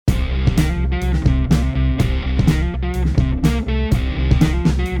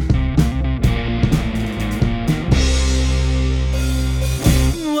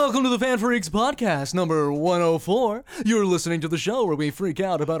the Fan Freaks Podcast, number 104. You're listening to the show where we freak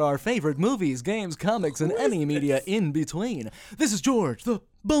out about our favorite movies, games, comics, and any media in between. This is George, the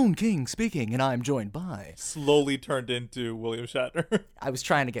Bone King, speaking, and I'm joined by... Slowly turned into William Shatner. I was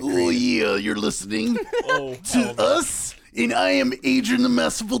trying to get creative. Oh yeah, you're listening to us, and I am Adrian, the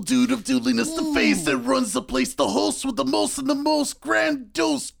masterful dude of doodliness, the face that runs the place, the host with the most and the most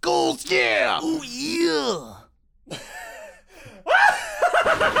grandiose goals, yeah! Oh, yeah!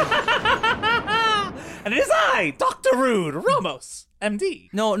 And it is I, Dr. Rude Ramos, MD.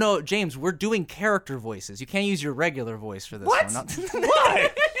 No, James, we're doing character voices. You can't use your regular voice for this What? one.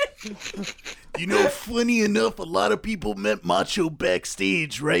 Why? You know, funny enough, a lot of people met Macho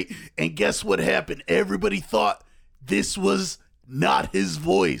backstage, right? And guess what happened? Everybody thought this was not his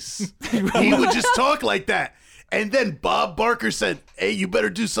voice. He would just talk like that. And then Bob Barker said, hey, you better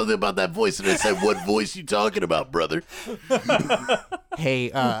do something about that voice. And I said, what voice you talking about, brother?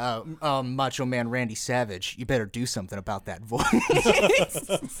 Hey, Macho Man Randy Savage, you better do something about that voice.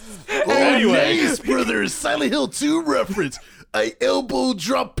 Anyway. Nice, brother. Silent Hill 2 reference. I elbow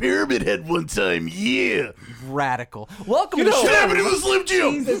drop Pyramid Head one time. Yeah. Radical. Welcome to the show. Damn it, it was Slim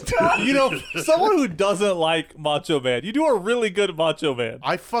Jim. You know, someone who doesn't like Macho Man, you do a really good Macho Man.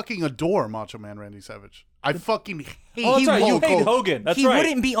 I fucking adore Macho Man Randy Savage. I fucking hate Oh, that's right. You Hulk hate Hogan. Hogan. That's he right.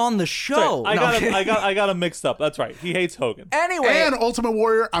 wouldn't be on the show. Sorry, No. I got him mixed up. That's right. He hates Hogan. Anyway, And Ultimate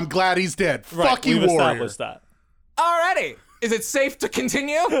Warrior, I'm glad he's dead. Right, Fucking we've Warrior. established that. alrighty. Is it safe to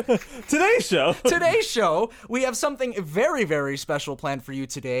continue? Today's show. Today's show, we have something very, very special planned for you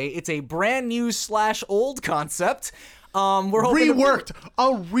today. It's a brand new / old concept. We're hoping Reworked. A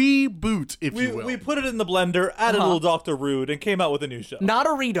reboot, if you will. We put it in the blender, added a little Dr. Rude, and came out with a new show. Not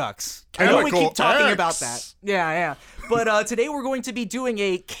a redux. I know we Chemical keep talking X. about that. Yeah. But today we're going to be doing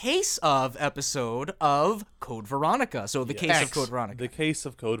a case of episode of Code Veronica. So the case of X. Code Veronica. The case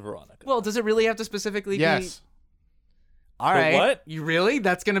of Code Veronica. Well, does it really have to specifically be? Yes. All right. what? You really?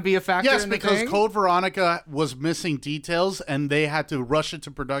 That's going to be a factor Yes, in the because thing? Code Veronica was missing details, and they had to rush it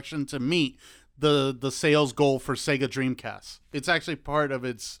to production to meet the sales goal for Sega Dreamcast. It's actually part of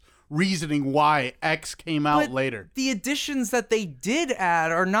its reasoning why X came out But later. the additions that they did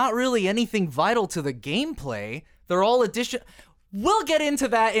add are not really anything vital to the gameplay. They're all addition. We'll get into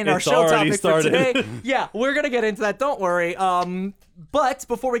that in our It's show already topic started. for today. Yeah, we're gonna get into that. Don't worry. But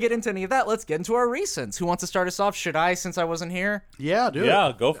before we get into any of that, let's get into our recents. Who wants to start us off? Should I, since I wasn't here? Yeah, dude.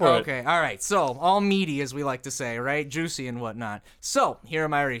 Yeah, go for it. Okay, all right. So, all meaty, as we like to say, right? Juicy and whatnot. So, here are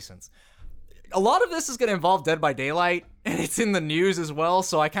my recents. A lot of this is going to involve Dead by Daylight, and it's in the news as well,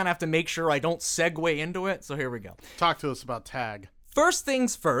 so I kind of have to make sure I don't segue into it. So, here we go. Talk to us about Tag. First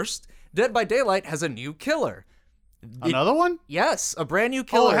things first, Dead by Daylight has a new killer. Another one? Yes, a brand new Oh,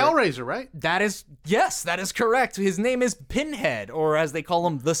 killer. Hellraiser, right? That is correct. His name is Pinhead, or as they call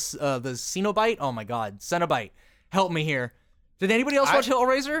him, the Cenobite. Oh my God, Cenobite. Help me here. Did anybody else watch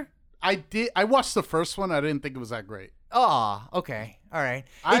Hellraiser? I did. I watched the first one. I didn't think it was that great. Ah, okay, all right.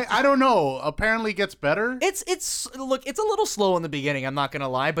 I don't know. Apparently, it gets better. Look, it's a little slow in the beginning. I'm not gonna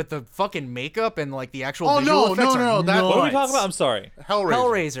lie, but the fucking makeup and like the actual Oh, visual no, effects no, are no, that- What are we nuts. talking about? I'm sorry.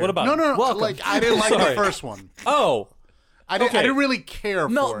 Hellraiser. What about no, it? no, no. Welcome. Like I didn't like Sorry. the first one. Oh, I didn't Okay. really care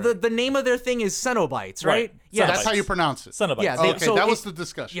No, for it. the name of their thing is Cenobites, right? Right. Yeah, That's how you pronounce it. Cenobite. Yeah, Okay, so that it- was the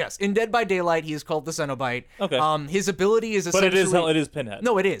discussion. Yes, in Dead by Daylight, he is called the Cenobite. Okay. His ability is But essentially... it is Pinhead.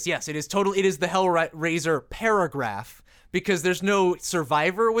 No, it is. Yes, it is total. It is the Hellraiser paragraph because there's no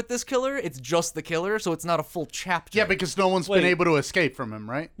survivor with this killer. It's just the killer, so it's not a full chapter. Yeah, because no one's Wait. been able to escape from him,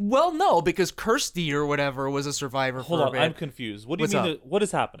 right? Well, no, because Kirsty or whatever was a survivor Hold for a on, bit. I'm confused. What do What's you mean? up? What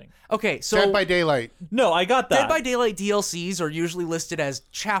is happening? Okay, so Dead by Daylight. No, I got that. Dead by Daylight DLCs are usually listed as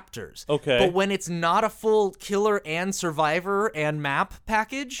chapters. Okay. But when it's not a full killer and survivor and map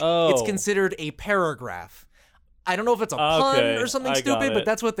package, it's Oh. considered a paragraph. I don't know if it's a pun Okay, or something I got stupid, but it.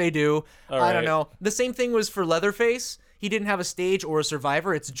 that's what they do. All I don't right. know. The same thing was for Leatherface. He didn't have a stage or a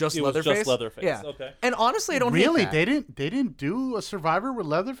survivor. It's just It was Leatherface. just Leatherface. Yeah. Okay. And honestly, I don't hate Really? that. They didn't do a Survivor with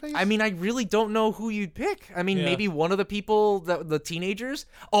Leatherface? I mean, I really don't know who you'd pick. I mean, Yeah. maybe one of the people, the teenagers.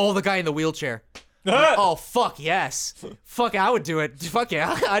 Oh, the guy in the wheelchair. Oh, fuck yes. Fuck, I would do it. Fuck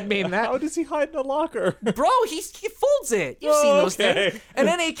yeah, I'd maim that. How does he hide in a locker? Bro, he folds it. You've seen those Okay. things. In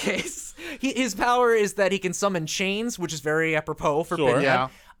any case, his power is that he can summon chains, which is very apropos for Sure. Pinhead. Yeah.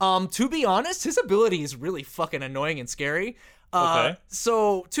 To be honest, his ability is really fucking annoying and scary. Okay.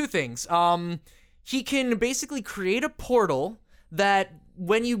 So, two things. He can basically create a portal that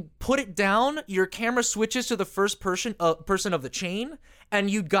when you put it down, your camera switches to the first person of the chain, and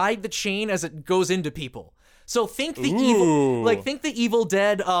you guide the chain as it goes into people. So think the Ooh. Evil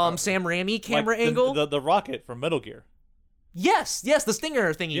Dead Sam Raimi camera Like angle. The rocket from Metal Gear. Yes, the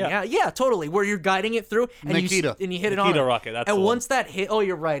stinger thingy. Yeah, totally. Where you're guiding it through and Nikita. you hit it on. Nikita rocket. That's and the once that hit,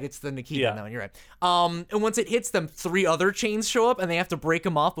 you're right. It's the Nikita. Yeah. No, you're right. And once it hits them, 3 other chains show up, and they have to break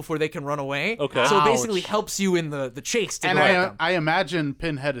them off before they can run away. Okay. So it Ouch. basically helps you in the chase to And go at them. I imagine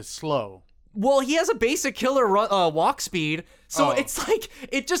Pinhead is slow. Well, he has a basic killer walk speed, so it's like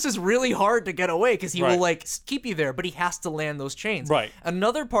it just is really hard to get away because he will like keep you there, but he has to land those chains. Right.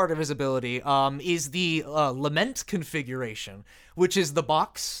 Another part of his ability is the lament configuration, which is the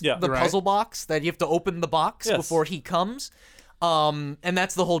box, the Right. puzzle box that you have to open the box Yes. before he comes. And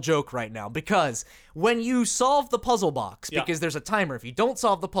that's the whole joke right now, because when you solve the puzzle box, because there's a timer, if you don't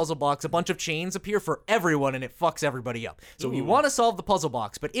solve the puzzle box, a bunch of chains appear for everyone and it fucks everybody up. So you want to solve the puzzle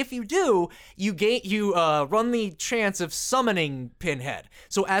box, but if you do, you run the chance of summoning Pinhead.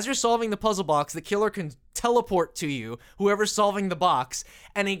 So as you're solving the puzzle box, the killer can teleport to you, whoever's solving the box,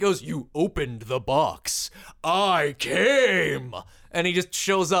 and he goes, "You opened the box. I came." And he just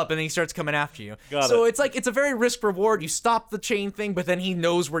shows up and he starts coming after you. So it's like, it's a very risk reward. You stop the chain thing, but then he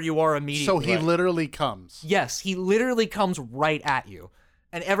knows where you are immediately. So he literally comes. Yes, he literally comes right at you.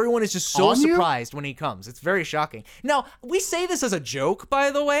 And everyone is just so On you? surprised when he comes. It's very shocking. Now, we say this as a joke,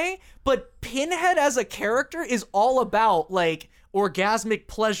 by the way, but Pinhead as a character is all about, like, orgasmic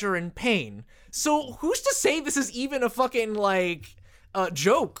pleasure and pain. So who's to say this is even a fucking, like,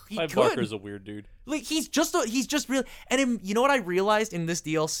 joke? He Clive could. Barker's a weird dude. Like, he's just really, and you know what I realized in this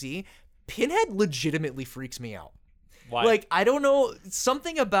DLC? Pinhead legitimately freaks me out. Why? Like, I don't know,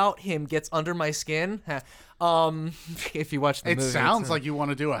 something about him gets under my skin. If you watch the It movie, sounds like you want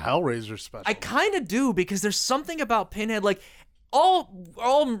to do a Hellraiser special. I kind of do, because there's something about Pinhead, like, all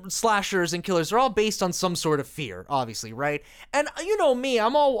slashers and killers are all based on some sort of fear, obviously, right? And you know me,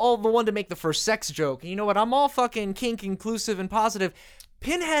 I'm all the one to make the first sex joke. And you know what? I'm all fucking kink inclusive and positive.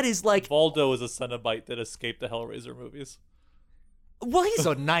 Pinhead is like, Voldo is a Cenobite that escaped the Hellraiser movies. well, he's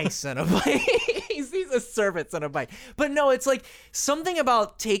a nice Cenobite. he's a servant Cenobite. But no, it's like something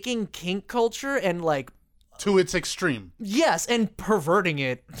about taking kink culture and like, to its extreme. yes, and perverting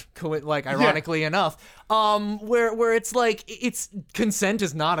it, like, ironically enough, where it's like, it's consent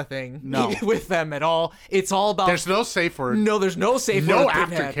is not a thing No. with them at all. It's all about There's no safe word. no, there's no safe No word with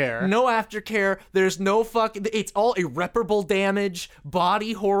Pinhead. aftercare. No aftercare. There's no fucking. It's all irreparable damage,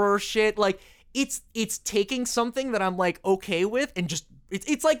 body horror shit. Like, it's taking something that I'm like okay with and just.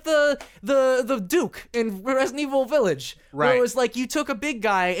 It's like the Duke in Resident Evil Village, where Right. it was like you took a big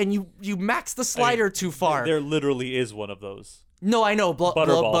guy and you maxed the slider too far. There literally is one of those. No, I know,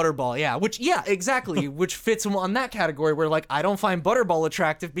 Butterball. Butterball, yeah, exactly, which fits him on that category where, like, I don't find Butterball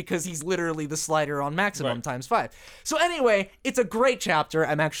attractive because he's literally the slider on maximum times 5. So anyway, it's a great chapter.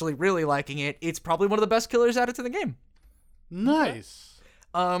 I'm actually really liking it. It's probably one of the best killers added to the game. Nice.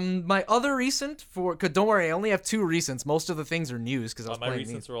 My other recent don't worry, I only have 2 recents. Most of the things are news because I was My playing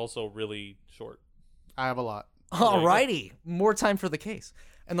recents are also really short. I have a lot. these. Alrighty, more time for the case.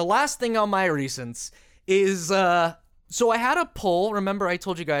 And the last thing on my recents is, so I had a poll. Remember, I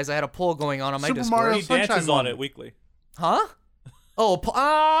told you guys I had a poll going on my Super Discord. Mario He dances Sunshine on one. it weekly. Huh?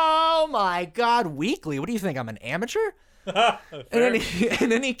 Oh my God! Weekly? What do you think? I'm an amateur?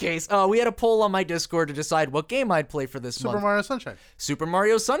 In any case, we had a poll on my Discord to decide what game I'd play for this Super month. Mario Sunshine. Super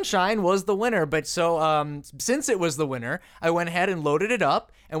Mario Sunshine was the winner, but so since it was the winner, I went ahead and loaded it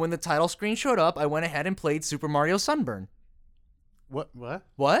up, and when the title screen showed up, I went ahead and played Super Mario Sunburn. What?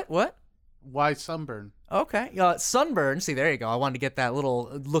 What? Why Sunburn? Okay. Sunburn, see, there you go. I wanted to get that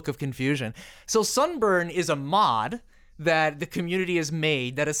little look of confusion. So Sunburn is a mod that the community has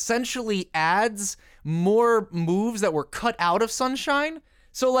made that essentially adds more moves that were cut out of Sunshine.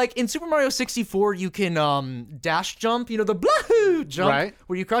 So, like, in Super Mario 64, you can dash jump, you know, the blah jump, Right.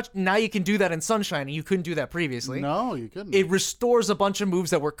 where you crouch. Now you can do that in Sunshine, and you couldn't do that previously. No, you couldn't. It restores a bunch of moves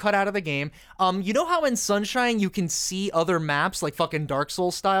that were cut out of the game. You know how in Sunshine you can see other maps, like fucking Dark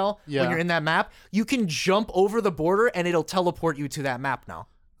Souls style, Yeah. when you're in that map? You can jump over the border and it'll teleport you to that map now.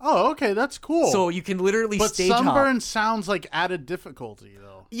 Oh, okay, that's cool. So you can literally but stage Sunburn hop. sounds like added difficulty,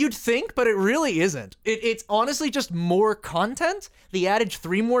 though. You'd think, but it really isn't. It's honestly just more content. They added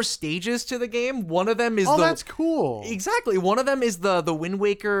 3 more stages to the game. One of them is That's cool. Exactly. One of them is the Wind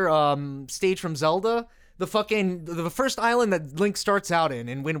Waker stage from Zelda. The first island that Link starts out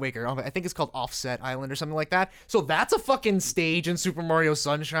in Wind Waker. I think it's called Offset Island or something like that. So that's a fucking stage in Super Mario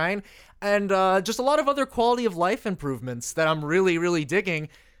Sunshine. And just a lot of other quality of life improvements that I'm really, really digging.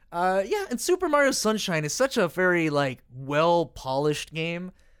 And Super Mario Sunshine is such a very, like, well-polished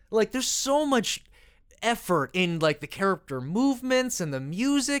game. Like, there's so much effort in, like, the character movements and the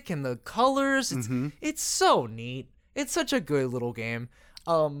music and the colors. It's so neat. It's such a good little game.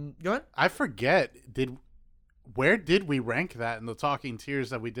 Go ahead. I forget. Where did we rank that in the Talking Tears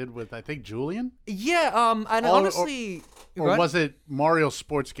that we did with, I think, Julian? Yeah, and honestly... Or was it Mario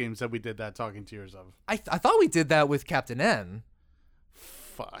Sports Games that we did that Talking Tears of? I thought we did that with Captain N.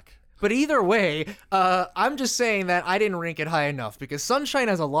 Fuck. But either way, I'm just saying that I didn't rank it high enough because Sunshine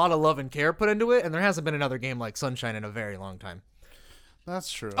has a lot of love and care put into it, and there hasn't been another game like Sunshine in a very long time.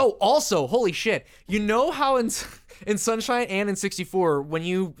 That's true. Oh, also, holy shit. You know how in Sunshine and in 64, when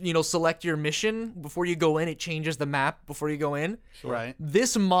you select your mission before you go in, it changes the map before you go in? Sure. Right.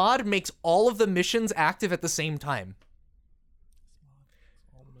 This mod makes all of the missions active at the same time.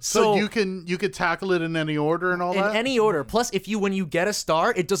 So you could tackle it in any order and all that? In any order. Plus, when you get a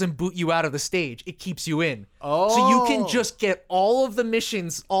star, it doesn't boot you out of the stage. It keeps you in. Oh. So you can just get all of the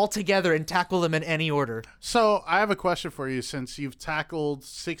missions all together and tackle them in any order. So I have a question for you. Since you've tackled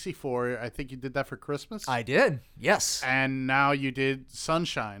 64, I think you did that for Christmas? I did, yes. And now you did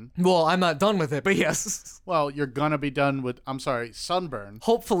Sunshine. Well, I'm not done with it, but yes. Well, you're going to be done with, Sunburn.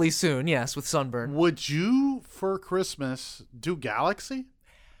 Hopefully soon, yes, with Sunburn. Would you, for Christmas, do Galaxy?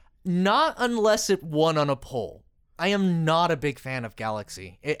 Not unless it won on a poll. I am not a big fan of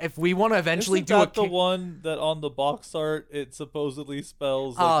Galaxy. If we want to eventually Isn't that the one that on the box art it supposedly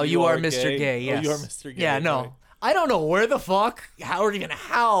spells? Like, oh, you are Mr. Gay. Yes. Oh, you are Mr. Gay. Yeah, no. Right. I don't know where the fuck, how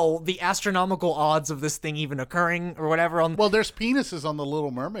the astronomical odds of this thing even occurring or whatever. Well, there's penises on the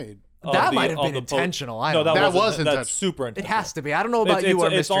Little Mermaid. That might have been intentional. I don't know. That was intentional. That's super intentional. It has to be. I don't know about you or Mr.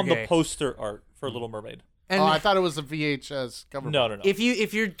 Gay. It's on the poster art for Little Mermaid. And I thought it was a VHS cover. No.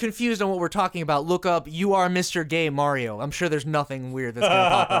 If you're confused on what we're talking about, look up "You Are Mr. Gay Mario." I'm sure there's nothing weird that's gonna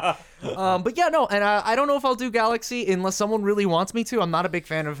pop up. But yeah, no, and I don't know if I'll do Galaxy unless someone really wants me to. I'm not a big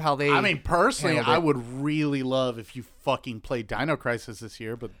fan of how they. I mean, personally, handled it. I would really love if you fucking played Dino Crisis this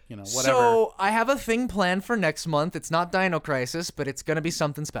year, but whatever. So I have a thing planned for next month. It's not Dino Crisis, but it's gonna be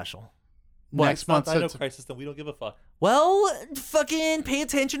something special. Next month, Dino Crisis, then we don't give a fuck. Well, fucking pay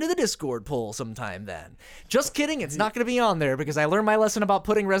attention to the Discord poll sometime then. Just kidding, it's not going to be on there because I learned my lesson about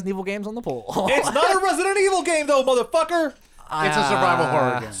putting Resident Evil games on the poll. It's not a Resident Evil game, though, motherfucker. It's a survival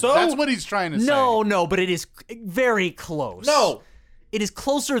horror game. So? That's what he's trying to say. No, but it is very close. No. It is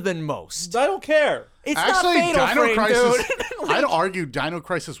closer than most. I don't care. It's Actually, not Fatal Dino Frame, Crisis. dude. I'd argue Dino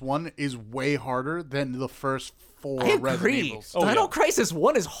Crisis 1 is way harder than the first 4 I Resident agree. Evils. Oh, Dino yeah. Crisis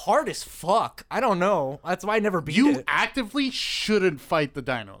 1 is hard as fuck. I don't know. That's why I never beat You it. actively shouldn't fight the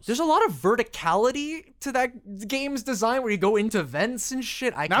dinos. There's a lot of verticality to that game's design where you go into vents and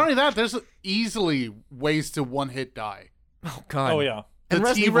shit. Not only that, there's easily ways to one-hit die. Oh, God. Oh, yeah. The And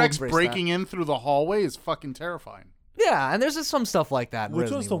Resident Evil T-Rex embraced breaking in through the hallway is fucking terrifying. Yeah, and there's just some stuff like that in Which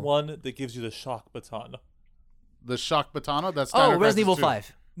Resident one's the Evil. one that gives you the shock baton? The Shock Batana, that's Dino Oh, Resident Evil Crisis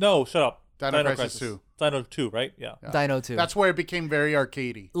 2. 5. No, shut up. Dino Crisis 2. Dino 2, right? Yeah. Dino 2. That's where it became very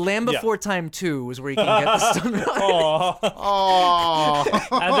arcadey. Land Yeah. Before Time 2 is where you can get the stun ride. Aw. Oh,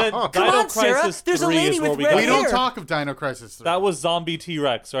 And then Come Dino on, Sarah. Crisis There's a 3 lady is where with we red got we don't hair. talk of Dino Crisis 3. That was Zombie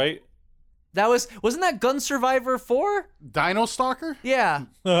T-Rex, right? Wasn't that Gun Survivor 4? Dino Stalker? Yeah.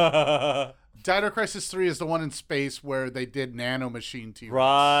 Dino Crisis 3 is the one in space where they did nanomachine T-Rex.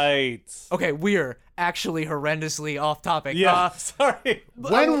 Right. Okay, we're actually horrendously off topic. Yeah, sorry.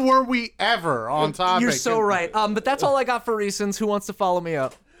 When were we ever on topic? You're so right. But that's all I got for recents. Who wants to follow me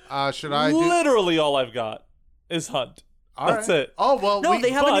up? Should I do? Literally all I've got is Hunt. All That's right. it. Oh well, No,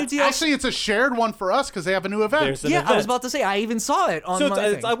 they have a new but DLC. Actually, it's a shared one for us because they have a new event. There's an Yeah, event. I was about to say, I even saw it on So my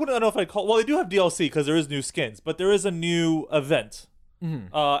it's, thing. I wouldn't know if I'd call. Well, they do have DLC because there is new skins, but there is a new event.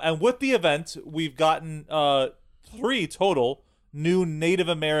 Mm-hmm. And with the event, we've gotten 3 total new Native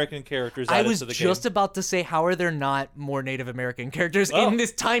American characters I added was to the just game. about to say, how are there not more Native American characters Well, in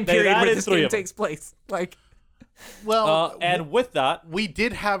this time they've period where added this 3 game of them. takes place? Like, Well, And with that, we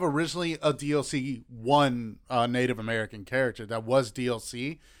did have originally a DLC one Native American character that was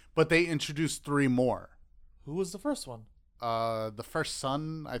DLC, but they introduced 3 more. who was the first one? The first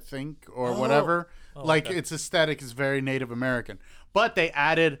son, I think, or whatever. Like okay. its aesthetic is very Native American, but they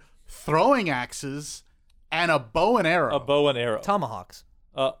added throwing axes and a bow and arrow. A bow and arrow. tomahawks.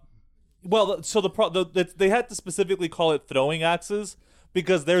 Well, so they had to specifically call it throwing axes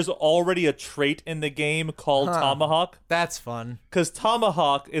because there's already a trait in the game called Tomahawk. That's fun. Because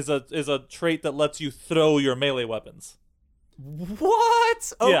Tomahawk is a trait that lets you throw your melee weapons.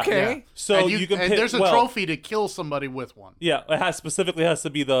 What? Yeah. Okay. Yeah. So and you can and pick, there's a trophy to kill somebody with one. Yeah, it specifically has to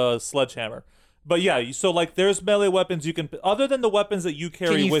be the sledgehammer. But yeah, so like there's melee weapons you can other than the weapons that you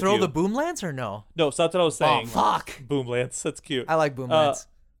carry Can you with throw you. the boom lance or no? No, so that's what I was saying. Fuck. Boom lance, that's cute. I like boom lance.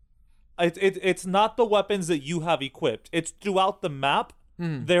 It's not the weapons that you have equipped. It's throughout the map.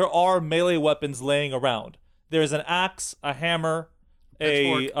 There are melee weapons laying around. There's an axe, a hammer,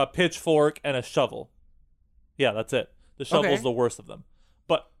 a pitchfork, and a shovel. Yeah, that's it. The shovel's Okay. the worst of them.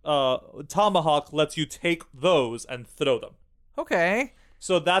 But Tomahawk lets you take those and throw them. Okay.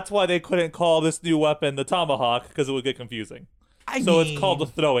 So that's why they couldn't call this new weapon the Tomahawk, because it would get confusing. It's called the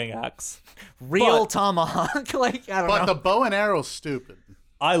throwing axe. real but- tomahawk. Like, I don't But know. the bow and arrow's stupid.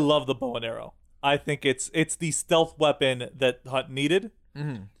 I love the bow and arrow. I think it's the stealth weapon that Hunt needed.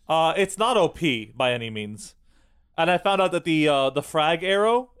 It's not OP by any means. And I found out that the frag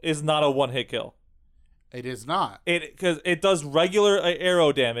arrow is not a one-hit kill. It is not. Because it does regular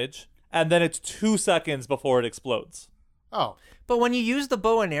arrow damage, and then it's 2 seconds before it explodes. Oh. But when you use the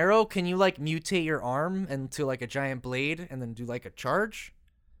bow and arrow, can you like mutate your arm into like a giant blade and then do like a charge?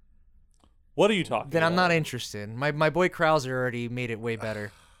 What are you talking Then about? I'm not interested. My boy Krauser already made it way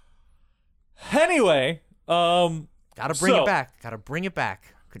better. Anyway, Gotta bring So- it back. Gotta bring it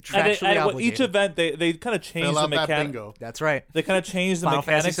back. and Contractually each obligated. event, they kind of change Fill the out that mechanic. bingo. That's right. They kind of change the Final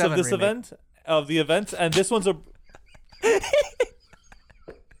Fantasy mechanics of VII this remake. event, and this one's a.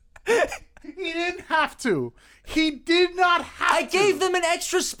 He didn't have to. He did not have I to. gave them an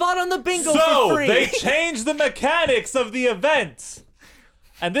extra spot on the bingo So for free. they changed the mechanics of the event.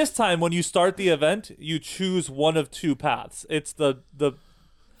 And this time, when you start the event, you choose one of two paths. It's the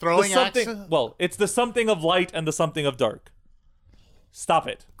Throwing something. axe. Well, it's the something of light and the something of dark. Stop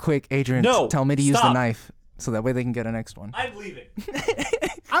it. Quick, Adrian, No, tell me to use the stop. knife so that way they can get a next one. I'm leaving.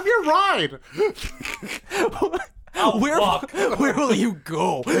 I'm your ride. Where will you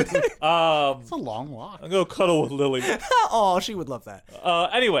go? It's a long walk. I'm gonna cuddle with Lily. Oh, she would love that.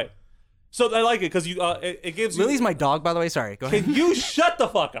 Anyway, so I like it because you. It gives you. Lily's my dog, by the way. Sorry, go ahead. Can you shut the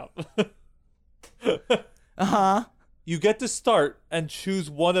fuck up? You get to start and choose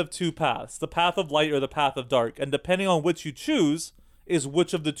one of two paths, the path of light or the path of dark. And depending on which you choose is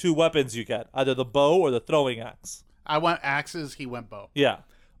which of the two weapons you get, either the bow or the throwing axe. I went axes. He went bow. Yeah.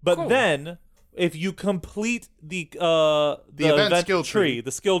 But Cool. then if you complete the event skill tree.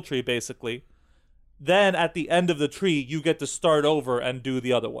 the skill tree basically, then at the end of the tree you get to start over and do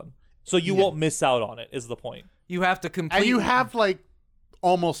the other one. So you won't miss out on it is the point. You have to complete. And you have like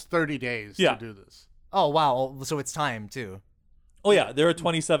almost 30 days Yeah. to do this. Oh wow! So it's time too. Oh yeah, there are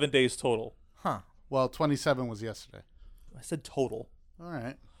 27 days total. Huh? Well, 27 was yesterday. I said total. All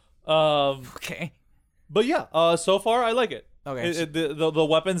right. Okay. But yeah, so far I like it. Okay. The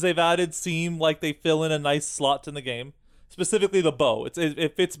weapons they've added seem like they fill in a nice slot in the game. Specifically the bow.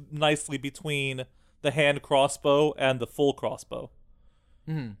 It fits nicely between the hand crossbow and the full crossbow.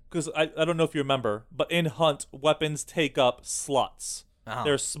 Because I don't know if you remember, but in Hunt, weapons take up slots. Uh-huh.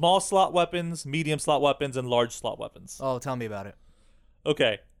 There's small slot weapons, medium slot weapons, and large slot weapons. Oh, tell me about it.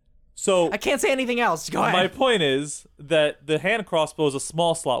 Okay. So I can't say anything else. Go my ahead. point is that the hand crossbow is a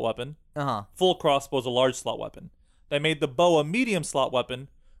small slot weapon. Uh-huh. Full crossbow is a large slot weapon. They made the bow a medium slot weapon,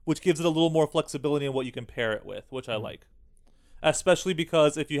 which gives it a little more flexibility in what you can pair it with, which I like. Especially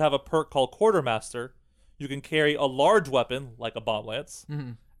because if you have a perk called Quartermaster, you can carry a large weapon, like a bomb lance,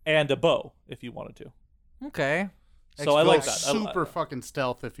 and a bow if you wanted to. Okay. So I like that. Super fucking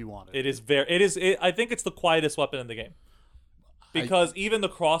stealth if you want it. It is I think it's the quietest weapon in the game. Because even the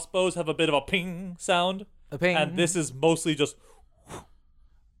crossbows have a bit of a ping sound. A ping. And this is mostly just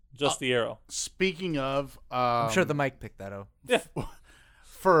the arrow. Speaking of, I'm sure the mic picked that up. Yeah.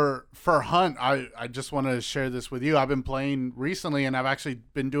 for Hunt, I just want to share this with you. I've been playing recently, and I've actually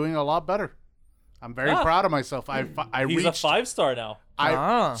been doing a lot better. I'm very proud of myself. I He's reached a 5-star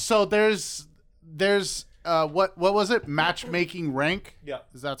now. So there's what was it? Matchmaking rank? Yeah.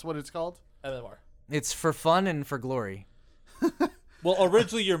 Is that what it's called? MMR. It's for fun and for glory. Well,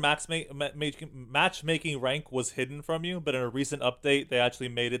 originally your matchmaking rank was hidden from you, but in a recent update, they actually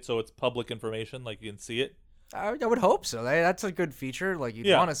made it so it's public information, like you can see it. I would hope so. That's a good feature. Like you'd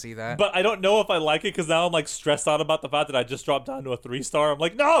want to see that. But I don't know if I like it because now I'm like stressed out about the fact that I just dropped down to a 3-star. I'm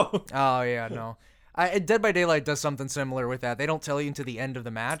like, no. Oh yeah, no. Dead by Daylight does something similar with that. They don't tell you until the end of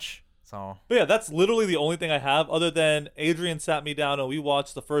the match. So. But yeah, that's literally the only thing I have, other than Adrian sat me down and we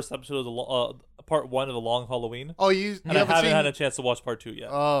watched the first episode of the part 1 of the Long Halloween. Oh, you And I haven't haven't seen? had a chance to watch part 2 yet.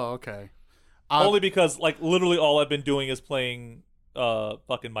 Oh, okay. Only because like literally all I've been doing is playing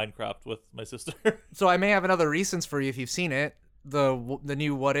fucking Minecraft with my sister. So I may have another recents for you if you've seen it. The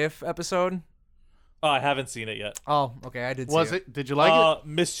new What If episode. Oh, I haven't seen it yet. Oh, okay, I did. Was see it? Did you like it?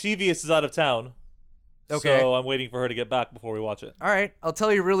 Mischievous is out of town. Okay. So I'm waiting for her to get back before we watch it. All right, I'll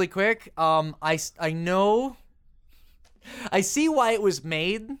tell you really quick. I know. I see why it was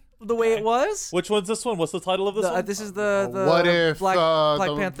made the way it was. Which one's this one? What's the title of this one? This is the What if, Black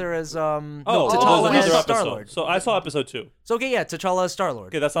the- Panther as Oh, T'Challa another as episode. Star Lord. So I saw episode 2. So okay, yeah, T'Challa as Star Lord.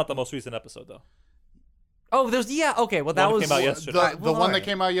 Okay, that's not the most recent episode though. Oh, there's okay. Well, that One was came out yesterday. The one that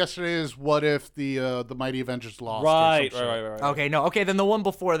came out yesterday is what if the Mighty Avengers lost? Right. Okay, no. Okay, then the one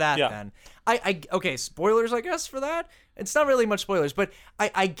before that. Yeah. Then okay. Spoilers, I guess, for that. It's not really much spoilers, but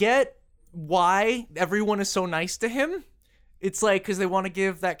I get why everyone is so nice to him. It's like because they want to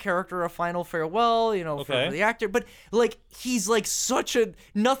give that character a final farewell, for the actor. But like he's like such a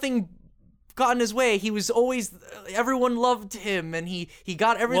nothing got in his way. He was always everyone loved him, and he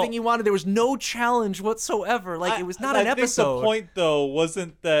got everything he wanted. There was no challenge whatsoever. Like it was not an episode. I think the point though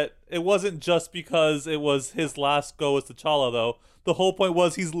wasn't that it wasn't just because it was his last go as T'Challa though. The whole point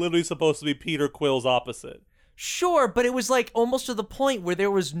was he's literally supposed to be Peter Quill's opposite. Sure, but it was like almost to the point where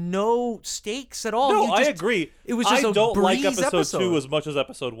there was no stakes at all. No, I agree. It was just I a don't like breeze episode 2 as much as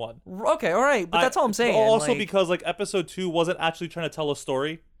episode 1. Okay, all right, but that's all I'm saying. Also like, because like episode 2 wasn't actually trying to tell a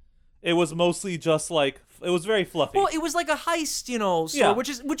story. It was mostly just like it was very fluffy. Well, it was like a heist, story, Yeah.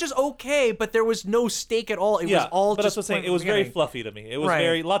 which is okay, but there was no stake at all. It was all but just that's what I'm saying. It was very fluffy to me. It was Right.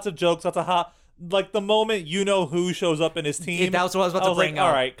 very lots of jokes, lots of like the moment who shows up in his team. Yeah, that was what I was about to bring like, up.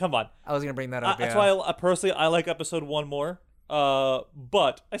 All right, come on. I was gonna bring that up. That's yeah. why personally I like episode 1 more.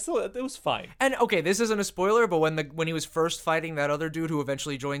 But it was fine. And okay, this isn't a spoiler, but when he was first fighting that other dude who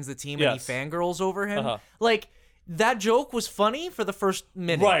eventually joins the team and he Yes. fangirls over him, Uh-huh. like that joke was funny for the first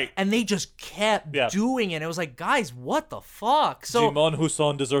minute, Right. And they just kept Yeah. doing it. It was like, guys, what the fuck? So Jimon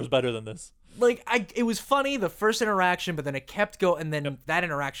Huson deserves better than this. like it was funny the first interaction, but then it kept going, and then that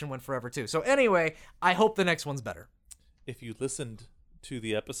interaction went forever too. So anyway, I hope the next one's better. If you listened to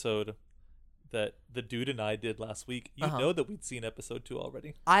the episode that the dude and I did last week, you know that we'd seen episode 2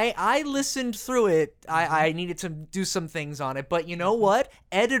 already. I listened through it. I needed to do some things on it, but you know what?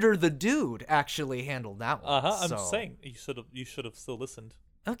 Editor the dude actually handled that one. I'm so. saying you should have still listened.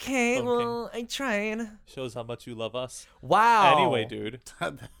 Okay, Phone well, I tried. Shows how much you love us. Wow. Anyway, dude.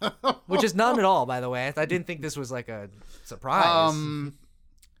 Which is none at all, by the way. I didn't think this was like a surprise.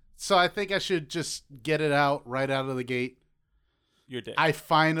 So I think I should just get it out right out of the gate. Your day. I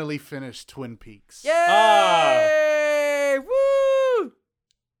finally finished Twin Peaks. Yay! Woo!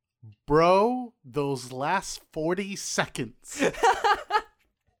 Bro, those last 40 seconds.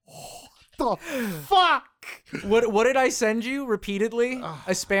 What the fuck? What did I send you repeatedly?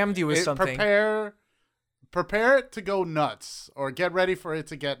 I spammed you with something. Prepare it to go nuts, or get ready for it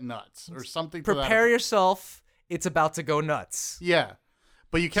to get nuts, or something. Prepare yourself. It's about to go nuts. Yeah,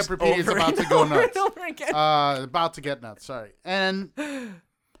 but you kept Just repeating it's over about and to go over nuts. and over again. About to get nuts. Sorry, and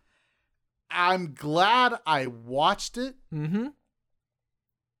I'm glad I watched it. Mm-hmm.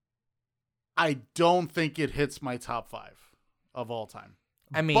 I don't think it hits my top 5 of all time.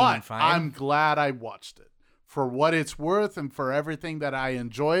 I mean, but fine. I'm glad I watched it for what it's worth and for everything that I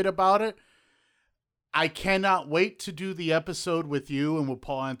enjoyed about it. I cannot wait to do the episode with you and with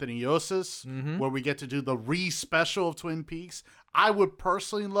Paul Anthony Yosis, where we get to do the re-special of Twin Peaks. I would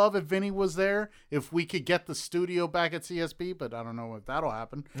personally love if Vinny was there, if we could get the studio back at CSP, but I don't know if that'll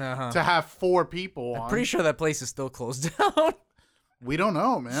happen, to have 4 people on. I'm pretty sure that place is still closed down. We don't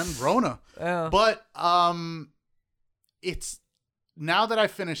know, man. Rona. Yeah. But it's now that I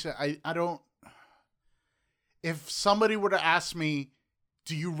finished it, I don't. If somebody were to ask me,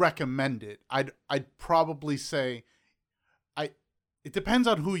 do you recommend it? I'd probably say, it depends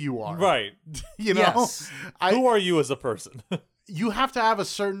on who you are, Right. You know, Yes. Who are you as a person? You have to have a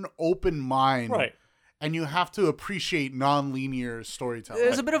certain open mind, Right. And you have to appreciate non-linear storytelling.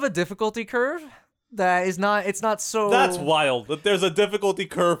 There's a bit of a difficulty curve that is not. It's not so. That's wild. That there's a difficulty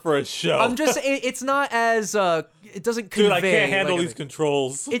curve for a show. I'm just. It's not as. It doesn't convey. Dude, I can't handle like, these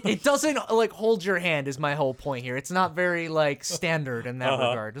controls. It doesn't like hold your hand. Is my whole point here. It's not very like standard in that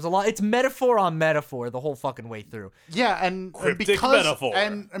regard. There's a lot. It's metaphor on metaphor the whole fucking way through. Yeah, and Cryptic because metaphor.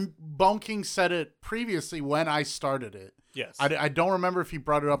 and Bone King said it previously when I started it. Yes. I don't remember if he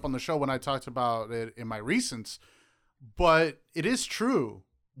brought it up on the show when I talked about it in my recents, but it is true.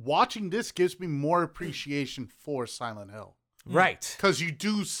 Watching this gives me more appreciation for Silent Hill. Right. Because you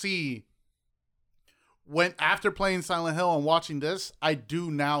do see, when after playing Silent Hill and watching this, I do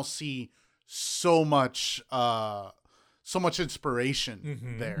now see so much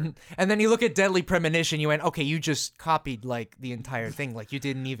inspiration there. And then you look at Deadly Premonition. You went, okay, you just copied like the entire thing. Like you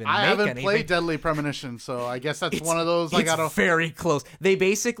didn't even. I make haven't anything. played Deadly Premonition, so I guess that's one of those I It's gotta. very close. They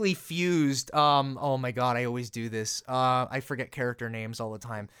basically fused. Oh my god, I always do this. I forget character names all the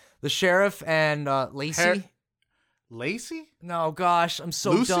time. The sheriff and Lacey. Lacey? No, gosh, I'm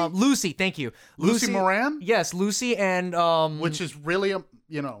so Lucy? dumb. Lucy, thank you. Lucy Moran? Yes, Lucy and Which is really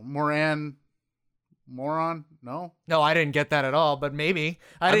Moran. Moron? No? No, I didn't get that at all, but maybe.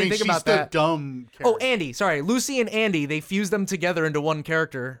 I didn't think she's about the that. dumb character. Oh, Andy. Sorry. Lucy and Andy, they fused them together into one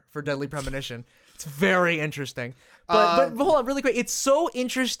character for Deadly Premonition. It's very interesting. But hold on, really quick. It's so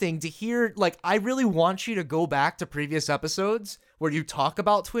interesting to hear. Like, I really want you to go back to previous episodes where you talk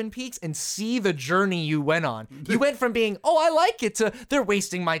about Twin Peaks and see the journey you went on. You went from being, oh, I like it, to they're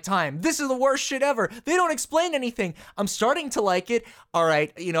wasting my time. This is the worst shit ever. They don't explain anything. I'm starting to like it. All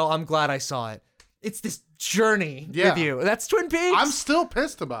right, I'm glad I saw it. It's this journey with you. That's Twin Peaks. I'm still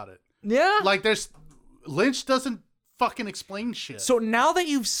pissed about it. Yeah. Like, Lynch doesn't fucking explain shit. So now that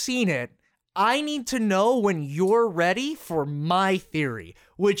you've seen it, I need to know when you're ready for my theory,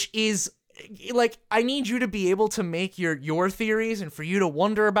 which is, like, I need you to be able to make your theories and for you to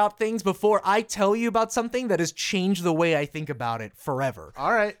wonder about things before I tell you about something that has changed the way I think about it forever.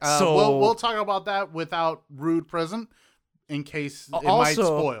 All right. So we'll talk about that without Rude present in case it might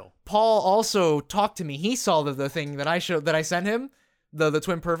spoil. Paul also talked to me. He saw the thing that I sent him, the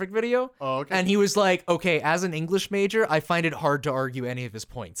Twin Perfect video. Oh, okay. And he was like, okay, as an English major, I find it hard to argue any of his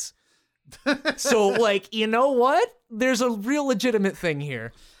points. So, like, you know what? There's a real legitimate thing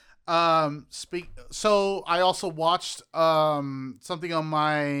here. So I also watched something on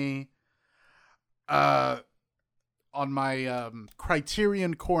my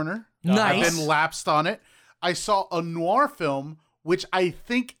Criterion corner. Nice. I've been lapsed on it. I saw a noir film, which I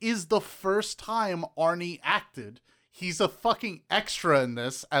think is the first time Arnie acted. He's a fucking extra in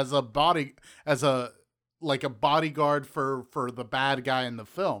this as a bodyguard for the bad guy in the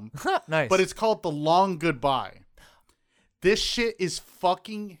film. Nice. But it's called The Long Goodbye. This shit is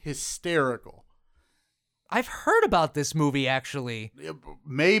fucking hysterical. I've heard about this movie, actually.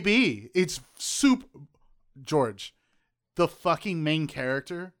 Maybe. It's soup. George, the fucking main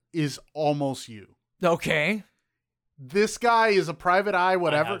character is almost you. Okay. This guy is a private eye,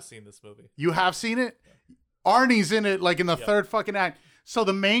 whatever. I have seen this movie. You have seen it? Arnie's in it, like, in the third fucking act. So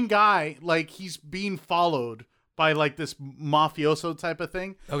the main guy, like, he's being followed by, like, this mafioso type of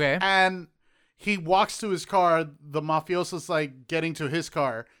thing. Okay. And he walks to his car. The mafioso's, like, getting to his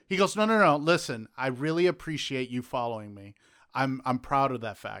car. He goes, no. Listen, I really appreciate you following me. I'm proud of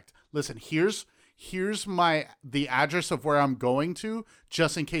that fact. Listen, here's the address of where I'm going to,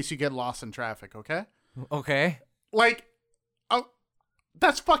 just in case you get lost in traffic, okay? Okay. Like,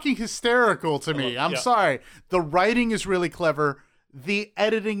 that's fucking hysterical to me. I'm sorry. The writing is really clever. The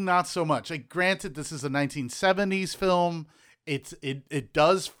editing, not so much. Like, granted, this is a 1970s film. It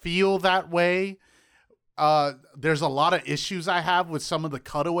does feel that way. There's a lot of issues I have with some of the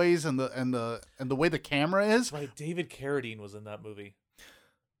cutaways and the way the camera is. Right, David Carradine was in that movie.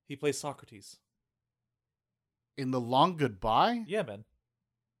 He plays Socrates. In The Long Goodbye? Yeah, man.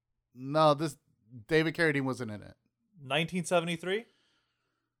 No, David Carradine wasn't in it. 1973?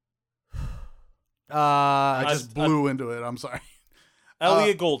 I just blew into it. I'm sorry.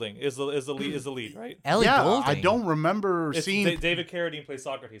 Elliot Goulding is the lead, right? Elliot Goulding? I don't remember seeing. David Carradine plays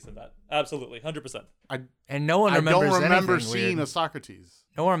Socrates in that. Absolutely, 100%. And no one I remembers don't remember anything seeing weird. a Socrates.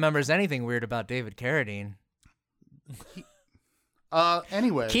 No one remembers anything weird about David Carradine.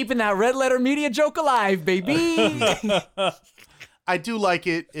 Anyway, Keeping that Red Letter Media joke alive, baby. I do like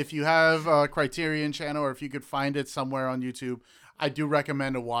it. If you have a Criterion channel, or if you could find it somewhere on YouTube, I do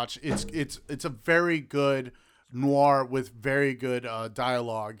recommend a watch. It's a very good noir with very good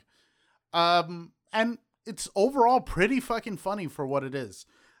dialogue, and it's overall pretty fucking funny for what it is.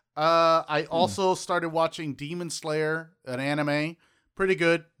 I also started watching Demon Slayer, an anime. Pretty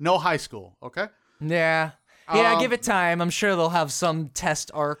good. No high school. Okay. Yeah, give it time. I'm sure they'll have some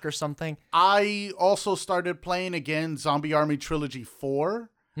test arc or something. I also started playing again Zombie Army Trilogy 4.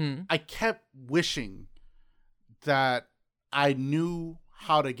 I kept wishing that I knew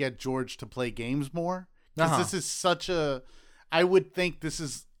how to get George to play games more. Because this is I would think this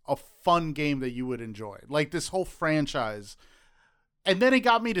is a fun game that you would enjoy. Like, this whole franchise. And then it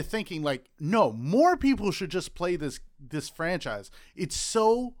got me to thinking, like, no, more people should just play this franchise. It's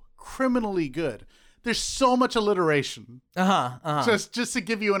so criminally good. There's so much alliteration. Just to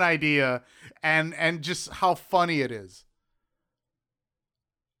give you an idea, and just how funny it is.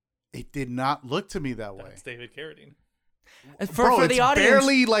 It did not look to me that way. That's David Carradine. For the audience,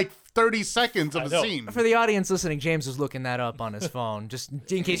 barely like 30 seconds of a scene. For the audience listening, James was looking that up on his phone, just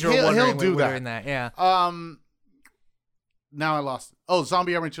in case you were wondering. He'll do we're doing that. Yeah. Now I lost it. Oh,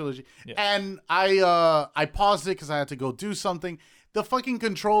 Zombie Army Trilogy. Yeah. And I paused it because I had to go do something. The fucking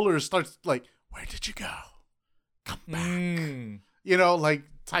controller starts like, where did you go? Come back. You know, like,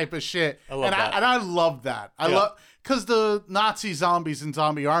 type of shit. I love that. I love, because the Nazi zombies in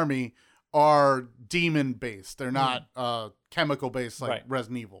Zombie Army are demon based. They're not chemical based like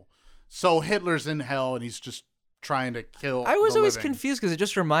Resident Evil. So Hitler's in hell and he's just trying to kill. I was the always living. confused because it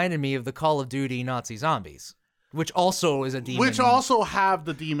just reminded me of the Call of Duty Nazi zombies. which also is a demon. Which also have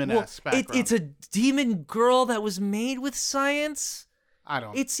the demon-esque background. It's a demon girl that was made with science. I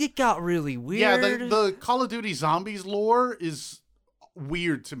don't. It got really weird. Yeah, the Call of Duty Zombies lore is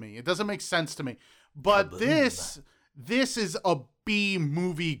weird to me. It doesn't make sense to me. But this is a B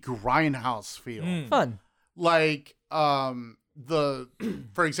movie grindhouse feel. Fun. Like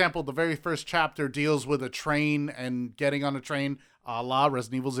for example, the very first chapter deals with a train and getting on a train, a la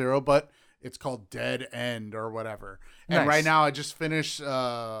Resident Evil 0, but it's called Dead End or whatever. And right now I just finished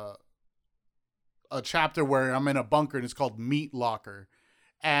a chapter where I'm in a bunker and it's called Meat Locker.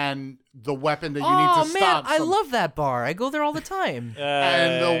 And the weapon that you need to stop. I love that bar. I go there all the time.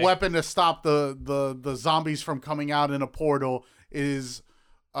 And the weapon to stop the zombies from coming out in a portal is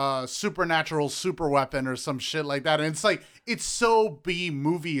supernatural super weapon or some shit like that. And it's like, it's so B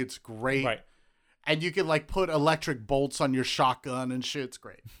movie, it's great. Right. And you can like put electric bolts on your shotgun and shit. It's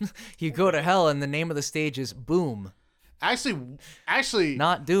great. You go to hell and the name of the stage is Boom. Actually,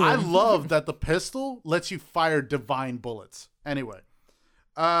 Not Doom. I love that the pistol lets you fire divine bullets. Anyway.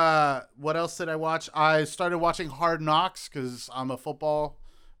 What else did I watch? I started watching Hard Knocks because I'm a football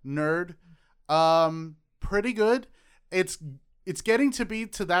nerd. Pretty good. It's getting to be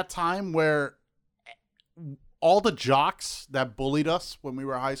to that time where all the jocks that bullied us when we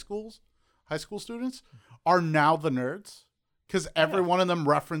were high school students are now the nerds because every one of them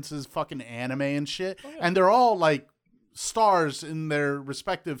references fucking anime and shit, and they're all like stars in their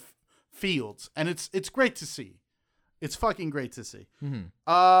respective fields, and it's great to see. It's fucking great to see. Mm-hmm.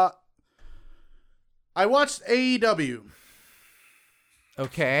 I watched AEW.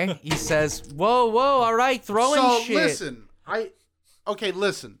 Okay. He says, whoa, all right, throwing shit. Listen.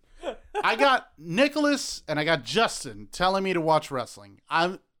 I got Nicholas and I got Justin telling me to watch wrestling.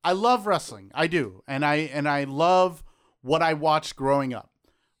 I love wrestling. I do. And I love what I watched growing up.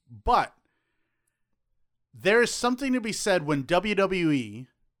 But there's something to be said when WWE,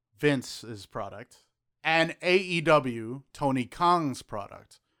 Vince's product, and AEW, Tony Khan's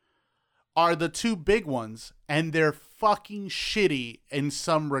product, are the two big ones, and they're fucking shitty in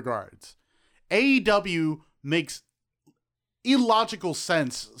some regards. AEW makes illogical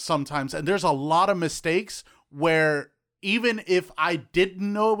sense sometimes, and there's a lot of mistakes where even if I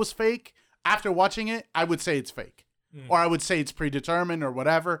didn't know it was fake, after watching it, I would say it's fake. Or I would say it's predetermined or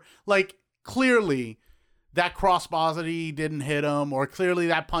whatever. Like, clearly that crossbody didn't hit him, or clearly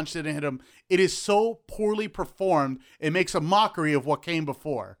that punch didn't hit him. It is so poorly performed, it makes a mockery of what came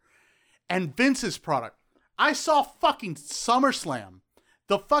before. And Vince's product, I saw fucking SummerSlam,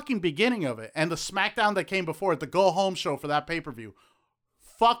 the fucking beginning of it, and the SmackDown that came before it, the go-home show for that pay-per-view.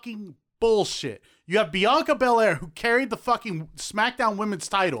 Fucking bullshit. You have Bianca Belair, who carried the fucking SmackDown Women's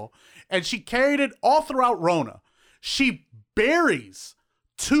title, and she carried it all throughout Rona. She buries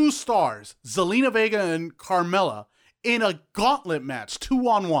 2 stars, Zelina Vega and Carmella, in a gauntlet match,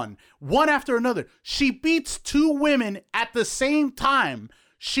 2-on-1, one after another. She beats 2 women at the same time.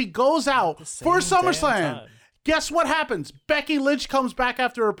 She goes out for SummerSlam. Guess what happens? Becky Lynch comes back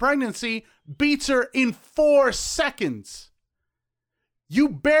after her pregnancy, beats her in 4 seconds. You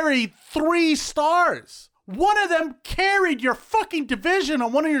buried 3 stars. One of them carried your fucking division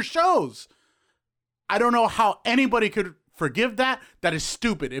on one of your shows. I don't know how anybody could forgive that. That is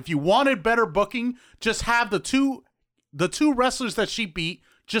stupid. If you wanted better booking, just have the two wrestlers that she beat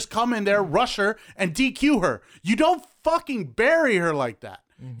just come in there, rush her, and DQ her. You don't fucking bury her like that.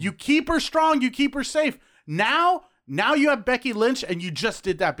 Mm-hmm. You keep her strong, you keep her safe. Now you have Becky Lynch, and you just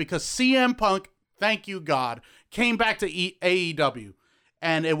did that because CM Punk, thank you God, came back to AEW.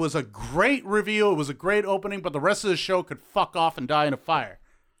 And it was a great reveal. It was a great opening, but the rest of the show could fuck off and die in a fire.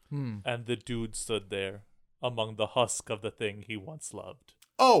 And the dude stood there among the husk of the thing he once loved.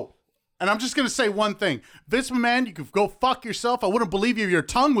 Oh, and I'm just going to say one thing. Vince McMahon, you could go fuck yourself. I wouldn't believe you if your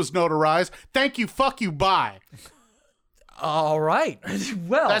tongue was notarized. Thank you, fuck you, bye. All right.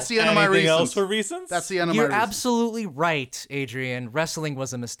 Well, that's the end of my reasons. Anything else for reasons? That's the end of my reasons. You're absolutely right, Adrian. Wrestling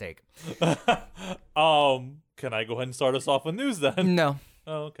was a mistake. Can I go ahead and start us off with news then? No.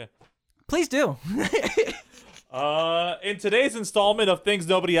 Oh, okay. Please do. In today's installment of Things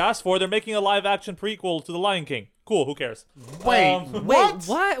Nobody Asked For, they're making a live-action prequel to The Lion King. Cool, who cares? Wait, what?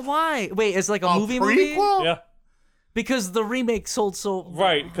 Why? Wait, it's like a movie? Yeah. Because the remake sold so...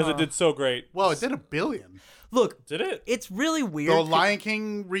 Right, because it did so great. Well, it did $1 billion. Look, Did it? it's really weird. The Lion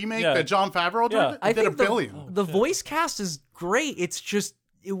King remake Yeah. that John Favreau did, Yeah. it did $1 billion. The voice cast is great. It's just...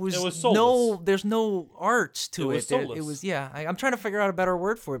 It was soulless. there's no art to It it. was soulless. It was, yeah. I'm trying to figure out a better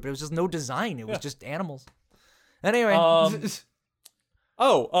word for it, but it was just no design. It was just animals. Anyway.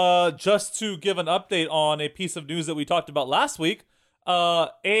 Just to give an update on a piece of news that we talked about last week,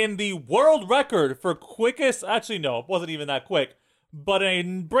 And the world record for quickest, actually no, it wasn't even that quick, but a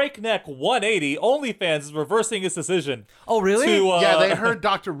breakneck 180, OnlyFans is reversing its decision. Oh, really? Yeah, they heard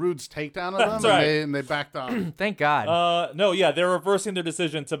Dr. Rude's takedown of them, That's right. and they backed off. Thank God. No, yeah, they're reversing their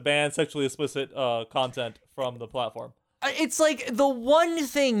decision to ban sexually explicit content from the platform. It's like the one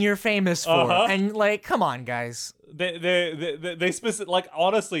thing you're famous for, and like, come on, guys. They specific, like,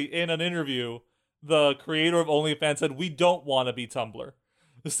 honestly, in an interview, the creator of OnlyFans said, "We don't want to be Tumblr."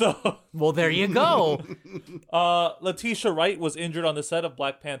 So, well, there you go. Letitia Wright was injured on the set of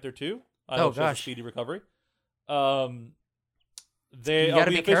Black Panther 2. I hope she has a speedy recovery. You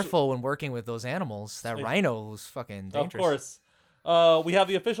gotta be careful when working with those animals. That rhino was fucking dangerous. Of course. We have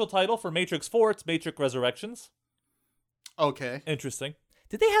the official title for Matrix 4. It's Matrix Resurrections. Okay. Interesting.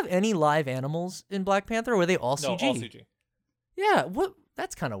 Did they have any live animals in Black Panther, or were they all CG? No, all CG. Yeah, what?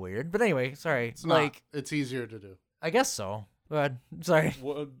 That's kind of weird. But anyway, sorry. It's like it's easier to do. I guess so. But sorry.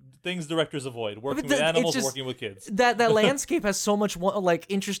 Things directors avoid: working with animals, working with kids. That landscape has so much like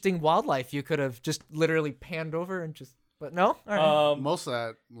interesting wildlife. You could have just literally panned over and just. But no. All right. Most of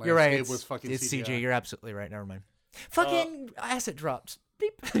that landscape you're right. was fucking it's CGI. CG. You're absolutely right. Never mind. Fucking asset drops.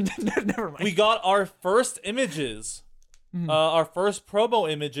 Beep. Never mind. We got our first images. Our first promo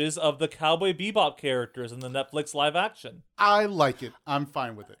images of the Cowboy Bebop characters in the Netflix live action. I like it. I'm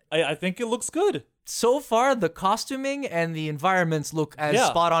fine with it. I think it looks good. So far, the costuming and the environments look as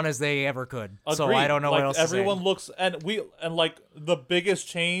spot on as they ever could. Agreed. So I don't know what else to say. Everyone looks, and like the biggest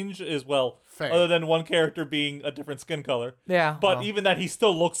change is, well, Faye. other than one character being a different skin color. Yeah. But well. even that, he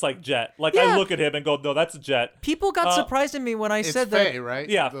still looks like Jet. Like, Yeah. I look at him and go, no, that's a Jet. People got surprised at me when I It's said Faye, that. right?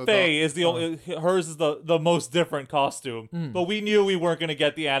 Yeah, Faye is the only, hers is the most different costume. But we knew we weren't going to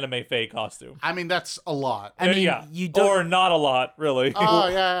get the anime Faye costume. I mean, that's a lot. I mean, yeah. you don't. Or not a lot, really. Oh,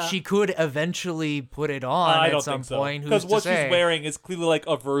 yeah. She could eventually put it on I at don't some think so. point. Because Who's what to say? she's wearing is clearly like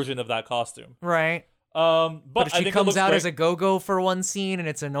a version of that costume. Right. But But I if she think it comes looks out great. as a go-go for one scene and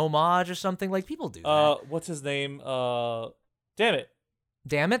it's an homage or something, like people do that. What's his name? Damn it.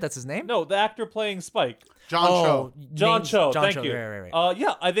 Damn it, that's his name? No, the actor playing Spike. John Cho. John Cho, thank you. Right.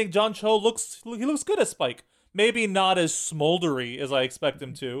 Yeah, I think John Cho looks good as Spike. Maybe not as smoldery as I expect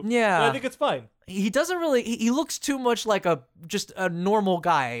him to. Yeah. But I think it's fine. He doesn't really. He looks too much like just a normal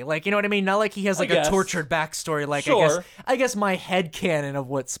guy. Like, you know what I mean? Not like he has like a guess. tortured backstory. Like, Sure. I guess my headcanon of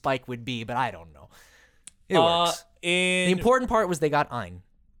what Spike would be, but I don't know. It works. The important part was they got Ein.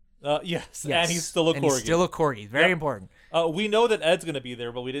 Yes, and he's still a corgi. And he's still a corgi. Very important. We know that Ed's going to be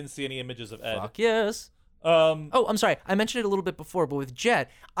there, but we didn't see any images of Ed. Fuck yes. Oh, I'm sorry. I mentioned it a little bit before, but with Jet,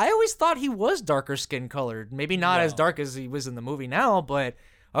 I always thought he was darker skin colored. Maybe not as dark as he was in the movie now, but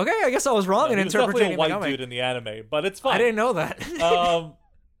okay, I guess I was wrong in he was interpreting definitely a the white comic. dude in the anime, but it's fine. I didn't know that.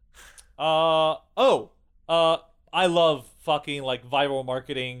 I love fucking like viral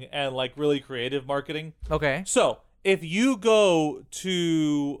marketing and like really creative marketing. Okay. So if you go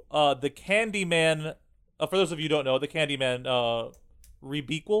to the Candyman, for those of you who don't know, the Candyman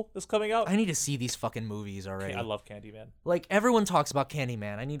Rebequel is coming out. I need to see these fucking movies already. I love Candyman. Like, everyone talks about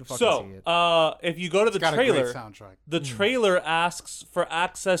Candyman. I need to fucking see it. So if you go to the Got a trailer, great soundtrack. the trailer asks for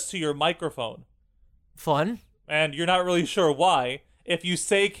access to your microphone, Fun. and you're not really sure why. If you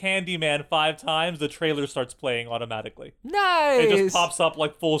say Candyman 5 times, the trailer starts playing automatically. Nice. It just pops up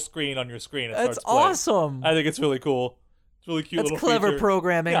like full screen on your screen. That's starts playing. awesome. I think it's really cool. It's really cute. That's little clever feature.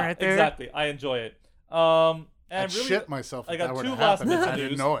 programming Yeah, right there. exactly. I enjoy it. And I'd really, shit myself if I got that would two have last happened if bits I of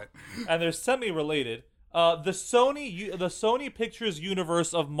didn't news. know it. And they're semi-related. The Sony Pictures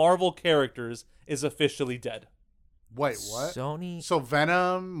universe of Marvel characters is officially dead. Wait, what? Sony. So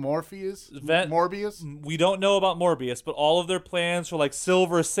Venom, Morbius? We don't know about Morbius, but all of their plans for like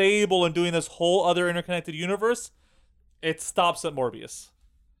Silver Sable and doing this whole other interconnected universe, it stops at Morbius.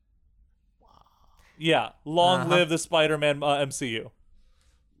 Wow. Yeah, long live the Spider-Man MCU.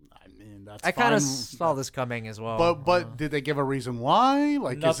 I mean, that's I kind of fine. saw this coming as well. But did they give a reason why?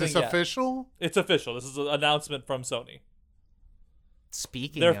 Like, Nothing is this yet. official? It's official. This is an announcement from Sony.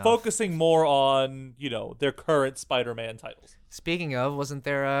 Speaking They're of, focusing more on, their current Spider-Man titles. Speaking of, wasn't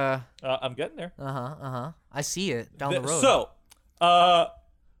there I'm getting there. I see it down the road. So,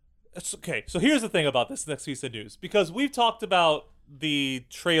 it's okay. So here's the thing about this next piece of news, because we've talked about the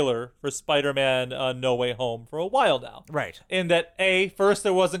trailer for Spider-Man No Way Home for a while now. Right. In that first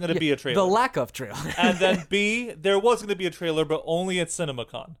there wasn't going to be a trailer. The lack of trailer. And then B, there was going to be a trailer, but only at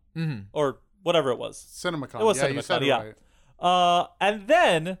CinemaCon. Or whatever it was. CinemaCon. It was yeah, CinemaCon, you said it yeah. right. And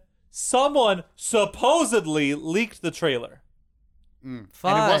then someone supposedly leaked the trailer. And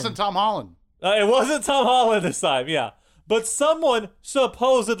Fine. it wasn't Tom Holland. It wasn't Tom Holland this time, yeah. But someone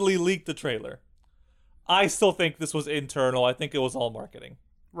supposedly leaked the trailer. I still think this was internal. I think it was all marketing.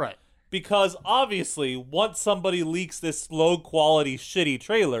 Right. Because obviously, once somebody leaks this low-quality, shitty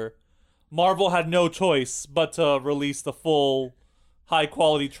trailer, Marvel had no choice but to release the full,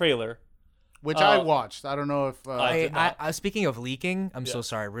 high-quality trailer. Which I watched. I don't know if... I speaking of leaking, I'm so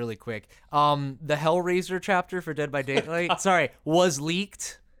sorry, really quick. The Hellraiser chapter for Dead by Daylight, was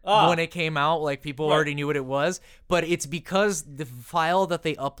leaked when it came out. Like, people already knew what it was. But it's because the file that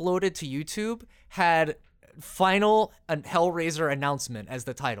they uploaded to YouTube had final Hellraiser announcement as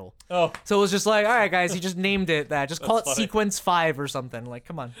the title. Oh. So it was just like, all right, guys, he just named it that. Just call it funny. Sequence 5 or something. Like,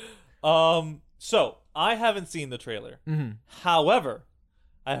 come on. So, I haven't seen the trailer. Mm-hmm. However...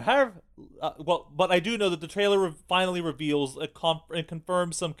 I have, but I do know that the trailer finally reveals and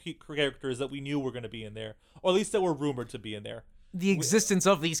confirms some key characters that we knew were going to be in there, or at least that were rumored to be in there. The existence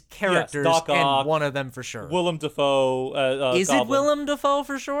of these characters, Doc Ock, and one of them for sure. Willem Dafoe. Is Goblin. it Willem Dafoe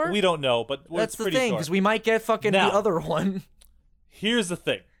for sure? We don't know, but That's it's the pretty thing, sure. because we might get fucking Now, the other one. Here's the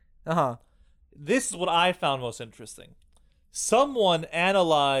thing. Uh-huh. This is what I found most interesting. Someone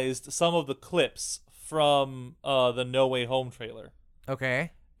analyzed some of the clips from the No Way Home trailer.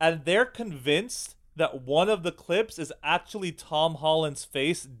 Okay. And they're convinced that one of the clips is actually Tom Holland's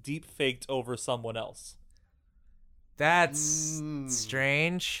face deep faked over someone else. That's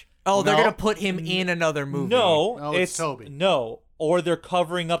strange. Oh, they're No. going to put him in another movie. No, No, it's Toby. No, or they're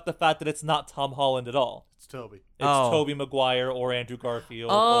covering up the fact that it's not Tom Holland at all. It's Toby. It's Oh. Tobey Maguire or Andrew Garfield.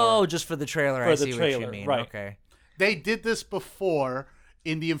 Oh, or, just for the trailer. For I the see what trailer, you mean. right. Okay. They did this before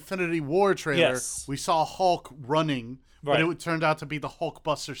in the Infinity War trailer. Yes. We saw Hulk running, but Right. it turned out to be the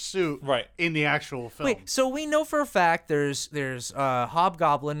Hulkbuster suit Right. in the actual film. Wait, so we know for a fact there's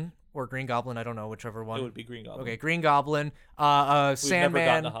Hobgoblin or Green Goblin, I don't know, whichever one. it would be Green Goblin. Okay, Green Goblin, We've never gotten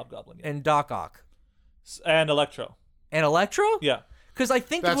Sandman, a Hobgoblin yet. and Doc Ock. And Electro. And Electro? Yeah. Because I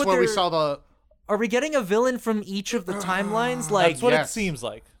think That's what where we they're- saw the... Are we getting a villain from each of the timelines? Like, That's what Yes. it seems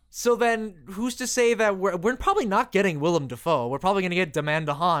like. so then who's to say that we're probably not getting Willem Dafoe? We're probably gonna get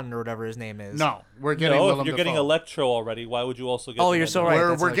Demanda Han or whatever his name is. No, we're getting No, Willem if you're Dafoe. getting Electro already, why would you also get Oh, you're Demanda? so right. We're,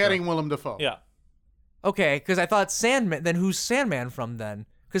 that's we're Electro. getting Willem Dafoe. Yeah. Okay, because I thought Sandman. Then who's Sandman from then?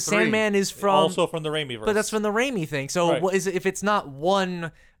 Because Three. Sandman is from. Also from the Raimi verse. But that's from the Raimi thing. So Right. what is it, if it's not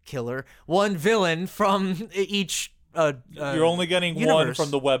one killer, one villain from each? You're only getting universe. one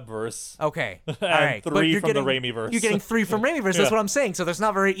from the webverse. Okay, all And right. But three you're from the getting, Raimiverse. You're getting 3 from Raimiverse. That's Yeah. what I'm saying. So there's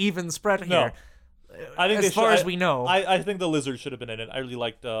not very even spread No. here. I think As they far should- as we know. I think the lizard should have been in it. I really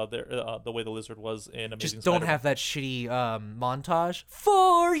liked the way the lizard was in Amazing Just don't Spider-Man. have that shitty montage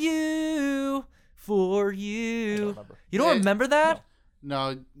for you, for you. I don't remember. You don't remember that?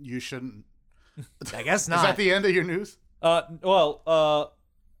 No, you shouldn't. I guess Is not. that the end of your news?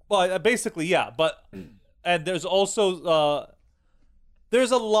 Basically, yeah. But and there's also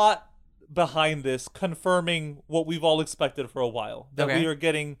there's a lot behind this confirming what we've all expected for a while, that Okay. we are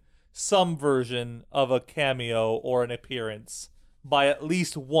getting some version of a cameo or an appearance by at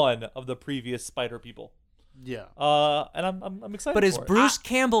least one of the previous Spider people. Yeah. And I'm excited. But is for it. Bruce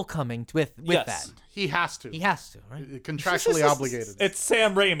Campbell coming with Yes. that? He has to. He has to, right? Contractually obligated. It's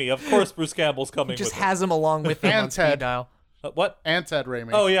Sam Raimi. Of course, Bruce Campbell's coming. Just with has him along with him And on speed Ted. dial. what? And Ted Raimi.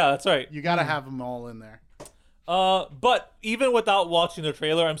 Oh yeah, that's right. You got to have them all in there. But even without watching the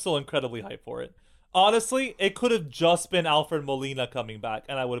trailer, I'm still incredibly hyped for it. Honestly, it could have just been Alfred Molina coming back,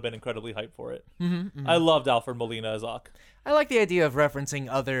 and I would have been incredibly hyped for it. I loved Alfred Molina as Ock. I like the idea of referencing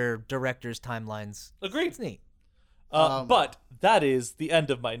other directors' timelines. Agreed. It's neat. But that is the end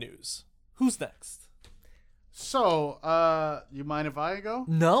of my news. Who's next? So, you mind if I go?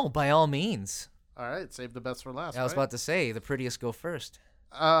 No, by all means. All right, save the best for last. I was right? about to say, the prettiest go first.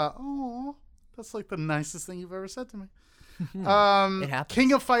 Oh, that's like the nicest thing you've ever said to me. It happens.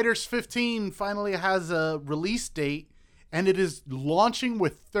 King of Fighters 15 finally has a release date, and it is launching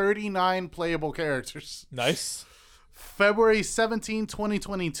with 39 playable characters. Nice. February 17,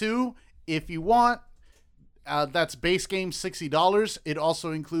 2022. If you want, that's base game $60. It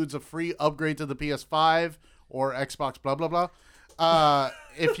also includes a free upgrade to the PS5 or Xbox, blah, blah, blah.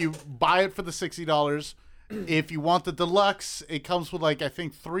 If you buy it for the $60, if you want the deluxe, it comes with, like, I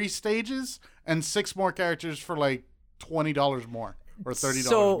think 3 stages and 6 more characters for, like, $20 more or $30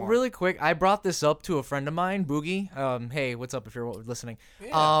 So more. really quick, I brought this up to a friend of mine, Boogie. Hey, what's up if you're listening?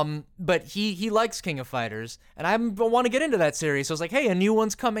 But he likes King of Fighters, and I want to get into that series. So I was like, hey, a new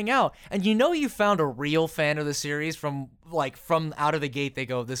one's coming out, and you found a real fan of the series from out of the gate. They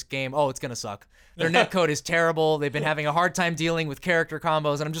go, this game, oh, it's gonna suck. Their netcode is terrible. They've been having a hard time dealing with character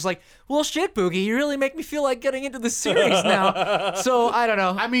combos, and I'm just like, well, shit, Boogie, you really make me feel like getting into the series now. So I don't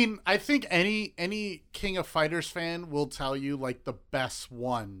know. I mean, I think any King of Fighters fan will tell you, like, the best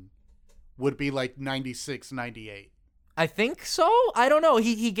one would be like 96, 98. I think so. I don't know.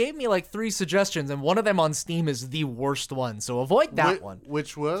 He gave me like 3 suggestions, and one of them on Steam is the worst one. So avoid that one.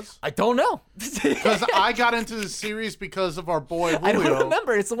 Which was? I don't know. Because I got into the series because of our boy Julio. I don't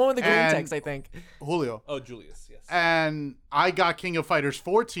remember. It's the one with the green And- text, I think. Julio. Oh, Julius, yes. And I got King of Fighters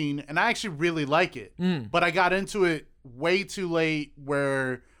 14, and I actually really like it. But I got into it way too late,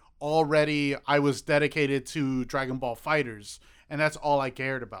 where already I was dedicated to Dragon Ball Fighters, and that's all I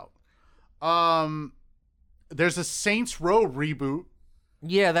cared about. There's a Saints Row reboot,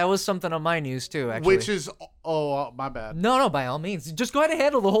 Yeah, that was something on my news too, actually. which is my bad. No, by all means. Just go ahead and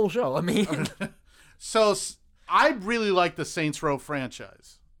handle the whole show. I mean, So I really like the Saints Row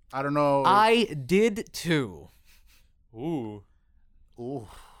franchise. I don't know. I did too. Ooh. Ooh.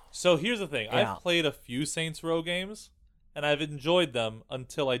 So here's the thing. Yeah. I've played a few Saints Row games, and I've enjoyed them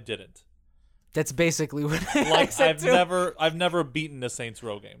until I didn't. That's basically what I Like said too. I've never beaten a Saints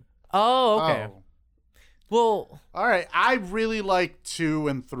Row game. Oh, okay. Oh. Well, All right. I really like 2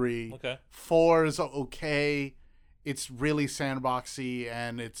 and 3. Okay. 4 is okay. It's really sandboxy,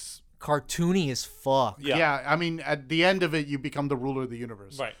 and it's cartoony as fuck. Yeah. I mean, at the end of it, you become the ruler of the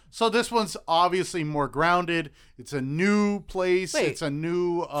universe. Right. So this one's obviously more grounded. It's a new place. Wait. It's a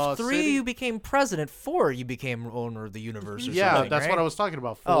new 3, city. you became president. 4, you became owner of the universe or Yeah, something, that's right? what I was talking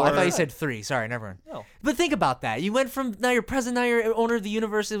about. 4. Oh, I thought you said 3. Sorry, never mind. No. But think about that. You went from now you're president, now you're owner of the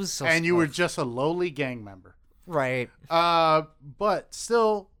universe. It was so And you were slow. just a lowly gang member. Right. But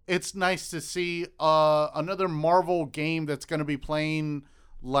still, it's nice to see another Marvel game that's going to be playing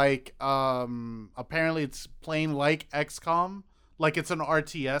like apparently it's playing like XCOM, like it's an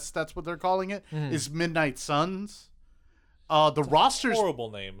RTS. That's what they're calling it. Is Midnight Suns. The rosters.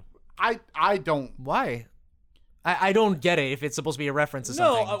 Horrible name. I don't. Why? I don't get it. If it's supposed to be a reference to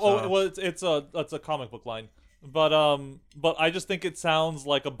No, something. well, it's a comic book line, but I just think it sounds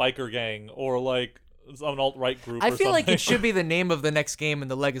like a biker gang or like an alt-right group. I or feel like something. it should be the name of the next game in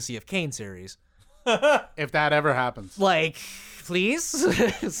the Legacy of Kain series. If that ever happens. Like, please.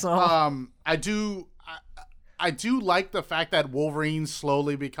 So I do like the fact that Wolverine's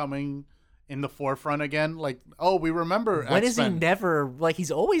slowly becoming in the forefront again. Like, oh, we remember when is he X-Men. never like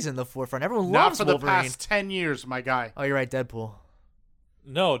he's always in the forefront? Everyone Not loves for the Wolverine. past 10 years, my guy. Oh, you're right, Deadpool.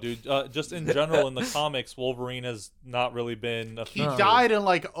 No, dude. Just in general, in the comics, Wolverine has not really been a He feature. died in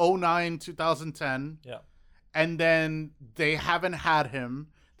like 09, 2010. Yeah. And then they haven't had him.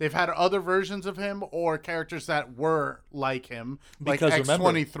 They've had other versions of him or characters that were like him, Because like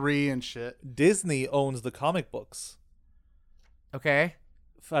remember- X-23 and shit. Disney owns the comic books. Okay.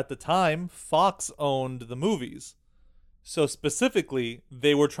 At the time, Fox owned the movies. So specifically,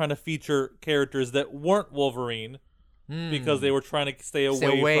 they were trying to feature characters that weren't Wolverine because they were trying to stay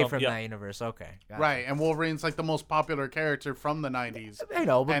away from yeah. that universe. Okay. Gotcha. Right, and Wolverine's like the most popular character from the 90s. I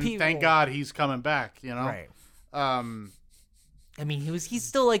know, but And people, thank God he's coming back, you know? Right. Um, I mean, he's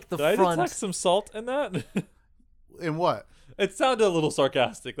still like the Did I front. detect some salt in that? in what? It sounded a little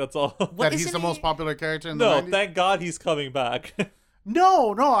sarcastic, that's all. What, That he's isn't the he- most popular character in the No, 90s? thank God he's coming back.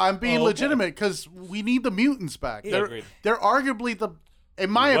 No, I'm being Oh, okay. legitimate because we need the mutants back. Yeah, they're, agreed. they're arguably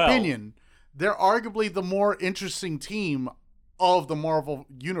in my Well- opinion, they're arguably the more interesting team of the Marvel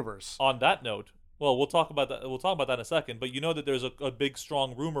universe. On that note, well, we'll talk about that. We'll talk about that in a second. But you know that there's a big,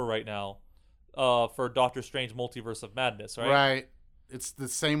 strong rumor right now, for Doctor Strange: Multiverse of Madness, right? Right. It's the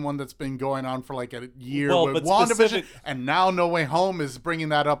same one that's been going on for like a year Well, with but WandaVision, specific- and now No Way Home is bringing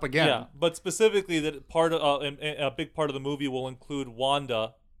that up again. Yeah, but specifically that part of a big part of the movie will include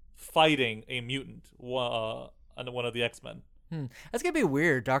Wanda fighting a mutant, one of the X-Men. That's gonna be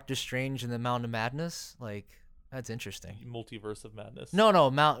weird. Doctor Strange and the Mountain of Madness. Like, that's interesting. Multiverse of Madness.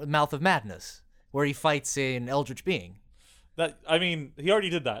 No, Mouth of Madness, where he fights an eldritch being. I mean, he already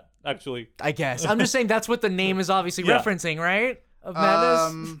did that, actually. I guess. I'm just saying that's what the name is obviously Yeah. referencing, right? Of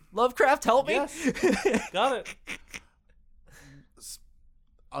Madness. Lovecraft, help me. Yes. Got it.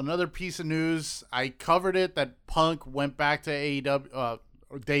 Another piece of news, I covered it, that Punk went back to AEW,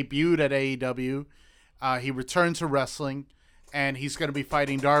 or debuted at AEW. He returned to wrestling, and he's going to be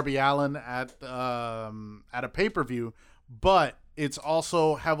fighting Darby Allin at a pay-per-view. But it's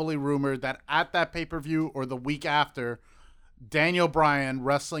also heavily rumored that at that pay-per-view or the week after, Daniel Bryan,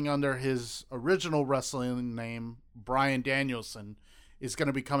 wrestling under his original wrestling name, Bryan Danielson, is going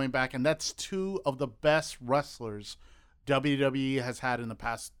to be coming back. And that's two of the best wrestlers WWE has had in the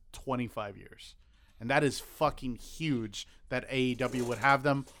past 25 years. And that is fucking huge that AEW would have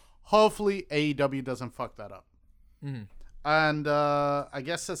them. Hopefully AEW doesn't fuck that up. And I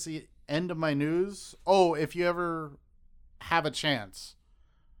guess that's the end of my news. Oh, if you ever have a chance,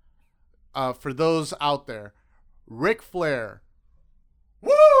 for those out there, Ric Flair,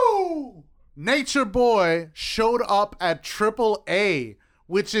 woo, Nature Boy showed up at AAA,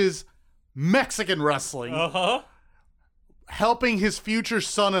 which is Mexican wrestling, helping his future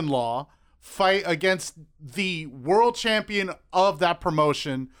son-in-law fight against the world champion of that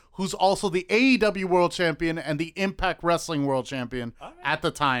promotion, who's also the AEW world champion and the Impact Wrestling world champion at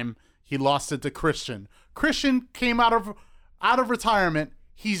the time. He lost it to Christian. Christian came out of retirement.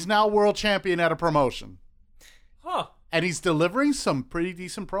 He's now world champion at a promotion. Huh. And he's delivering some pretty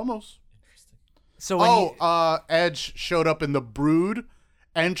decent promos. So Edge showed up in the Brood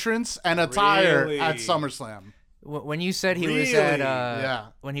entrance and attire Really? at SummerSlam. when you said he was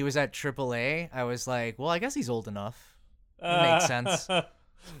at when he was at AAA, I was like, well, I guess he's old enough. It makes sense.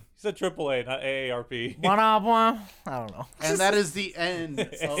 He's at AAA, not AARP. I don't know. And that is the end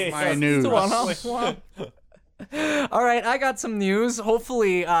of my news. All right, I got some news.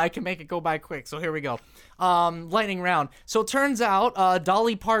 Hopefully, I can make it go by quick. So here we go. Lightning round. So it turns out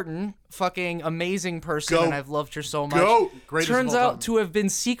Dolly Parton, fucking amazing person, and I've loved her so much. Greatest turns of all out time. to have been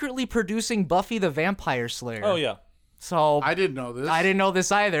secretly producing Buffy the Vampire Slayer. Oh, yeah. So I didn't know this. I didn't know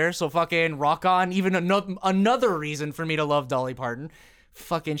this either. So fucking rock on. Even another reason for me to love Dolly Parton.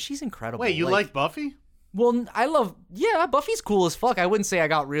 Fucking, she's incredible. Wait, you like Buffy? Well, Buffy's cool as fuck. I wouldn't say I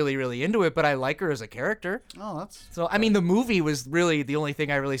got really, really into it, but I like her as a character. Oh, that's... So, I mean, the movie was really the only thing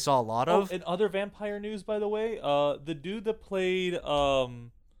I really saw a lot of. In other vampire news, by the way, the dude that played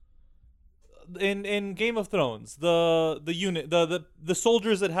in Game of Thrones, the unit, the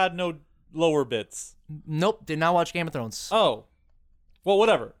soldiers that had no lower bits. Nope, did not watch Game of Thrones. Oh. Well,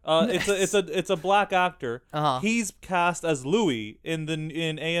 whatever. It's a black actor. He's cast as Louis in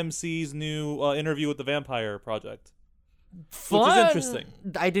AMC's new Interview with the Vampire Project. Fun. Which is interesting.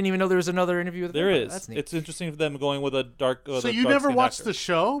 I didn't even know there was another interview with the There Vampire. is. That's neat. It's interesting for them going with a dark. So you never watched the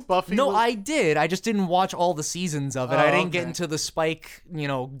show, Buffy? No, I did. I just didn't watch all the seasons of it. I didn't get into the Spike,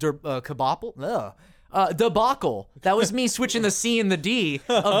 debacle. That was me switching the C and the D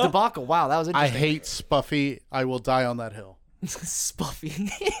of debacle. Wow, that was I interesting. hate Buffy. I will die on that hill.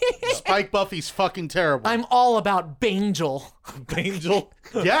 Spuffy. Spike Buffy's fucking terrible. I'm all about Bangel. Angel.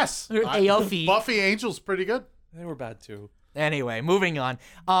 Yes. AOF. Buffy Angel's pretty good. They were bad too. Anyway, moving on.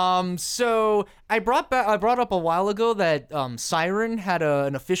 So I brought up a while ago that Siren had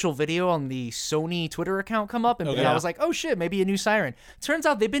an official video on the Sony Twitter account come up, and I was like, oh shit, maybe a new Siren. Turns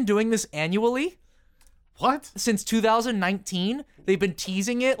out they've been doing this annually. What? Since 2019. They've been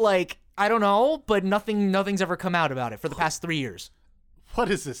teasing it like, I don't know, but nothing's ever come out about it for the past 3 years. What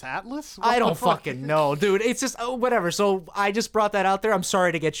is this, Atlas? What I the don't fuck? fucking know, dude. It's just, whatever. So I just brought that out there. I'm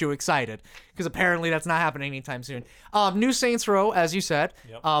sorry to get you excited, because apparently that's not happening anytime soon. New Saints Row, as you said.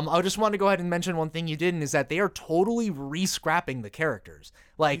 Yep. I just wanted to go ahead and mention one thing you didn't, is that they are totally re-scrapping the characters.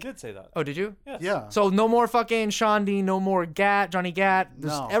 Like, You did say that. oh, did you? Yes. Yeah. So no more fucking Shandi, no more Johnny Gat.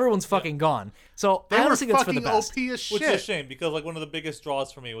 No. Everyone's fucking gone. So They I were honestly think it's for the fucking best. OP as Which shit. is a shame, because like one of the biggest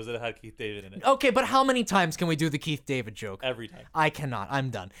draws for me was that it had Keith David in it. Okay, but how many times can we do the Keith David joke? Every time. I cannot. I'm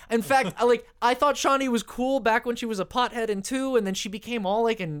done. In fact, I thought Shawnee was cool back when she was a pothead in 2, and then she became all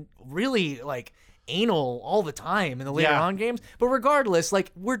and really anal all the time in the later on games. But regardless,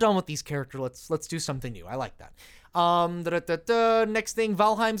 we're done with these characters. Let's do something new. I like that. Next thing,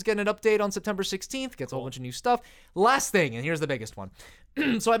 Valheim's getting an update on September 16th. Gets a whole bunch of new stuff. Last thing, and here's the biggest one.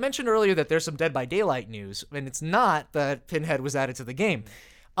 So I mentioned earlier that there's some Dead by Daylight news, and it's not that Pinhead was added to the game.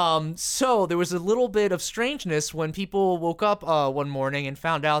 So there was a little bit of strangeness when people woke up one morning and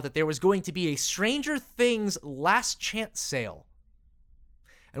found out that there was going to be a Stranger Things Last Chance sale.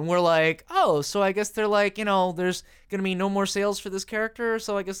 And we're like, oh, so I guess they're like, there's going to be no more sales for this character,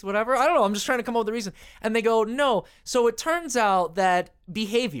 so I guess whatever. I don't know, I'm just trying to come up with a reason. And they go, no. So it turns out that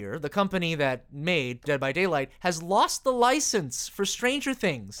Behavior, the company that made Dead by Daylight, has lost the license for Stranger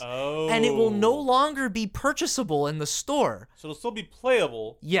Things. Oh. And it will no longer be purchasable in the store. So it'll still be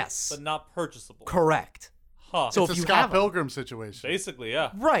playable, Yes. but not purchasable. Correct. Huh. So It's if a you Scott have it- Pilgrim situation. Basically, yeah.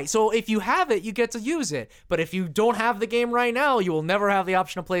 Right, so if you have it, you get to use it. But if you don't have the game right now, you will never have the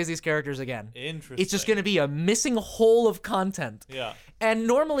option to play as these characters again. Interesting. It's just going to be a missing hole of content. Yeah. And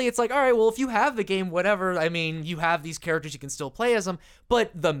normally it's like, all right, well, if you have the game, whatever, I mean, you have these characters, you can still play as them.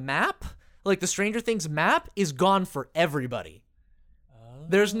 But the map, the Stranger Things map, is gone for everybody.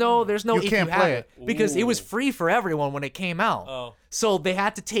 There's no if can't you have play it. Because it was free for everyone when it came out. Oh. So they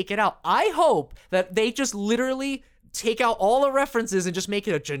had to take it out. I hope that they just literally take out all the references and just make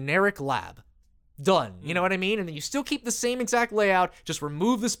it a generic lab. Done. You know what I mean? And then you still keep the same exact layout, just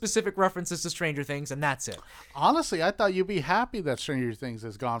remove the specific references to Stranger Things, and that's it. Honestly, I thought you'd be happy that Stranger Things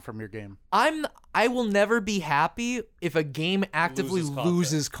is gone from your game. I will never be happy if a game actively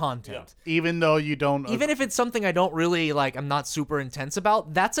loses content. Yeah. Even though you don't... Even if it's something I don't really, like, I'm not super intense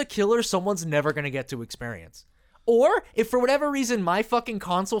about, that's a killer someone's never going to get to experience. Or, if for whatever reason my fucking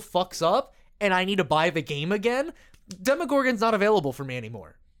console fucks up and I need to buy the game again, Demogorgon's not available for me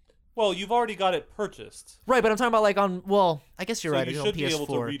anymore. Well, you've already got it purchased. Right, but I'm talking about like on, well, I guess you're right. You it's should on be PS4. able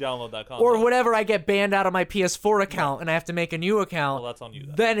to re-download that content. Or whatever, I get banned out of my PS4 account and I have to make a new account. Well, that's on you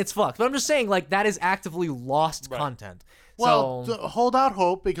then. Then it's fucked. But I'm just saying, like, that is actively lost content. Well, So, hold out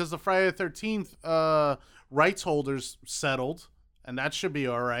hope because the Friday the 13th rights holders settled, and that should be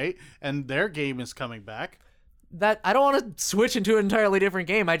all right. And their game is coming back. that I don't want to switch into an entirely different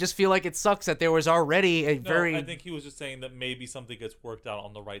game. I just feel like it sucks that there was already a very... I think he was just saying that maybe something gets worked out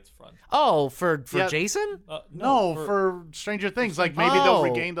on the rights front. Oh, for Yeah. Jason? No, for Stranger Things. Like, maybe they'll Oh.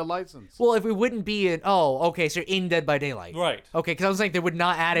 regain the license. Well, if we wouldn't be in... Oh, okay, so in Dead by Daylight. Right. Okay, because I was like, they would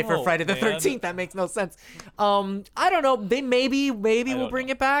not add it for No, Friday the man. 13th. That makes no sense. I don't know. They maybe will don't bring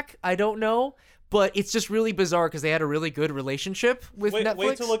know. it back. I don't know. But it's just really bizarre because they had a really good relationship with Netflix.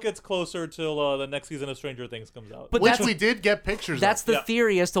 Wait till it gets closer till the next season of Stranger Things comes out. But Which that's we did get pictures That's of. the Yeah.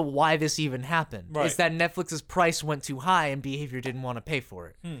 theory as to why this even happened. Right. Is that Netflix's price went too high and Behavior didn't want to pay for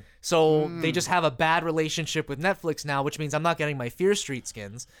it. Hmm. So they just have a bad relationship with Netflix now, which means I'm not getting my Fear Street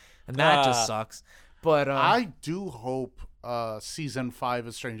skins, and that just sucks. But I do hope season 5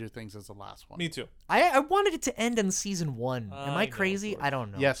 of Stranger Things is the last one. Me too. I wanted it to end in season 1. Am I I know, crazy? of course. I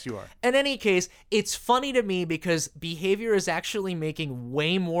don't know. Yes, you are. In any case, it's funny to me because Behavior is actually making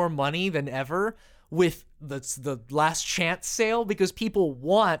way more money than ever with the Last Chance sale because people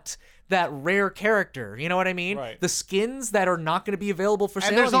want that rare character. You know what I mean? Right. The skins that are not going to be available for sale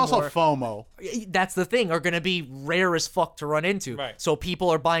And there's anymore, also FOMO. that's the thing, are going to be rare as fuck to run into. Right. So people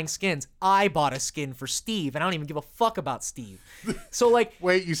are buying skins. I bought a skin for Steve, and I don't even give a fuck about Steve. So, like,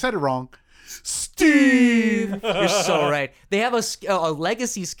 Wait, you said it wrong. Steve! you're so right. They have a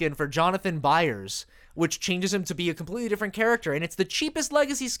legacy skin for Jonathan Byers, which changes him to be a completely different character, and it's the cheapest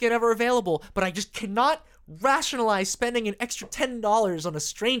legacy skin ever available, but I just cannot rationalize spending an extra $10 on a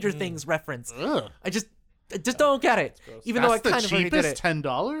Stranger Things reference. Ugh. I just don't get it. Even though I That's kind the of already did it. cheapest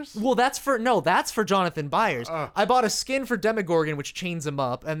 $10? Well, that's for Jonathan Byers. I bought a skin for Demogorgon, which chains him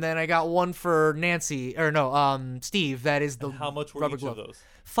up, and then I got one for Steve. That is the How much were rubber each glove. of those?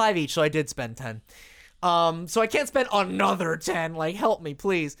 5 each, so I did spend 10. So I can't spend another 10. Like, help me,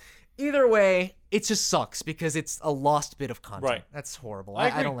 please. Either way, it just sucks because it's a lost bit of content. Right. That's horrible. I I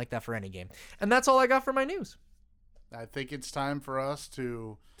agree. don't like that for any game. And that's all I got for my news. I think it's time for us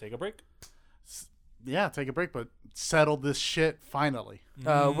to, Take a break. take a break, but settle this shit finally.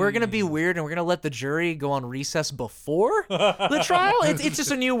 We're going to be weird and we're going to let the jury go on recess before the trial. It's just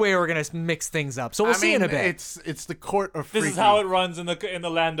a new way we're going to mix things up. So we'll see in a bit. It's the court of This freaky. is how it runs in the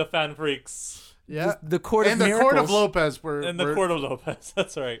land of fan freaks. Yeah. The court of and the miracles, court of Lopez. In the court of Lopez.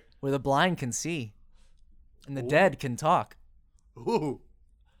 That's right. where the blind can see and the dead can talk. Ooh.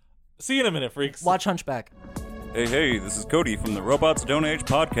 See you in a minute, freaks. Watch Hunchback. Hey, this is Cody from the Robots Don't Age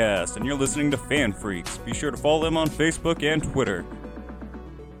podcast, and you're listening to Fan Freaks. Be sure to follow them on Facebook and Twitter.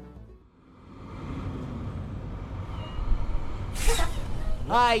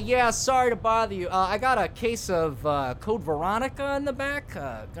 Hi, yeah, sorry to bother you. I got a case of Code Veronica in the back.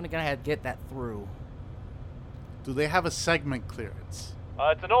 Gonna have to get that through. Do they have a segment clearance?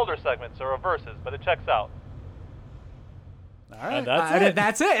 It's an older segment, so reverses, but it checks out. All right. And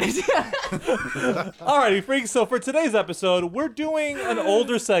that's it. That's it. Alrighty, freaks. So for today's episode, we're doing an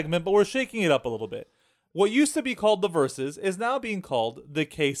older segment, but we're shaking it up a little bit. What used to be called the verses is now being called the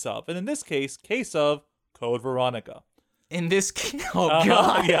case of, and in this case of Code Veronica. In this case, oh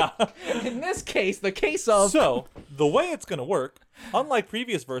god. Yeah. In this case, the case of. So the way it's gonna work, unlike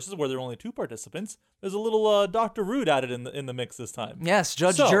previous verses where there are only 2 participants, there's a little Dr. Rude added in the mix this time. Yes,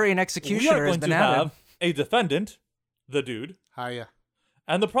 judge, So, jury, and we executioner are has going been to added. have a defendant, the dude, Hiya.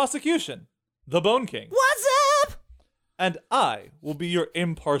 and the prosecution, the Bone King. What's up? And I will be your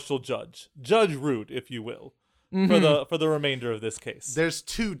impartial judge, Judge Rude, if you will, Mm-hmm. for the remainder of this case. There's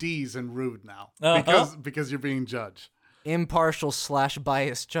 2 D's in rude now because you're being judged. Impartial /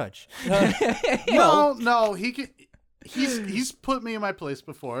 biased judge. No, he can. He's put me in my place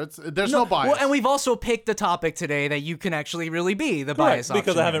before. There's no bias. Well, and we've also picked the topic today that you can actually really be the bias Correct,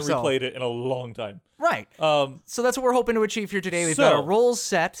 because option I haven't here, so- replayed it in a long time. Right. So that's what we're hoping to achieve here today. We've So- got our roles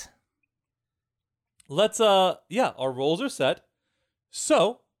set. Let's our roles are set.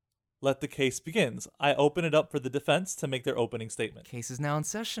 So, let the case begins. I open it up for the defense to make their opening statement. Case is now in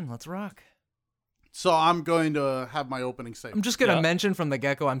session. Let's rock. So I'm going to have my opening I'm statement. just going to mention from the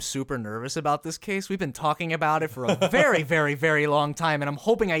get-go, I'm super nervous about this case. We've been talking about it for a very, very, very long time, and I'm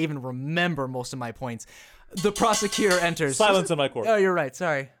hoping I even remember most of my points. The prosecutor enters. Silence in my court. Oh, you're right.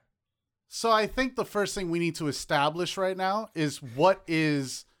 Sorry. So I think the first thing we need to establish right now is what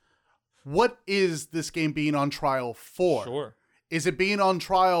is this game being on trial for? Sure. Is it being on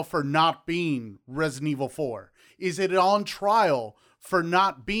trial for not being Resident Evil 4? Is it on trial for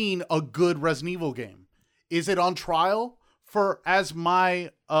not being a good Resident Evil game? Is it on trial for, as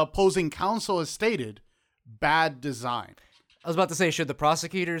my opposing counsel has stated, bad design? I was about to say, should the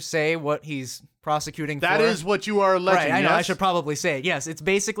prosecutor say what he's prosecuting for? That is what you are alleging, Right, I know. yes? I should probably say it. Yes, it's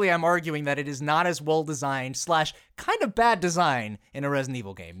basically I'm arguing that it is not as well designed / kind of bad design in a Resident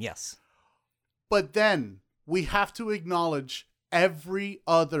Evil game. Yes. But then we have to acknowledge every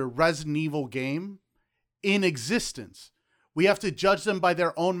other Resident Evil game in existence. We have to judge them by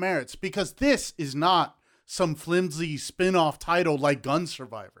their own merits, because this is not some flimsy spin-off title like Gun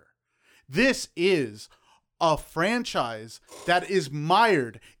Survivor. This is a franchise that is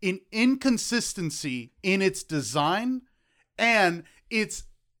mired in inconsistency in its design and its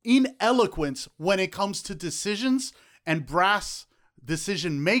ineloquence when it comes to decisions and brass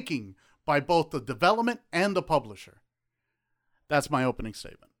decision making by both the development and the publisher. That's my opening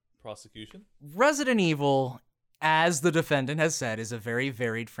statement. Prosecution? Resident Evil, as the defendant has said, is a very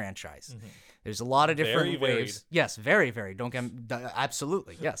varied franchise. There's a lot of different Very ways. varied. Yes, very varied. Don't get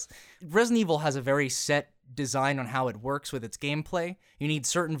absolutely. Yes. Resident Evil has a very set design on how it works with its gameplay. You need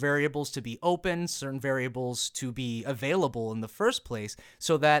certain variables to be open, certain variables to be available in the first place,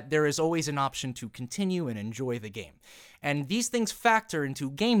 so that there is always an option to continue and enjoy the game. And these things factor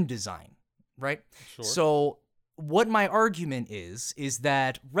into game design, right? Sure. So what my argument is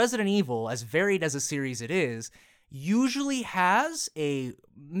that Resident Evil, as varied as a series it is, usually has a,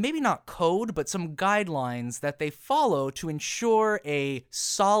 maybe not code, but some guidelines that they follow to ensure a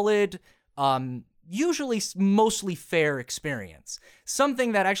solid, usually mostly fair experience.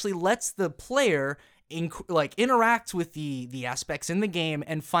 Something that actually lets the player interact with the aspects in the game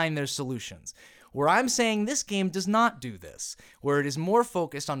and find their solutions. Where I'm saying this game does not do this, where it is more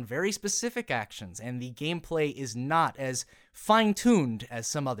focused on very specific actions and the gameplay is not as fine-tuned as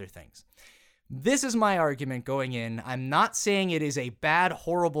some other things. This is my argument going in. I'm not saying it is a bad,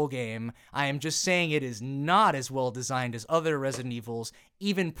 horrible game. I am just saying it is not as well designed as other Resident Evils,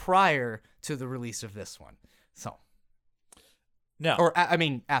 even prior to the release of this one. So, Now,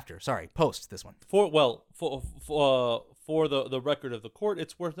 post this one. for the record of the court,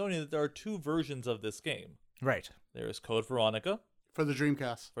 it's worth noting that there are two versions of this game. Right. There is Code Veronica For the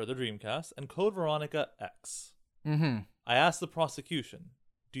Dreamcast. for the Dreamcast and Code Veronica X. Mm-hmm. I asked the prosecution,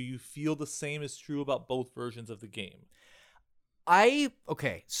 do you feel the same is true about both versions of the game?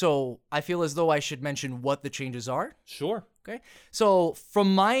 So I feel as though I should mention what the changes are. Sure. Okay. So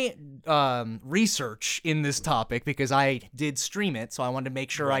from my research in this topic, because I did stream it, so I wanted to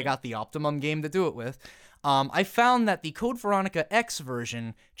make sure I Right. got the optimum game to do it with, I found that the Code Veronica X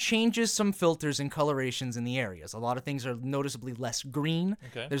version changes some filters and colorations in the areas. A lot of things are noticeably less green.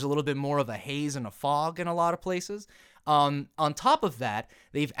 Okay. There's a little bit more of a haze and a fog in a lot of places. On top of that,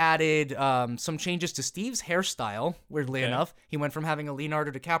 they've added some changes to Steve's hairstyle, weirdly Okay. enough. He went from having a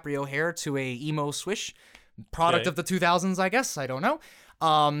Leonardo DiCaprio hair to a emo swish. Product Okay. of the 2000s, I guess. I don't know.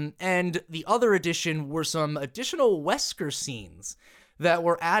 And the other addition were some additional Wesker scenes that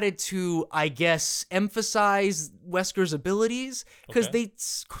were added to, I guess, emphasize Wesker's abilities, because Okay. they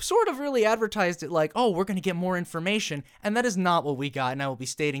sort of really advertised it like, oh, we're going to get more information, and that is not what we got, and I will be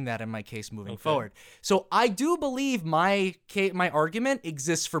stating that in my case moving forward. So I do believe my argument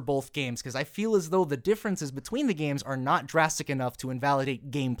exists for both games, because I feel as though the differences between the games are not drastic enough to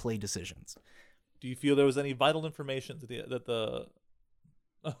invalidate gameplay decisions. Do you feel there was any vital information that the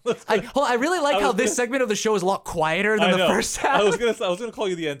I really like how this segment of the show is a lot quieter than the first half. I was gonna call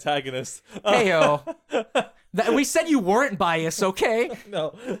you the antagonist. Heyo. We said you weren't biased, okay?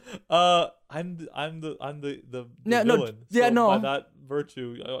 No, I'm the No, villain. yeah, so no. By that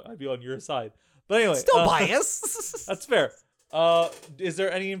virtue, I'd be on your side. But anyway, Still biased. That's fair. Is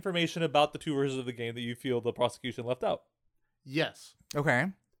there any information about the two versions of the game that you feel the prosecution left out? Yes. Okay.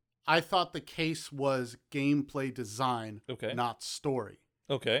 I thought the case was gameplay design, Okay. not story.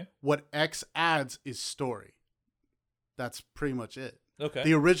 Okay. What X adds is story. That's pretty much it. Okay.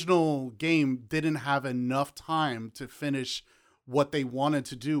 The original game didn't have enough time to finish what they wanted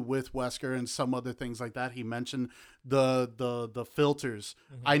to do with Wesker and some other things like that. He mentioned the filters.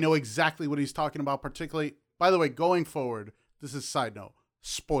 I know exactly what he's talking about, particularly, by the way, going forward, this is a side note.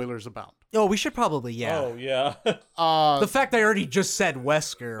 spoilers abound. Oh, we should probably, yeah. Oh yeah. The fact I already just said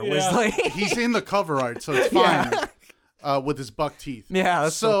Wesker was Yeah. like... He's in the cover art, so it's fine. With his buck teeth. Yeah,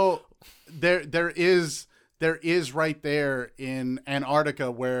 that's So there is right there in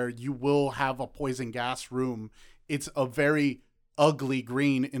Antarctica where you will have a poison gas room. It's a very ugly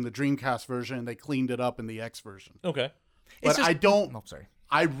green in the Dreamcast version. They cleaned it up in the X version. Okay. But just- I don't. Oh, sorry.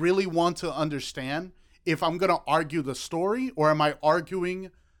 I really want to understand if I'm going to argue the story or am I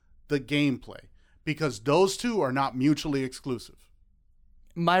arguing the gameplay, because those two are not mutually exclusive.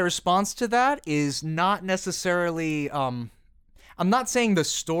 My response to that is not necessarily... I'm not saying the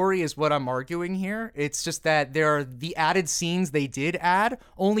story is what I'm arguing here. It's just that the added scenes they did add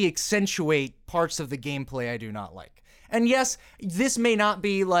only accentuate parts of the gameplay I do not like. And yes, this may not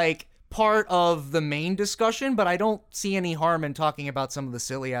be like part of the main discussion, but I don't see any harm in talking about some of the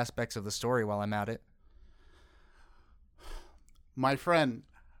silly aspects of the story while I'm at it. My friend,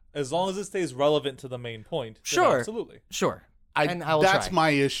 As long as it stays relevant to the main point. then Sure. Absolutely. Sure. And I will that's try. my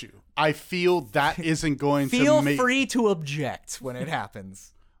issue. I feel that isn't going Feel to make... free to object when it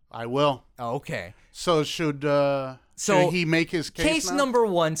happens. I will. Okay. So should he make his case Case now? number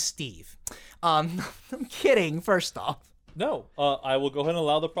one, Steve. I'm kidding, first off. No. I will go ahead and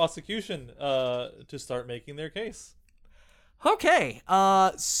allow the prosecution to start making their case. Okay,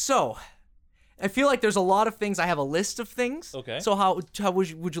 so I feel like there's a lot of things. I have a list of things. Okay. So how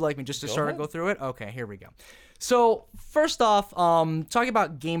would you like me just to start ahead. go through it? Okay, here we go. So first off, talking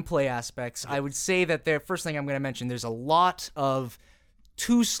about gameplay aspects, I would say that the first thing I'm going to mention, there's a lot of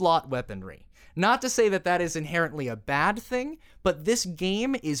 2-slot weaponry. Not to say that that is inherently a bad thing, but this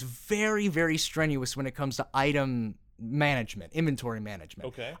game is very, very strenuous when it comes to item management, inventory management.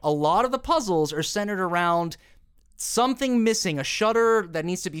 Okay. A lot of the puzzles are centered around something missing, a shutter that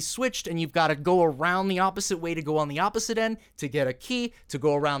needs to be switched, and you've got to go around the opposite way to go on the opposite end to get a key to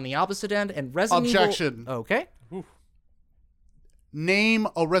go around the opposite end. And Resident Objection. Evil... Okay. Name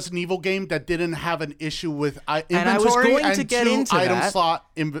a Resident Evil game that didn't have an issue with inventory And I was going to get two into item that. slot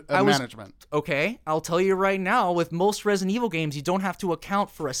management. Okay, I'll tell you right now, with most Resident Evil games, you don't have to account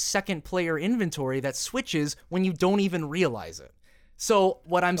for a second player inventory that switches when you don't even realize it. So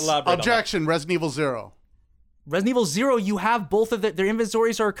what I'm... Elaborate on that. Objection. Resident Evil 0. Resident Evil 0, you have both of their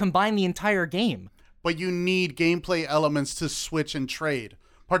inventories are combined the entire game. But you need gameplay elements to switch and trade.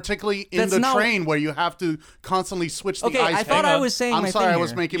 Particularly in That's the not- train where you have to constantly switch the Okay, ice. I thought Hang I on. was saying I'm my sorry, thing I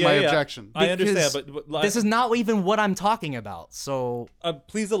was here. making my objection. I understand, Because but this is not even what I'm talking about. So,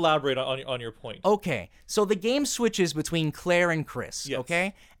 please elaborate on your point. okay. So the game switches between Claire and Chris, Yes.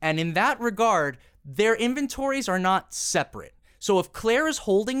 okay? And in that regard, their inventories are not separate. So if Claire is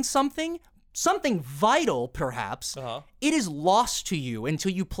holding something vital perhaps, it is lost to you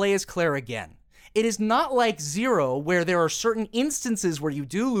until you play as Claire again. It is not like 0, where there are certain instances where you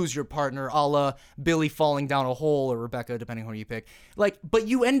do lose your partner, a la Billy falling down a hole or Rebecca, depending on who you pick. But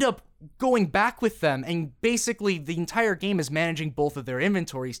you end up going back with them, and basically the entire game is managing both of their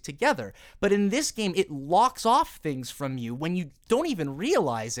inventories together. But in this game, it locks off things from you when you don't even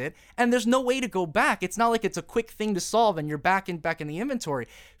realize it, and there's no way to go back. It's not like it's a quick thing to solve and you're back in the inventory.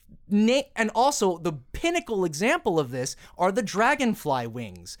 And also, the pinnacle example of this are the dragonfly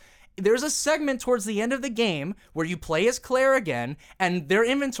wings. There's a segment towards the end of the game where you play as Claire again, and their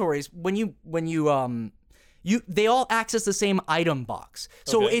inventories, they all access the same item box.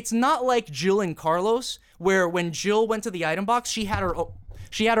 So Okay. it's not like Jill and Carlos, where when Jill went to the item box, she had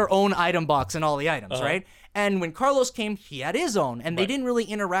her own item box and all the items, right? And when Carlos came, he had his own, and they didn't really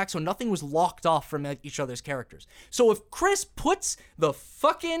interact, so nothing was locked off from each other's characters. So if Chris puts the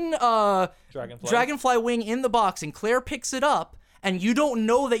fucking dragonfly wing in the box and Claire picks it up, and you don't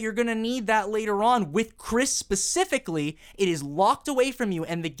know that you're going to need that later on with Chris specifically, it is locked away from you,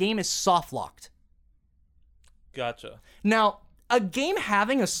 and the game is soft-locked. Gotcha. Now, a game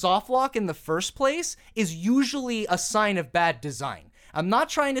having a soft lock in the first place is usually a sign of bad design. I'm not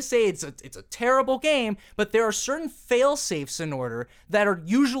trying to say it's a terrible game, but there are certain fail-safes in order that are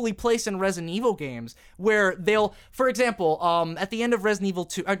usually placed in Resident Evil games where they'll, for example, at the end of Resident Evil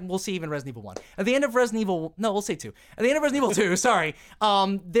 2, we'll see even Resident Evil 1. At the end of Resident Evil, no, we'll say 2. At the end of Resident Evil 2, sorry,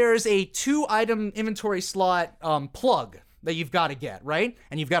 there's a 2-item inventory slot plug that you've got to get, right?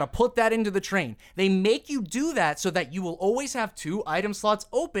 And you've got to put that into the train. They make you do that so that you will always have 2 item slots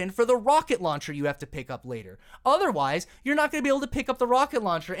open for the rocket launcher you have to pick up later. Otherwise, you're not going to be able to pick up the rocket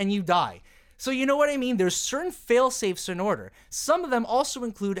launcher and you die. So you know what I mean? There's certain fail-safes in order. Some of them also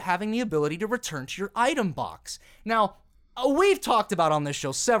include having the ability to return to your item box. Now, we've talked about on this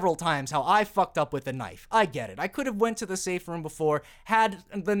show several times how I fucked up with the knife. I get it. I could have went to the safe room before, had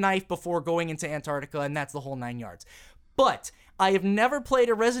the knife before going into Antarctica, and that's the whole 9 yards. But I have never played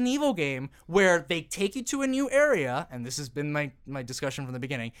a Resident Evil game where they take you to a new area, and this has been my discussion from the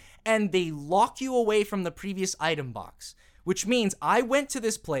beginning, and they lock you away from the previous item box. Which means I went to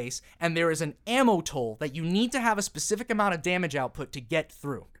this place, and there is an ammo toll that you need to have a specific amount of damage output to get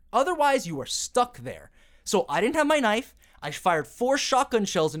through. Otherwise, you are stuck there. So I didn't have my knife. I fired 4 shotgun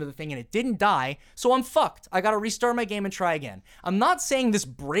shells into the thing and it didn't die, so I'm fucked. I gotta restart my game and try again. I'm not saying this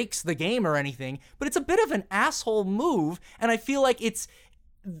breaks the game or anything, but it's a bit of an asshole move, and I feel like it's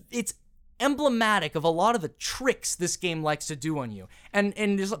emblematic of a lot of the tricks this game likes to do on you. And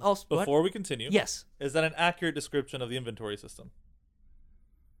there's also... Before we continue... Yes. Is that an accurate description of the inventory system?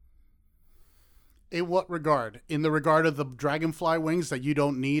 In what regard? In the regard of the dragonfly wings that you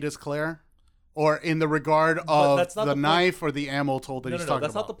don't need as Claire? Or in the regard of the knife or the ammo tool that he's talking about?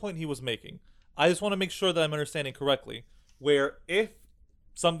 That's not the point he was making. I just want to make sure that I'm understanding correctly. Where if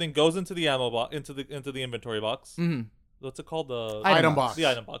something goes into the ammo box, into the inventory box, what's it called? The item box. The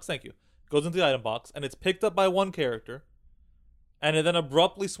item box. Thank you. Goes into the item box and it's picked up by one character, and it then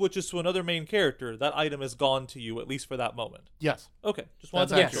abruptly switches to another main character. That item is gone to you, at least for that moment. Yes. Okay, just wanted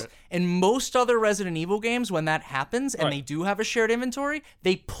to That's make sure. accurate. In most other Resident Evil games, when that happens and Right. they do have a shared inventory,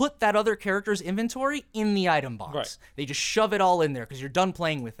 they put that other character's inventory in the item box. Right. They just shove it all in there because you're done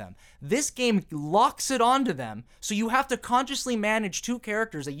playing with them. This game locks it onto them, so you have to consciously manage 2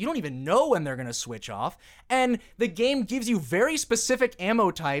 characters that you don't even know when they're going to switch off, and the game gives you very specific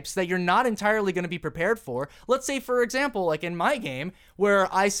ammo types that you're not entirely going to be prepared for. Let's say, for example, like in my game,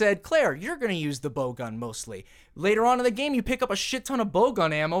 where I said, Claire, you're going to use the bowgun mostly. Later on in the game, you pick up a shit ton of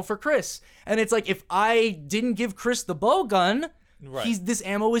bowgun ammo for Chris. And it's like, if I didn't give Chris the bowgun, Right. this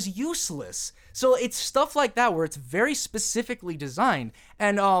ammo is useless. So it's stuff like that where it's very specifically designed.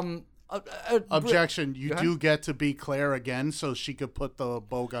 And, Objection. You do get to be Claire again so she could put the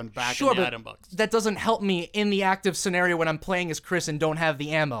bowgun back sure, in the but item box. that doesn't help me in the active scenario when I'm playing as Chris and don't have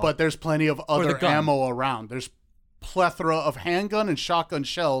the ammo. But there's plenty of the other gun. ammo around. There's plethora of handgun and shotgun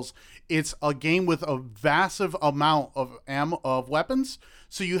shells. It's a game with a massive amount of ammo of weapons,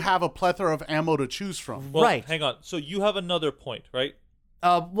 so you have a plethora of ammo to choose from. Well, Right. hang on. So you have another point, right?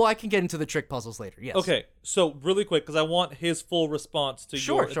 well, I can get into the trick puzzles later, yes. Okay, so really quick, because I want his full response to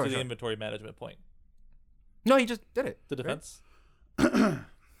Sure, to sure, the sure. inventory management point. No, you just did it. The defense?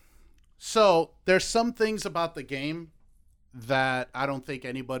 So there's some things about the game that I don't think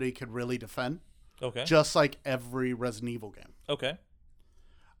anybody could really defend, Okay. just like every Resident Evil game. Okay.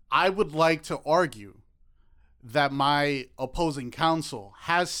 I would like to argue that my opposing counsel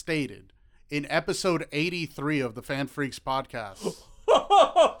has stated in episode 83 of the Fan Freaks podcast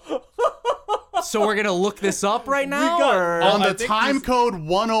So we're going to look this up right now? got- or? Oh, on I the think time he's- code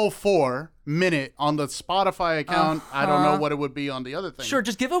 104 minute on the Spotify account. I don't know what it would be on the other thing. Sure,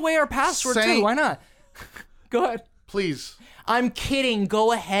 just give away our password Say- too. Why not? Go ahead. Please. I'm kidding.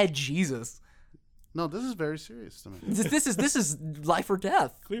 Go ahead, Jesus. No, this is very serious to me. This is life or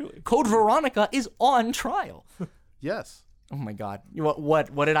death. Clearly. Code Veronica is on trial. Yes. Oh my God.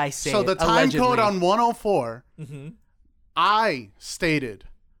 What did I say? So the time Allegedly. code on 104, I stated,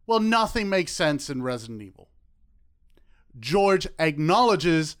 well, nothing makes sense in Resident Evil. George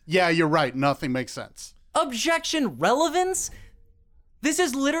acknowledges, yeah, you're right, nothing makes sense. Objection relevance? This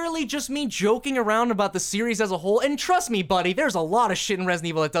is literally just me joking around about the series as a whole. And trust me, buddy, there's a lot of shit in Resident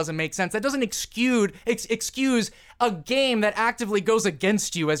Evil that doesn't make sense. That doesn't excuse a game that actively goes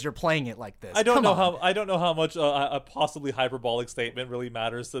against you as you're playing it like this. I don't Come know on. how how much a possibly hyperbolic statement really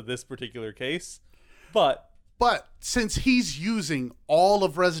matters to this particular case, but But since he's using all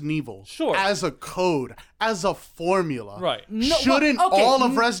of Resident Evil Sure. as a code, as a formula, right. No, shouldn't well, okay, all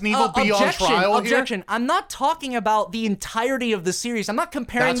of Resident Evil be on trial Objection. here? I'm not talking about the entirety of the series. I'm not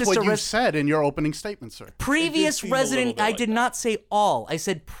comparing That's this what to you said in your opening statement, sir. previous seem a little Resident. bit I like did that. not say all. I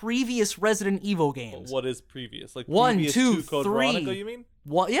said previous Resident Evil games. What is previous? Like 1, previous 2, to Code 3. Veronica, you mean?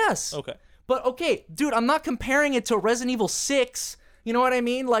 What? Yes. Okay. But okay, dude, I'm not comparing it to Resident Evil 6. You know what I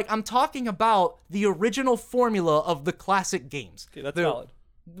mean? Like, I'm talking about the original formula of the classic games. Okay, that's The- valid.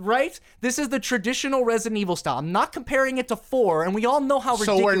 Right? This is the traditional Resident Evil style. I'm not comparing it to 4, and we all know how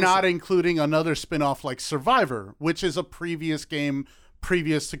ridiculous. So we're not including another spin-off like Survivor, which is a previous game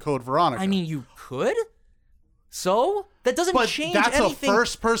previous to Code Veronica. I mean, you could. So that doesn't but change that's anything. a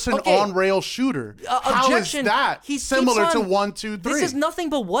first-person Okay. on-rail shooter. How is Objection. that He similar keeps to on- 1, 2, 3? This is nothing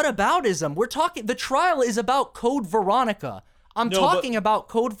but whataboutism. We're talking. The trial is about Code Veronica. I'm No, but- talking about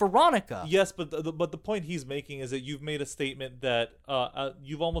Code Veronica. Yes, but the point he's making is that you've made a statement that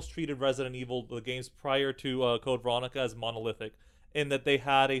you've almost treated Resident Evil, the games prior to Code Veronica, as monolithic, in that they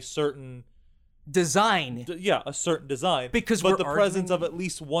had a certain design. A certain design. Because but we're the presence arguing- of at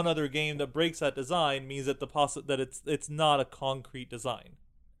least one other game that breaks that design means that it's not a concrete design.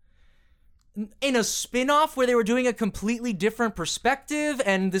 In a spin-off where they were doing a completely different perspective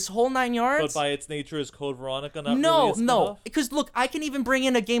and this whole 9 yards. But by its nature, is Code Veronica not really a No. spin-off? Because look, I can even bring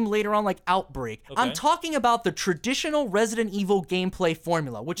in a game later on like Outbreak. Okay. I'm talking about the traditional Resident Evil gameplay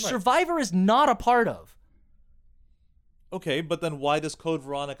formula, which Right. Survivor is not a part of. Okay, but then why does Code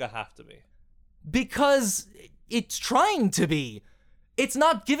Veronica have to be? Because it's trying to be. It's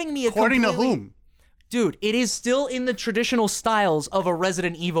not giving me a According to completely- whom? Dude, it is still in the traditional styles of a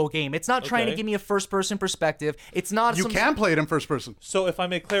Resident Evil game. It's not trying to Okay. give me a first-person perspective. It's not. You can play it in first person. So if I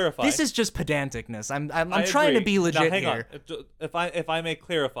may clarify, This is just pedanticness. I'm I trying to agree. be legit now, hang here. On. If I may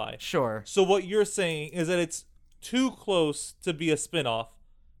clarify, Sure. so what you're saying is that it's too close to be a spin-off,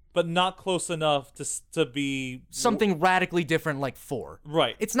 but not close enough to be Something radically different like 4.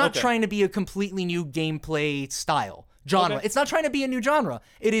 right. It's not Okay. trying to be a completely new gameplay style, genre. Okay. It's not trying to be a new genre.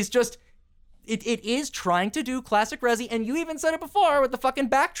 It is just it is trying to do classic Resi, and you even said it before with the fucking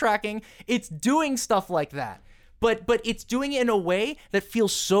backtracking. It's doing stuff like that. But it's doing it in a way that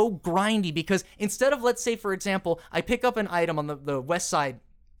feels so grindy because instead of, let's say, for example, I pick up an item on the west side,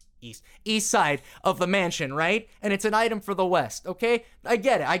 east side of the mansion, right? And it's an item for the west, okay? I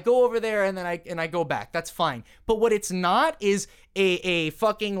get it. I go over there and then I go back. That's fine. But what it's not is a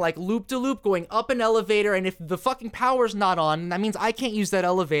fucking like loop-de-loop going up an elevator, and if the fucking power's not on, that means I can't use that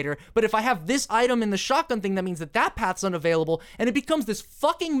elevator. But if I have this item in the shotgun thing, that means that path's unavailable, and it becomes this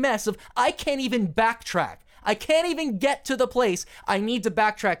fucking mess of I can't even backtrack. I can't even get to the place I need to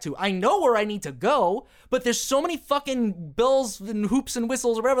backtrack to. I know where I need to go, but there's so many fucking bells and hoops and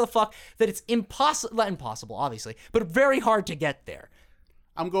whistles or whatever the fuck that it's not impossible, obviously, but very hard to get there.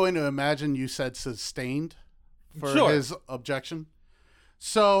 I'm going to imagine you said sustained for Sure. his objection.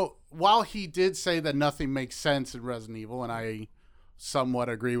 So while he did say that nothing makes sense in Resident Evil, and I somewhat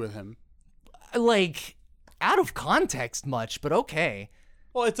agree with him, Like, out of context much, but okay.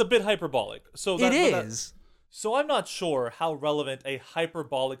 Well, it's a bit hyperbolic. So It is. So I'm not sure how relevant a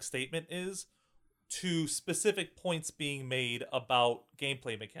hyperbolic statement is to specific points being made about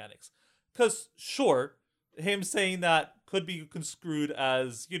gameplay mechanics. Because, sure, him saying that could be construed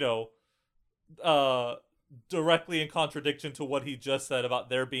as, directly in contradiction to what he just said about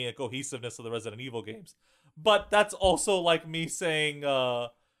there being a cohesiveness of the Resident Evil games. But that's also like me saying,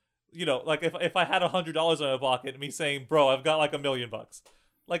 like if I had $100 in my pocket, me saying, bro, I've got like $1 million.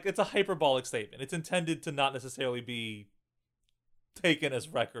 Like, it's a hyperbolic statement. It's intended to not necessarily be taken as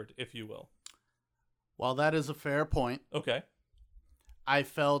record, if you will. while that is a fair point, Okay. I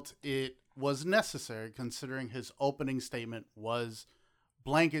felt it was necessary considering his opening statement was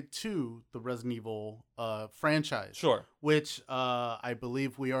blanket to the Resident Evil franchise. Sure. Which I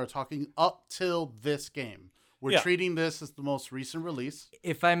believe we are talking up till this game. We're Yeah. treating this as the most recent release.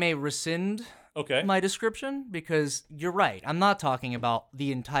 If I may rescind Okay. my description, because you're right. I'm not talking about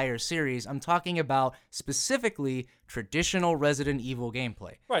the entire series. I'm talking about specifically traditional Resident Evil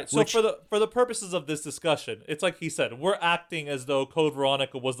gameplay. Right. So which- for the purposes of this discussion, it's like he said, we're acting as though Code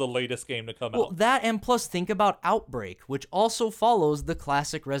Veronica was the latest game to come Well, out. that and plus think about Outbreak, which also follows the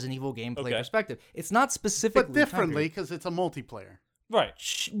classic Resident Evil gameplay Okay. perspective. It's not specifically But differently time period. because it's a multiplayer. Right.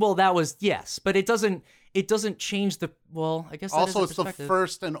 Well, that was yes, but it doesn't change the well. I guess that Also, is it's the the perspective.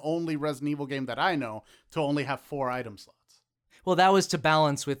 first and only Resident Evil game that I know to only have 4 item slots. Well, that was to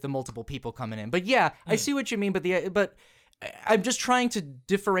balance with the multiple people coming in. But yeah, I see what you mean. But I'm just trying to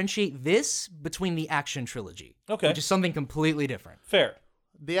differentiate this between the action trilogy, Okay. which is something completely different. Fair.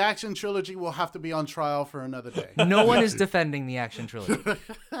 The action trilogy will have to be on trial for another day. No one is defending the action trilogy.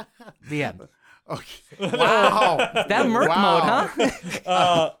 The end. Okay. Wow. That merc Wow. mode,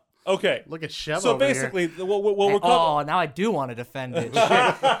 huh? Okay. Look at Chev So over here. basically, what we're Oh, now I do want to defend it.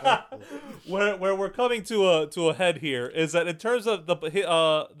 where we're coming to a head here is that in terms of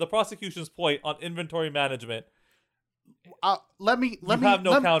the prosecution's point on inventory management, Let me you have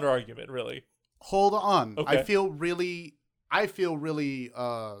no counter argument, really. hold on. Okay. I feel really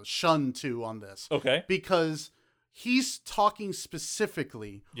shunned to on this. Okay. Because he's talking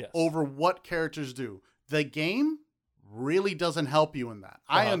specifically Yes. over what characters do. The game really doesn't help you in that.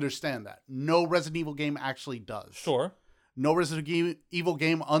 I understand that. No Resident Evil game actually does. Sure. No Resident Evil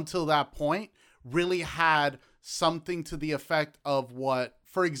game until that point really had something to the effect of what,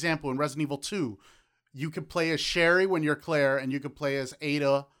 for example, in Resident Evil 2, you could play as Sherry when you're Claire, and you could play as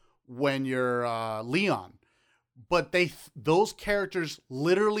Ada when you're Leon. But those characters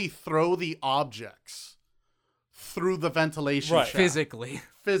literally throw the objects through the ventilation Right. shaft. Physically.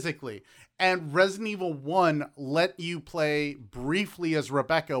 Physically. And Resident Evil 1 let you play briefly as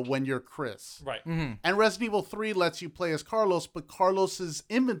Rebecca when you're Chris. Right. And Resident Evil 3 lets you play as Carlos, but Carlos's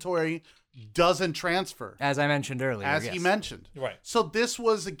inventory doesn't transfer. As I mentioned earlier. As yes. he mentioned. Right. So this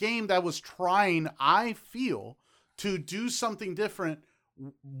was a game that was trying, I feel, to do something different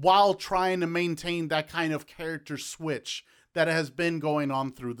while trying to maintain that kind of character switch that has been going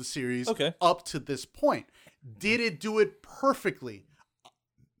on through the series up to this point. Did it do it perfectly?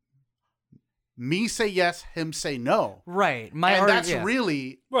 Me say yes, him say no. Right.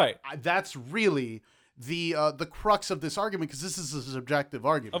 Really right. That's really the crux of this argument, because this is a subjective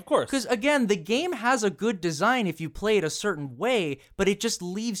argument. Of course. Because again, the game has a good design if you play it a certain way, but it just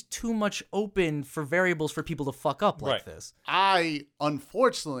leaves too much open for variables for people to fuck up like this. I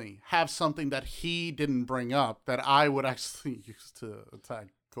unfortunately have something that he didn't bring up that I would actually use to attack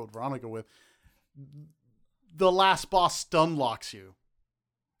Code Veronica with. The last boss stun locks you.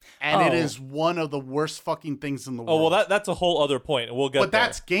 And it is one of the worst fucking things in the world. Oh, well, that's a whole other point, and we'll get But there.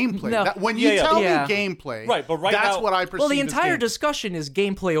 that's gameplay. No. When you tell me Yeah. gameplay, Right, but right that's now- what I perceive Well, the as entire gameplay. discussion is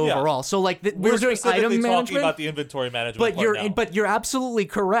gameplay overall. So like we're doing specifically item talking management. about the inventory management But part now. you're absolutely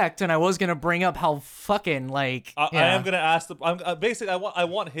correct, and I was gonna bring up how fucking like I am going to ask basically I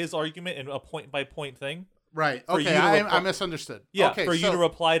want his argument in a point by point thing. Right. for you Okay, to I misunderstood. Yeah, okay, for you to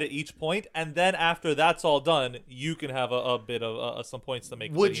reply to each point, and then after that's all done, you can have a bit of some points to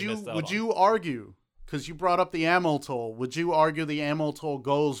make. Would that you missed out would on. you argue, because you brought up the ammo toll, would you argue the ammo toll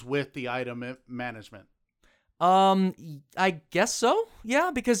goes with the item management? I guess so.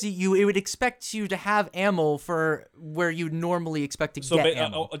 Yeah, because it would expect you to have ammo for where you normally expect to get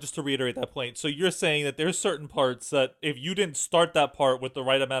ammo. Just to reiterate that point, so you're saying that there's certain parts that if you didn't start that part with the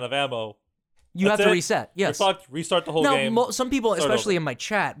right amount of ammo, You have that's to it. reset. Yes. You're fucked. Restart the whole Now, game. some people, Start especially over. in my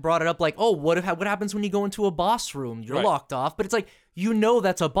chat, brought it up like, "Oh, what happens when you go into a boss room? You're Right. locked off." But it's like, you know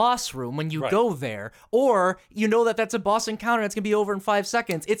that's a boss room when you Right. go there, or you know that's a boss encounter that's gonna be over in 5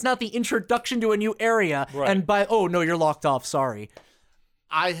 seconds. It's not the introduction to a new area, Right. and oh no, you're locked off. Sorry.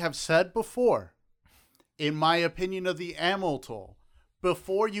 I have said before, in my opinion of the ammo toll,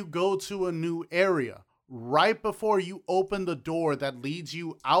 before you go to a new area, right before you open the door that leads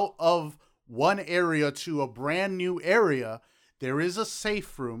you out of one area to a brand new area, there is a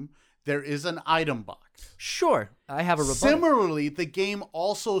safe room, there is an item box. Sure, I have a rebuttal. Similarly, the game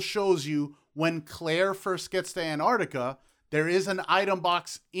also shows you when Claire first gets to Antarctica, there is an item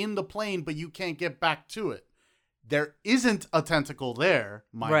box in the plane, but you can't get back to it. There isn't a tentacle there,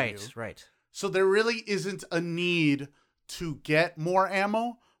 mind you. Right. So there really isn't a need to get more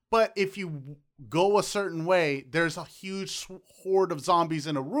ammo, but if you go a certain way, there's a huge horde of zombies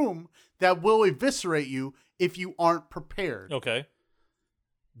in a room that will eviscerate you if you aren't prepared. Okay.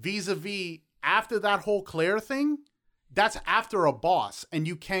 Vis-a-vis, after that whole Claire thing, that's after a boss, and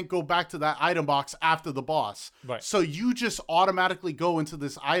you can't go back to that item box after the boss. Right. So you just automatically go into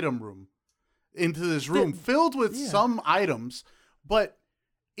this room filled with some items, but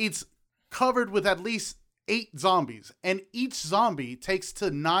it's covered with at least 8 zombies, and each zombie takes to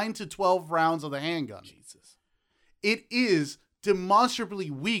 9 to 12 rounds of the handgun. Jesus. It is demonstrably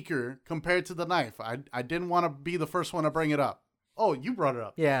weaker compared to the knife. I didn't want to be the first one to bring it up. Oh, you brought it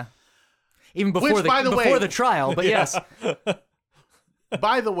up. Yeah. Even before Which, by the way- before the trial, but yes.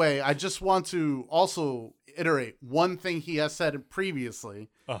 By the way, I just want to also iterate one thing he has said previously,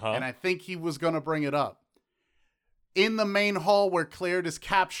 and I think he was going to bring it up. In the main hall where Claire is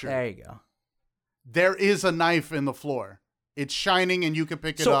captured, There you go. there is a knife in the floor. It's shining and you can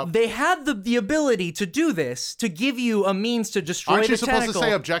pick it So up. they had the ability to do this, to give you a means to destroy Aren't the you supposed tentacle. to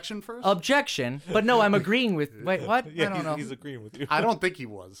say objection first? Objection. But no, I'm agreeing with... Wait, what? I don't know. He's agreeing with you. I don't think he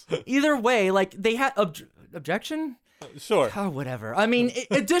was. Either way, like, they had... objection? Sure. Oh, whatever. I mean,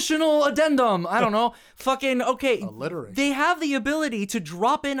 additional addendum. I don't know. Fucking, okay. Alliteration. They have the ability to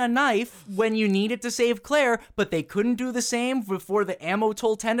drop in a knife when you need it to save Claire, but they couldn't do the same before the ammo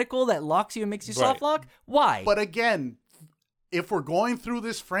toll tentacle that locks you and makes you Right. soft lock? Why? But again, if we're going through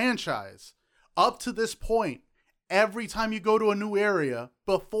this franchise, up to this point, every time you go to a new area,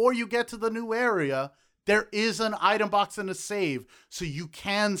 before you get to the new area, there is an item box and a save. So you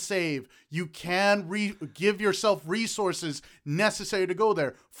can save. You can give yourself resources necessary to go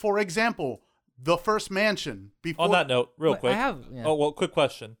there. For example, the first mansion. Before On that note, real But quick. I have- yeah. Oh, well, quick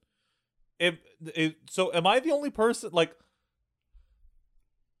question. So am I the only person, like,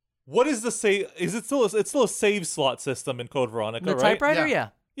 what is the save? Is it still it's still a save slot system in Code Veronica, the right? typewriter? Yeah.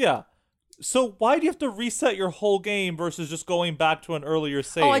 Yeah. Yeah. So why do you have to reset your whole game versus just going back to an earlier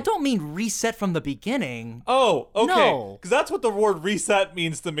save? Oh, I don't mean reset from the beginning. Oh, okay. No. Because that's what the word reset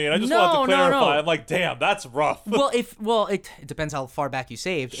means to me, and I just No, wanted to no, clarify. no. I'm like, damn, that's rough. It depends how far back you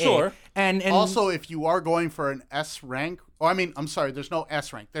saved. Sure. And Also, if you are going for an S rank, I'm sorry, there's no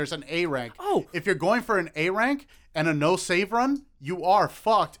S rank. There's an A rank. Oh. If you're going for an A rank and a no save run, you are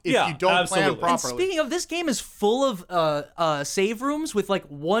fucked if Yeah, you don't absolutely. plan And properly. speaking of, this game is full of save rooms with like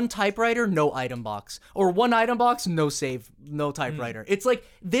one typewriter, no item box, or one item box, no save, no typewriter. It's like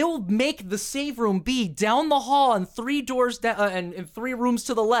they'll make the save room be down the hall and 3 doors down and 3 rooms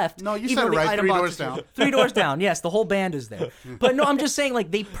to the left. No, you even said though it the right, item 3 box doors is- down. 3 doors down. Yes, the whole band is there. But no, I'm just saying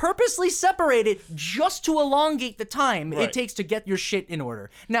like they purposely separate it just to elongate the time Right. it takes to get your shit in order.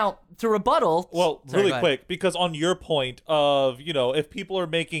 Now to rebuttal. Well, Sorry, really go ahead. quick, because on your point of, if people are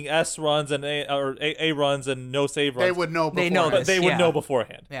making S runs and A runs and no save runs, They would know They beforehand. know but this. they would yeah. know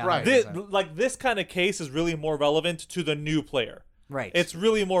beforehand. Yeah, Right. 100%. This kind of case is really more relevant to the new player. Right. It's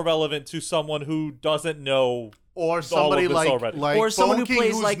really more relevant to someone who doesn't know Or somebody this like already. Or someone who Bone King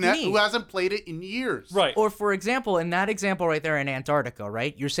plays who's like me. who hasn't played it in years. right. Or for example, in that example right there in Antarctica,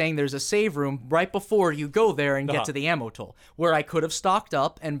 right? You're saying there's a save room right before you go there and get to the ammo toll, where I could have stocked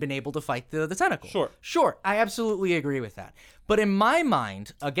up and been able to fight the tentacle. Sure, I absolutely agree with that. But in my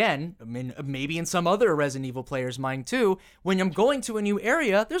mind, again, I mean, maybe in some other Resident Evil player's mind too, when I'm going to a new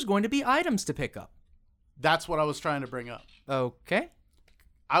area, there's going to be items to pick up. That's what I was trying to bring up. Okay.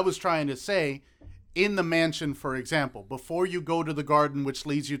 I was trying to say, in the mansion, for example, before you go to the garden, which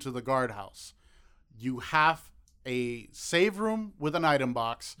leads you to the guardhouse, you have a save room with an item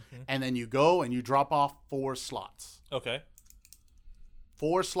box, and then you go and you drop off 4 slots. Okay.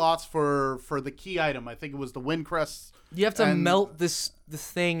 4 slots for the key item. I think it was the wind crests. You have to and- melt the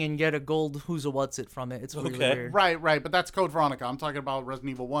thing and get a gold who's a what's it from it. It's really Okay. weird. Right, but that's Code Veronica. I'm talking about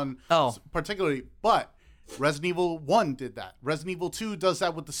Resident Evil 1 Oh. particularly. But Resident Evil 1 did that. Resident Evil 2 does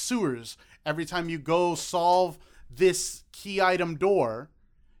that with the sewers. Every time you go solve this key item door,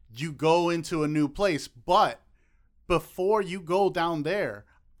 you go into a new place. But before you go down there,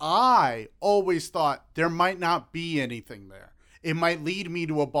 I always thought there might not be anything there. It might lead me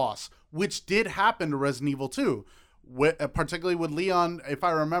to a boss, which did happen to Resident Evil 2. Particularly with Leon, if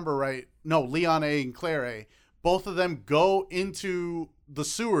I remember right. No, Leon A and Claire A. Both of them go into the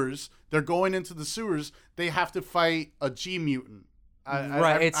sewers. They're going into the sewers. They have to fight a G mutant.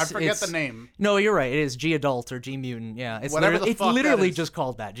 Right, I forget it's the name. No, you're right. It is G adult or G mutant. Yeah, it's Whatever literally, the fuck that is. just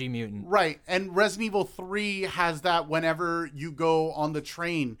called that, G mutant. Right, and Resident Evil 3 has that whenever you go on the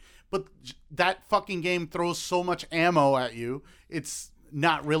train. But that fucking game throws so much ammo at you, it's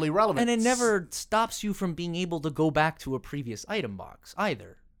not really relevant. And it never stops you from being able to go back to a previous item box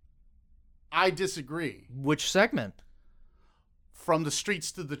either. I disagree. Which segment? From the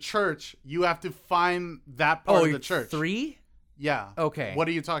streets to the church, you have to find that part of the church. 3? Yeah. Okay. What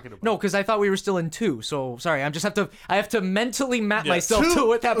are you talking about? No, because I thought we were still in 2. So sorry, I have to mentally map Yeah, myself 2. to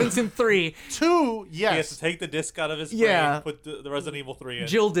what happens in 3. 2, He has yes. to take the disc out of his Yeah. brain, put the Resident Evil 3 in.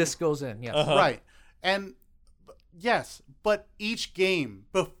 Jill disc goes in. Yes. Right. And yes, but each game,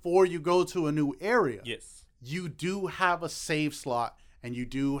 before you go to a new area, Yes. you do have a save slot and you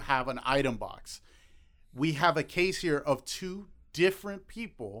do have an item box. We have a case here of 2 different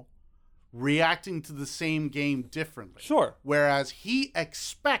people reacting to the same game differently. Sure. Whereas he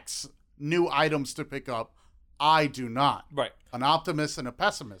expects new items to pick up, I do not. Right. An optimist and a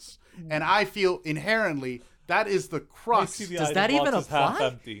pessimist. And I feel inherently that is the You crux. see the Does item that even box is half apply?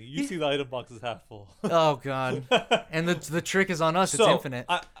 empty. You see the item box is half full. Oh god. And the trick is on us. It's infinite.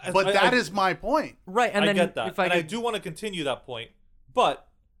 But that is my point. Right. And I then get that, if I and I could, do want to continue that point, but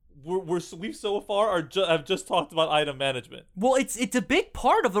we've so far have just talked about item management. well, it's a big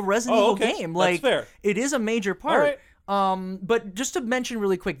part of the Resident Evil okay. game. That's Like fair. it is a major part. right. But just to mention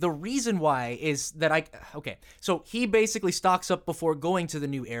really quick, the reason why is that so he basically stocks up before going to the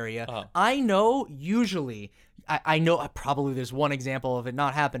new area. I know usually, I know probably there's one example of it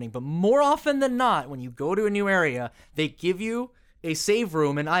not happening, but more often than not, when you go to a new area, they give you a save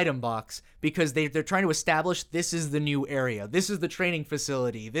room and item box because they're trying to establish this is the new area. This is the training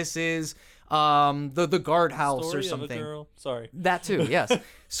facility. This is the guardhouse Story or of a something. girl. Sorry. That too, yes.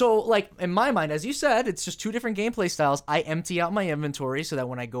 So, like, in my mind, as you said, it's just 2 different gameplay styles. I empty out my inventory so that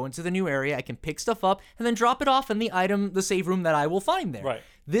when I go into the new area, I can pick stuff up and then drop it off in the save room that I will find there. Right.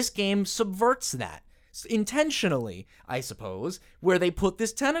 This game subverts that. Intentionally, I suppose, where they put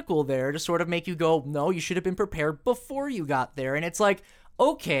this tentacle there to sort of make you go, no, you should have been prepared before you got there. And it's like,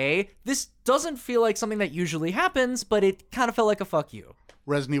 okay, this doesn't feel like something that usually happens, but it kind of felt like a fuck you.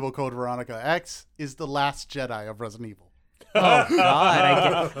 Resident Evil Code Veronica X is the last Jedi of Resident Evil. Oh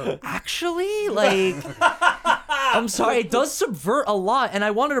God! Actually, like, I'm sorry, it does subvert a lot, and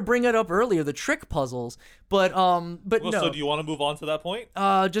I wanted to bring it up earlier, the trick puzzles, but Well, no. so do you want to move on to that point?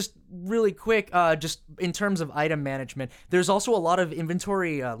 Just really quick, just in terms of item management, there's also a lot of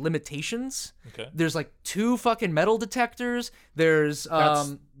inventory limitations. Okay. There's like 2 fucking metal detectors. There's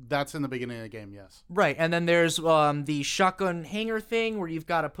That's in the beginning of the game, yes. right, and then there's the shotgun hanger thing where you've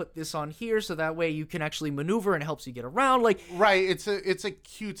got to put this on here so that way you can actually maneuver and it helps you get around. Like, Right, it's a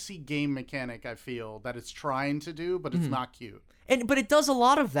cutesy game mechanic, I feel, that it's trying to do, but it's not cute. but it does a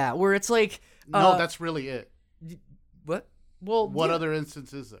lot of that where it's like No, that's really it. what? Well, What yeah. other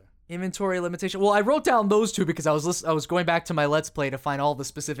instance is there? Inventory limitation. Well, I wrote down those 2 because I was going back to my Let's Play to find all the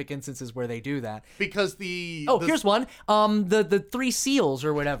specific instances where they do that. Because Here's one. The 3 seals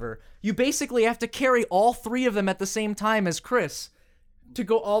or whatever. You basically have to carry all 3 of them at the same time as Chris to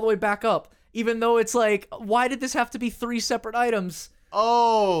go all the way back up. Even though it's like, why did this have to be 3 separate items?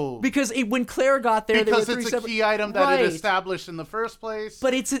 Oh, Because when Claire got there, because there were 3 it's a separate... key item that Right. it established in the first place.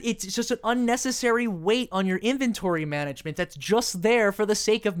 But it's just an unnecessary weight on your inventory management that's just there for the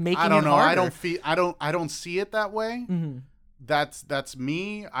sake of making I don't it know. harder. I don't see it that way. Mm-hmm. That's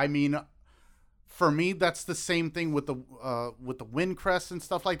me. I mean, for me, that's the same thing with the wind crest and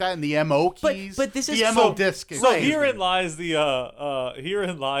stuff like that, and the MO keys. But this is the MO disc. So Right. herein lies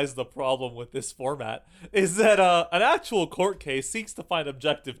the problem with this format is that an actual court case seeks to find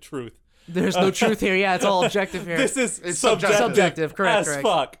objective truth. There's no truth here. Yeah, it's all objective here. This is It's subjective, correct, as correct.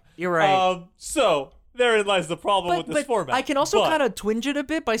 fuck. You're right. So therein lies the problem with this format. I can also But- kind of twinge it a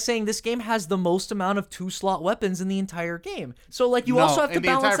bit by saying this game has the most amount of 2-slot weapons in the entire game. So like you No, also have to in the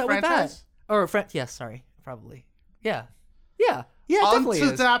balance entire that with that. franchise? Or yes, sorry, probably. Yeah, it definitely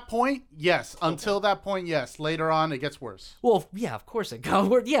Until is. that point, yes. Until that point, yes. Later on, it gets worse. Well, yeah, of course it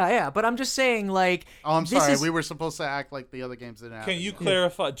goes. Yeah. But I'm just saying, like, Oh, I'm this sorry. is- We were supposed to act like the other games didn't have Can it. you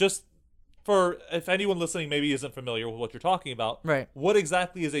clarify, just for if anyone listening maybe isn't familiar with what you're talking about, Right. what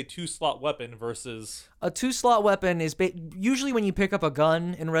exactly is a 2-slot weapon versus... A 2-slot weapon is usually when you pick up a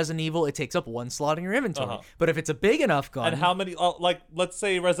gun in Resident Evil, it takes up 1 slot in your inventory. Uh-huh. But if it's a big enough gun, And how many, like, let's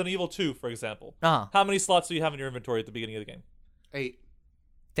say Resident Evil 2, for example. Uh-huh. How many slots do you have in your inventory at the beginning of the game? 8.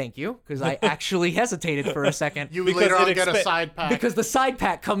 thank you, because I actually hesitated for a second. You Because later on it get a expe- side pack. Because the side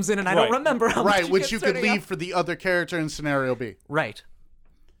pack comes in and I don't Right. remember how much Right, which you could turning leave up. for the other character in scenario B. Right.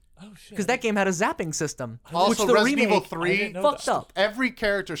 Oh, shit. Because that game had a zapping system. Also, which the Resident Evil remake 3 didn't know fucked that. up. Every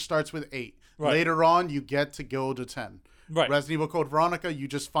character starts with 8. Right. Later on, you get to go to 10. Right. Resident Evil Code Veronica, you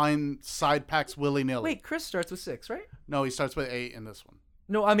just find side packs willy-nilly. Wait, Chris starts with 6, right? No, he starts with 8 in this one.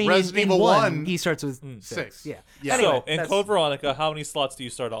 No, I mean Resident in Evil 1, 1, he starts with 6. 6. Yeah. Yeah. Anyway, So, in that's- Code Veronica, how many slots do you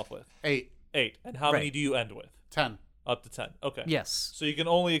start off with? 8, 8. And how many Right. do you end with? 10. Up to 10. Okay. Yes. So you can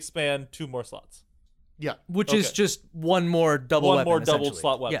only expand 2 more slots. Yeah. Which is Okay. just one more double One weapon, more double essentially.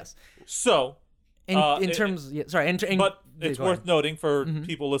 slot weapon. Yes. So, In it- terms, yeah, sorry. but it's go worth ahead. noting for Mm-hmm.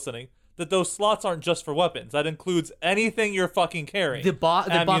 people listening that those slots aren't just for weapons. That includes anything you're fucking carrying. The box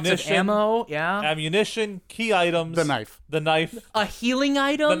of Ammunition, ammo, yeah. Ammunition, key items. The knife. The knife. A healing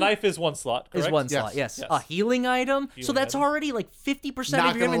item. The knife is 1 slot, correct? is one Yes. slot. Yes. Yes. A healing item. So Healing that's item. already like 50%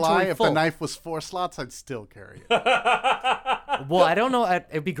 Not of your gonna inventory lie, if full. the knife was 4 slots, I'd still carry it. Well, I don't know.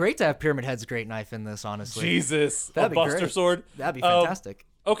 It'd be great to have Pyramid Head's great knife in this, honestly. Jesus. That'd a be Buster great. Sword. That'd be Um, fantastic.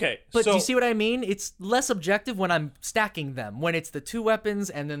 Okay. But so do you see what I mean? It's less objective when I'm stacking them. When it's the 2 weapons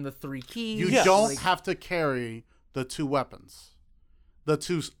and then the 3 keys. You Yes. don't Like- have to carry the 2 weapons. The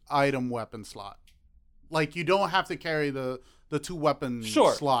 2 item weapon slot. Like, you don't have to carry the 2 weapon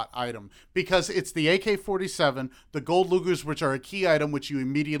Sure. slot item. Because it's the AK-47, the gold Lugers, which are a key item, which you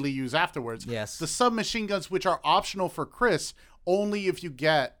immediately use afterwards. Yes. The submachine guns, which are optional for Chris, only if you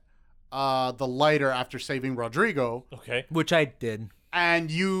get the lighter after saving Rodrigo. Okay. Which I did.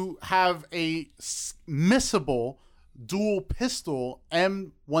 And you have a missable dual pistol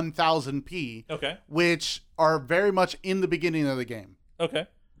M1000P, Okay. which are very much in the beginning of the game. Okay.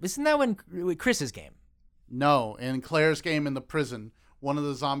 Isn't that when Chris's game? No, in Claire's game in the prison, one of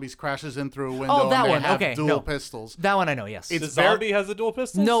the zombies crashes in through a window that and they one. have Okay, dual no. pistols. That one I know, yes. It's The zombie has a dual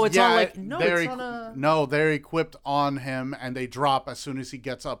pistol? No, it's on like they're it's on a no, they're equipped on him and they drop as soon as he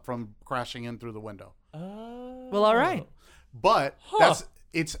gets up from crashing in through the window. Well, all right. But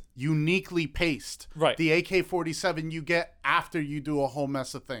it's uniquely paced. Right. The AK-47 you get after you do a whole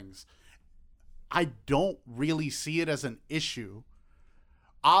mess of things. I don't really see it as an issue.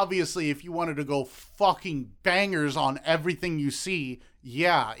 Obviously, if you wanted to go fucking bangers on everything you see,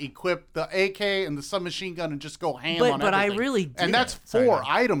 yeah, equip the AK and the submachine gun and just go ham But- on but I everything. really And that's didn't. Sorry, 4 go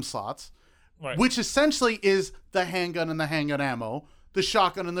item slots, Right. which essentially is the handgun and the handgun ammo, the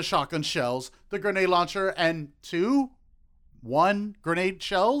shotgun and the shotgun shells, the grenade launcher, and 2 1 grenade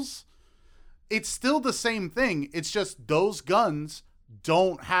shells, it's still the same thing. It's just those guns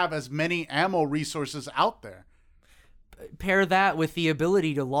don't have as many ammo resources out there. Pair that with the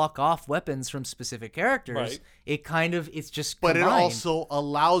ability to lock off weapons from specific characters. Right. It's just But combined. it also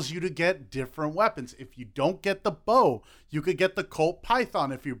allows you to get different weapons. If you don't get the bow, you could get the Colt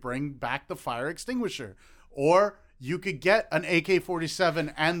Python if you bring back the fire extinguisher. Or you could get an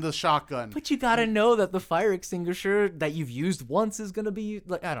AK-47 and the shotgun. But you gotta know that the fire extinguisher that you've used once is gonna be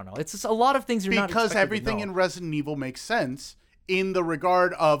like, I don't know. It's just a lot of things you're not Because expected to everything know. in Resident Evil makes sense in the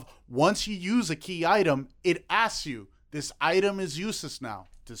regard of once you use a key item, it asks you, this item is useless now.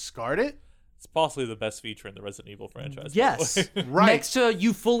 Discard it? It's possibly the best feature in the Resident Evil franchise. by the Yes. way. Right. Next to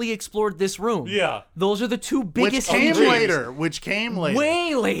you fully explored this room. Yeah. Those are the two Which biggest came features. later. Which came later.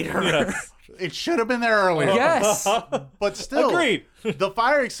 Way later. Yes. It should have been there earlier. Yes. But still, Agreed. the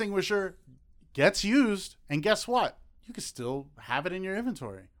fire extinguisher gets used, and guess what? You can still have it in your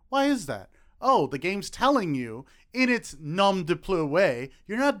inventory. Why is that? Oh, the game's telling you, in its nom de plume way,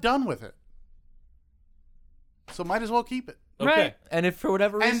 you're not done with it. So might as well keep it. Okay. Right. And if for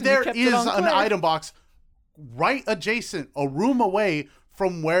whatever reason And there you kept is it on an Claire, item box right adjacent, a room away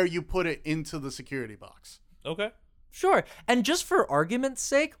from where you put it into the security box. Okay. Sure. And just for argument's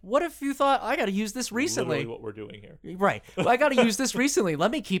sake, what if you thought, I gotta use this recently? Literally what we're doing here. Right. Well, I gotta use this recently.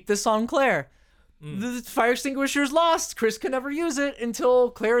 Let me keep this on Claire. The fire extinguisher's lost. Chris can never use it until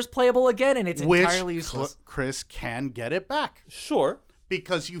Claire is playable again, and it's entirely useless. Chris can get it back. Sure.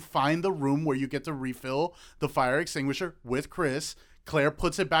 Because you find the room where you get to refill the fire extinguisher with Chris. Claire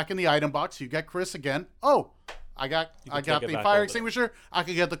puts it back in the item box. You get Chris again. Oh, I got take the it back fire over extinguisher. I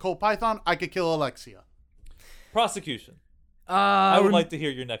could get the Colt Python. I could kill Alexia. Prosecution. I would We're- like to hear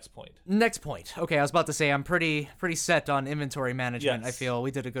your next point. Next point. Okay, I was about to say I'm pretty set on inventory management. Yes. I feel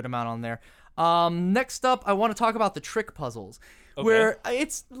we did a good amount on there. Next up, I want to talk about the trick puzzles, Okay. where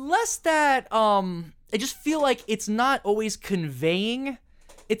it's less that I just feel like it's not always conveying.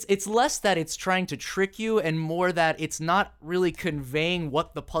 It's less that it's trying to trick you, and more that it's not really conveying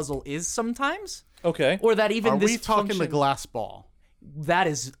what the puzzle is sometimes, Okay. or that even Are this we talking the function- glass ball? That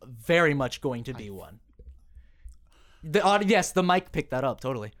is very much going to be one. Yes, the mic picked that up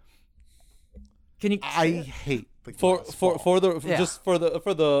totally. Can you? I hate the For glass for ball. for the Yeah. just for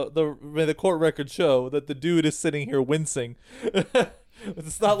the may the court record show that the dude is sitting here wincing.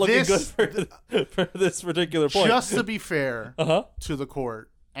 It's not looking This- good for this particular point. Just to be fair Uh-huh. to the court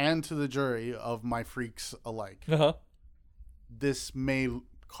and to the jury of my freaks alike, Uh-huh. this may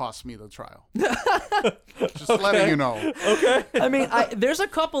cost me the trial. Just letting you know. Okay. I mean, there's a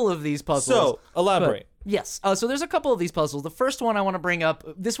couple of these puzzles. So, elaborate. Yes. So there's a couple of these puzzles. The first one I want to bring up,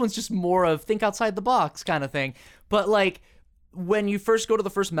 this one's just more of think outside the box kind of thing. But like when you first go to the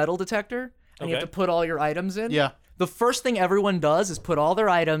first metal detector and you have to Okay. put all your items in. Yeah. The first thing everyone does is put all their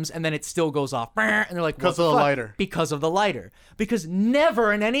items and then it still goes off. And they're like, Because what of the fuck? lighter. Because of the lighter. Because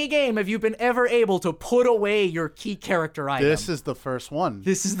never in any game have you been ever able to put away your key character item. This is the first one.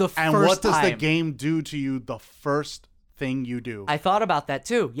 This is the and first what does the time. game do to you the first thing you do? I thought about that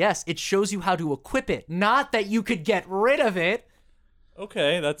too. Yes, it shows you how to equip it. Not that you could get rid of it.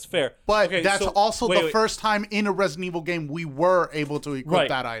 Okay, that's fair. But Okay, that's so- also wait, the wait. first time in a Resident Evil game we were able to equip Right.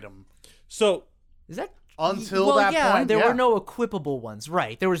 that item. So, Is that Until well, that yeah, point, there yeah. were no equipable ones.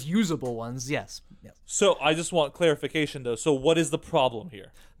 Right, there was usable ones. Yes. so I just want clarification though. So, what is the problem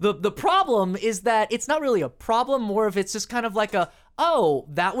here? The problem is that it's not really a problem. More of it's just kind of like a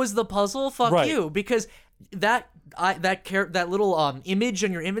that was the puzzle. Fuck Right. you, because that little image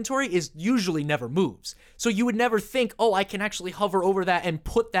in your inventory is usually never moves. So you would never think, I can actually hover over that and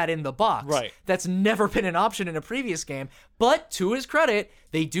put that in the box. Right. That's never been an option in a previous game. But to his credit,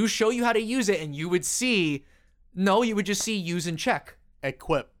 they do show you how to use it, and you would see. No, you would just see use and check.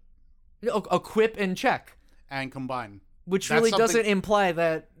 Equip Equip and check, and combine. which That's really something- doesn't imply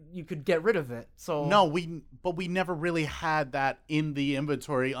that you could get rid of it. So No, we never really had that in the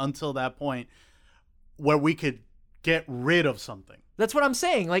inventory until that point where we could get rid of something. that's what I'm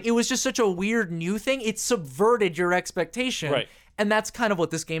saying. Like, it was just such a weird new thing. It subverted your expectation. Right. And that's kind of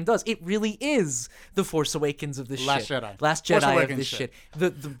what this game does. It really is the Force Awakens of this Last shit. Jedi. Last Force Jedi of Awakens this shit.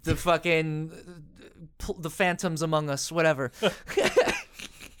 shit. The fucking the Phantoms Among Us, whatever.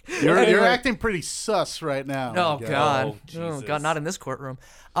 You're acting pretty sus right now. Oh guy. God. Oh, Jesus. God, not in this courtroom.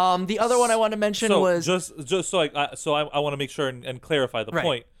 The other one I want to mention So was just so I want to make sure and clarify the Right.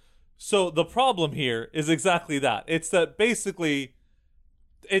 point. So the problem here is exactly that. It's that basically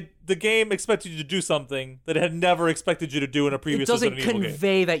the game expected you to do something that it had never expected you to do in a it previous doesn't Resident Evil game.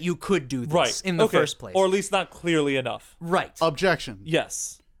 convey that you could do this Right. in the Okay. first place. Or at least not clearly enough. right. Objection.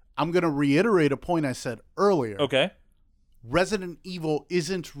 Yes. I'm going to reiterate a point I said earlier. Okay. Resident Evil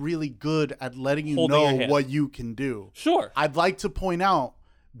isn't really good at letting you Holding your know hand. what you can do. Sure. I'd like to point out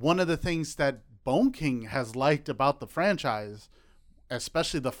one of the things that Bone King has liked about the franchise,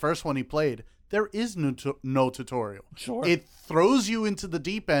 especially the first one he played, there is no tutorial. Sure. It throws you into the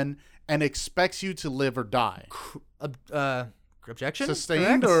deep end and expects you to live or die. Objection?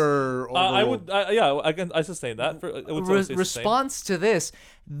 Sustained Correct? or I overruled? would. I sustain that. I would say sustained. Response to this,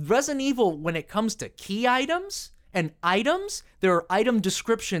 Resident Evil, when it comes to key items and items, there are item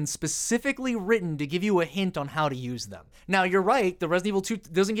descriptions specifically written to give you a hint on how to use them. Now, you're right, the Resident Evil 2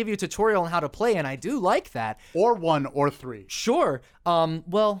 doesn't give you a tutorial on how to play, and I do like that. Or 1 or 3. Sure.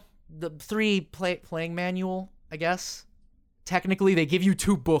 Well, the 3 playing manual, I guess. Technically, they give you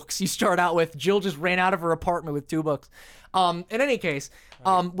 2 books you start out with. Jill just ran out of her apartment with 2 books. In any case,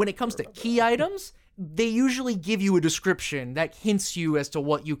 when it comes to key items, they usually give you a description that hints you as to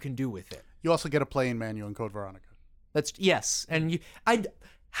what you can do with it. You also get a playing manual in Code Veronica. That's yes, and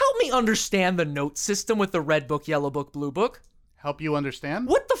help me understand the note system with the red book, yellow book, blue book. Help you understand?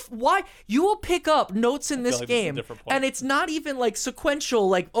 What the why you will pick up notes in this like this is a game, different point. and it's not even like sequential.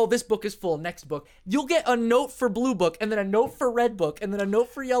 Like, oh, this book is full, next book. You'll get a note for blue book, and then a note for red book, and then a note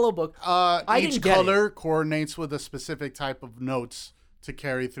for yellow book. Each didn't get color coordinates with a specific type of notes to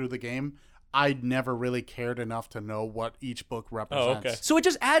carry through the game. I never really cared enough to know what each book represents. okay. So it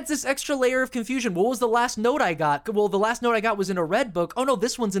just adds this extra layer of confusion. What was the last note I got? Well, the last note I got was in a red book. Oh no,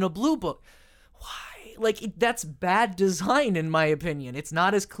 this one's in a blue book. Why? Like, that's bad design in my opinion. It's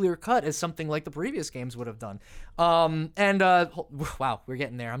not as clear cut as something like the previous games would have done. Wow, we're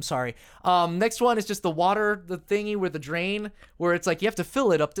getting there. I'm sorry. Next one is just the water, the thingy with the drain, where it's like you have to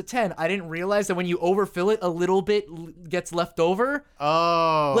fill it up to 10. I didn't realize that when you overfill it, a little bit gets left over.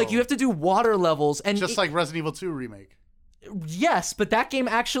 Oh. Like, you have to do water levels, and Just like Resident Evil 2 remake. yes, but that game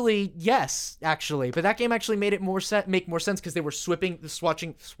actually but that game actually made it make more sense because they were switching.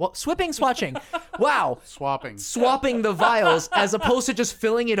 Wow, swapping the vials as opposed to just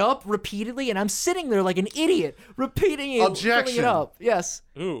filling it up repeatedly, and I'm sitting there like an idiot repeating it, filling it up. Yes.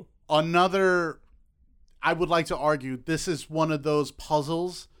 Ooh. Another, I would like to argue, this is one of those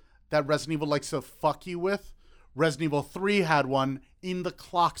puzzles that Resident Evil likes to fuck you with. Resident Evil 3 had one in the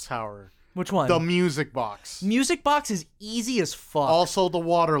clock tower. Which one? The music box. Music box is easy as fuck. Also the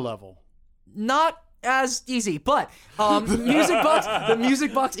water level. Not as easy, but the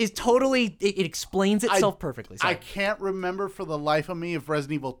music box is totally, it explains itself perfectly. Sorry. I can't remember for the life of me if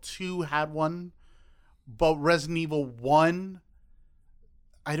Resident Evil 2 had one, but Resident Evil 1,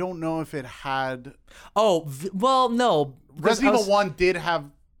 I don't know if it had. Oh, well, no. Resident Evil 1 did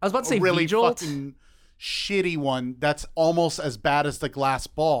have I was about to say a really V-Jolt. fucking shitty one that's almost as bad as the glass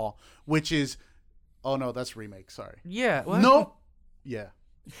ball, which is, oh no, that's remake. Sorry. Yeah. What? Nope. Yeah.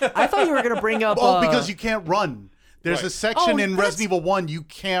 I thought you were going to bring up... Oh, because you can't run. There's Right. a section Oh, in Resident Evil 1 you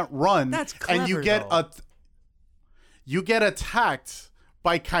can't run. That's and you clever, get you get attacked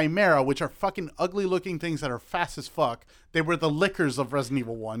by Chimera, which are fucking ugly looking things that are fast as fuck. They were the lickers of Resident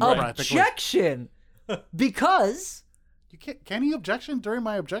Evil 1 practically. Objection! Because... Can you objection during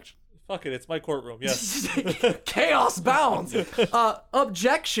my objection? Fuck it, it's my courtroom. Yes. Chaos bounds.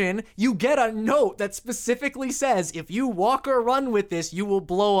 Objection, you get a note that specifically says if you walk or run with this, you will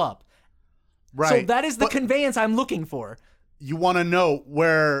blow up. Right. So that is the But conveyance I'm looking for. you want to know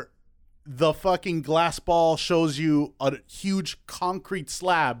where the fucking glass ball shows you a huge concrete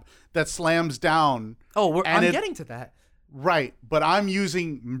slab that slams down. Oh, and I'm getting to that. Right, but I'm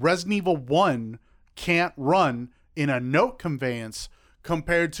using Resident Evil 1 can't run in a note conveyance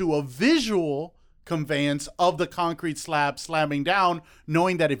compared to a visual conveyance of the concrete slab slamming down,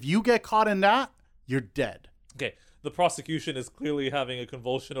 knowing that if you get caught in that, you're dead. Okay. The prosecution is clearly having a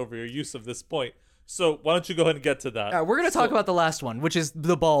convulsion over your use of this point. So why don't you go ahead and get to that? All right, we're going to talk about the last one, which is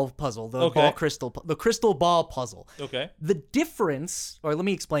the ball puzzle, the crystal ball puzzle. Okay. The difference, or let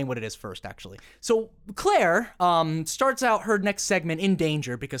me explain what it is first, actually. So Claire starts out her next segment in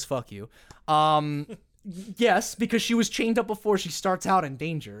danger because fuck you. Yes, because she was chained up before she starts out in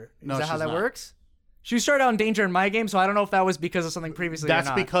danger. Is No, that how she's that not. works? She started out in danger in my game, so I don't know if that was because of something previously or That's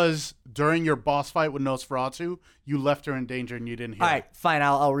not. because during your boss fight with Nosferatu, you left her in danger and you didn't hear All right, fine.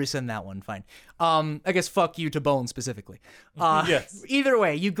 I'll rescind that one. Fine. I guess fuck you to Bone specifically. Yes. Either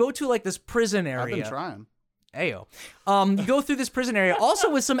way, you go to like this prison area. I've been trying. Ayo. You go through this prison area, also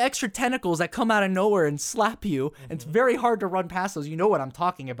with some extra tentacles that come out of nowhere and slap you. And it's very hard to run past those. You know what I'm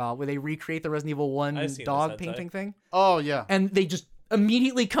talking about, where they recreate the Resident Evil 1 I've seen dog this hentai. painting thing. Oh, yeah. And they just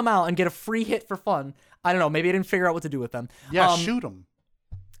immediately come out and get a free hit for fun. I don't know. Maybe I didn't figure out what to do with them. Yeah, shoot him.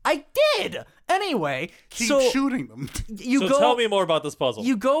 I did. Anyway, Keep so shooting them. you So go. tell me more about this puzzle.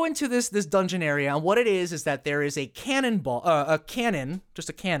 You go into this dungeon area, and what it is that there is a cannonball, just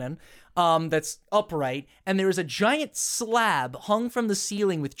a cannon, that's upright, and there is a giant slab hung from the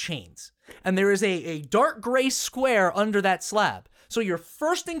ceiling with chains, and there is a dark gray square under that slab. So your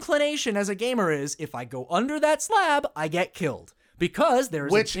first inclination as a gamer is, if I go under that slab, I get killed. Because there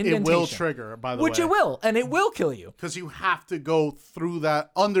is Which an it indentation. will trigger, by the way. Which it will, and it will kill you. Because you have to go through that,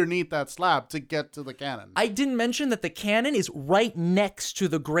 underneath that slab to get to the cannon. I didn't mention that the cannon is right next to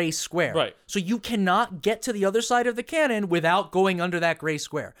the gray square. Right. So you cannot get to the other side of the cannon without going under that gray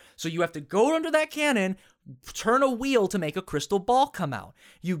square. So you have to go under that cannon, turn a wheel to make a crystal ball come out.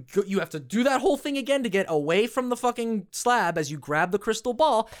 You have to do that whole thing again to get away from the fucking slab as you grab the crystal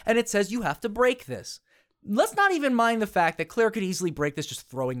ball, and it says you have to break this. Let's not even mind the fact that Claire could easily break this just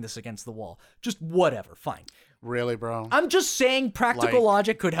throwing this against the wall. Just whatever, fine. Really, bro? I'm just saying practical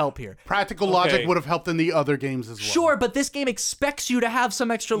logic could help here. Practical logic would have helped in the other games as well. Sure, but this game expects you to have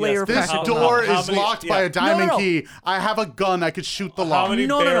some extra layer of This practical door how is many- locked yeah. by a diamond No. key. I have a gun. I could shoot the How lock. many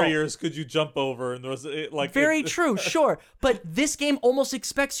No. barriers could you jump over? And there was like Very true, sure. But this game almost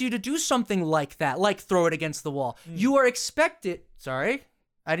expects you to do something like that, like throw it against the wall. You are expected... Sorry?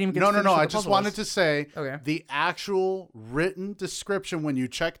 I didn't even get to finish what I the just puzzle wanted was. to say Okay. the actual written description when you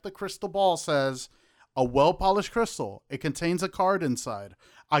check the crystal ball says a well-polished crystal. It contains a card inside.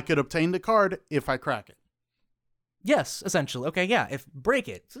 I could obtain the card if I crack it. Yes, essentially. Okay, yeah. If break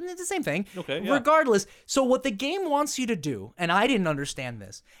it, it's the same thing. Okay, yeah. Regardless, so what the game wants you to do, and I didn't understand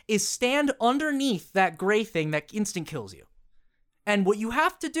this, is stand underneath that gray thing that instant kills you. And what you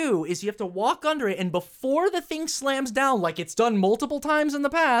have to do is you have to walk under it, and before the thing slams down, like it's done multiple times in the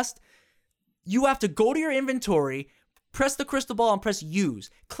past, you have to go to your inventory, press the crystal ball, and press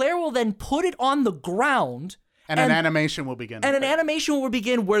use. Claire will then put it on the ground. And an animation will begin. And an animation will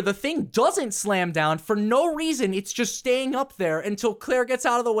begin where the thing doesn't slam down for no reason. It's just staying up there until Claire gets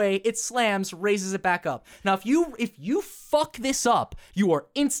out of the way. It slams, raises it back up. Now, if you fuck this up, you are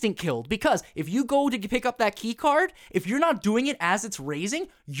instant killed, because if you go to pick up that key card, if you're not doing it as it's raising,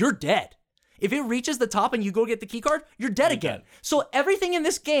 you're dead. If it reaches the top and you go get the key card, you're dead again. So everything in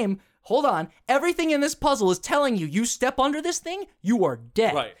this game, everything in this puzzle is telling you, you step under this thing, you are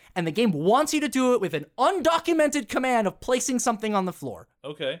dead. Right. And the game wants you to do it with an undocumented command of placing something on the floor.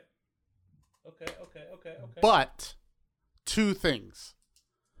 Okay. But two things.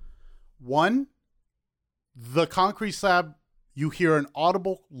 One, the concrete slab, you hear an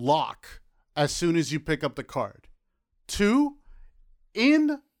audible lock as soon as you pick up the card. Two,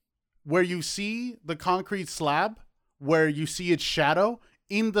 in where you see the concrete slab, where you see its shadow,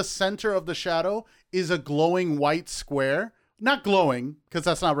 in the center of the shadow is a glowing white square. Not glowing, because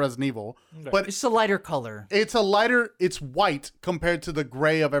that's not Resident Evil, but It's a lighter color. it's white compared to the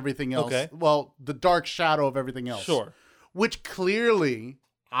gray of everything else. Okay. Well, the dark shadow of everything else. Sure. Which clearly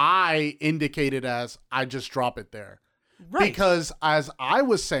I indicated as I just drop it there. Right. Because as I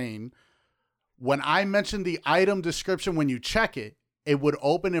was saying, when I mentioned the item description, when you check it, it would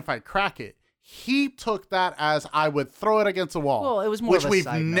open if I crack it. He took that as I would throw it against the wall. Well, it was more which of a we've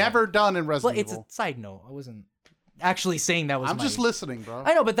side note. never done in Well, Resident it's Evil. a side note. I wasn't actually saying that was I'm my... just listening, bro.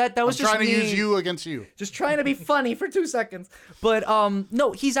 I know, but that was I'm just trying to me use you against you. just trying to be funny for 2 seconds. But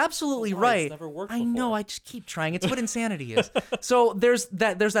no, he's absolutely Why? right. It's never worked I know, before. I just keep trying. It's what insanity is. So there's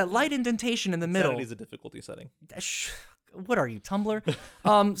that light indentation in the middle. Sanity's a difficulty setting. What are you,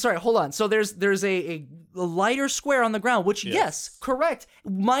 Tumblr? Sorry, hold on. So there's a lighter square on the ground, which yes, correct.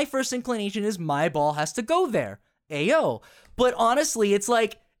 My first inclination is my ball has to go there. Ayo. But honestly, it's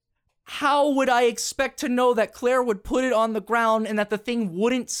like, how would I expect to know that Claire would put it on the ground and that the thing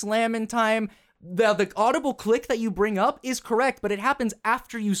wouldn't slam in time? The audible click that you bring up is correct, but it happens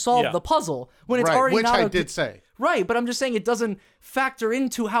after you solve the puzzle when it's Right, already which not I did say. Right, but I'm just saying it doesn't factor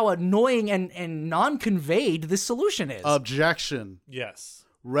into how annoying and non-conveyed this solution is. Objection. Yes.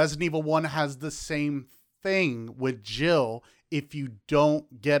 Resident Evil 1 has the same thing with Jill if you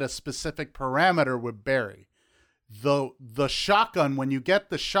don't get a specific parameter with Barry. The shotgun, when you get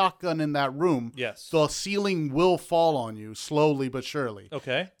the shotgun in that room, Yes. the ceiling will fall on you slowly but surely.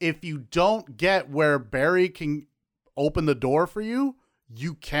 Okay. If you don't get where Barry can open the door for you,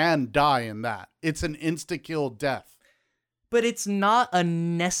 you can die in that. It's an insta-kill death. But it's not a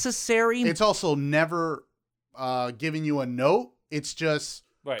necessary... It's also never giving you a note. It's just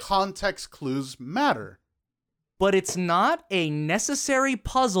Right. context clues matter. But it's not a necessary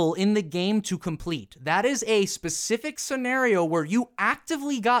puzzle in the game to complete. That is a specific scenario where you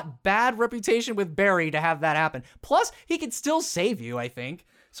actively got bad reputation with Barry to have that happen. Plus, he could still save you, I think.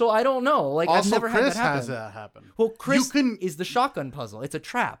 So I don't know. Like, I've Also, never had Chris that happen. has that happen. Well, Chris can- is the shotgun puzzle. It's a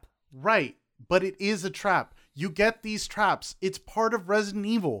trap. Right, but it is a trap. You get these traps. It's part of Resident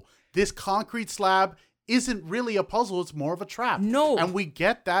Evil. This concrete slab isn't really a puzzle. It's more of a trap. No. And we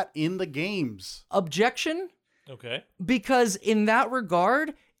get that in the games. Objection? Okay. Because in that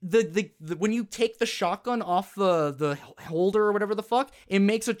regard, the when you take the shotgun off the holder or whatever the fuck, it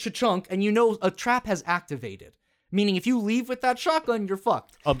makes a chunk, and you know a trap has activated. Meaning, if you leave with that shotgun, you're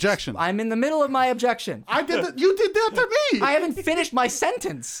fucked. Objection. I'm in the middle of my objection. I did that. You did that to me. I haven't finished my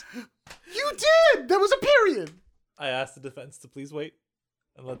sentence. You did. There was a period. I asked the defense to please wait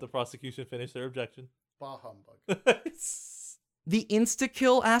and let the prosecution finish their objection. Bah humbug. The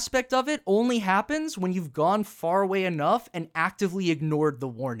insta-kill aspect of it only happens when you've gone far away enough and actively ignored the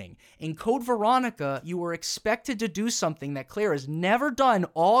warning. In Code Veronica, you were expected to do something that Claire has never done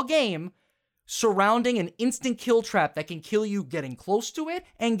all game, surrounding an instant kill trap that can kill you getting close to it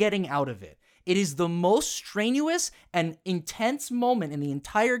and getting out of it. It is the most strenuous and intense moment in the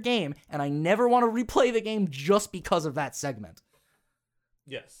entire game, and I never want to replay the game just because of that segment.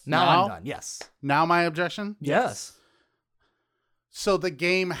 Yes. Now I'm done, yes. Now my objection? Yes. So the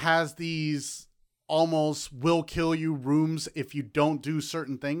game has these almost will kill you rooms if you don't do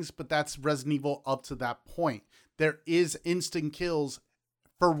certain things, but that's Resident Evil up to that point. There is instant kills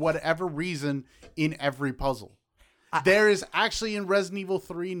for whatever reason in every puzzle. There is actually in Resident Evil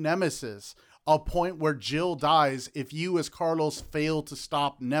 3 Nemesis a point where Jill dies if you as Carlos fail to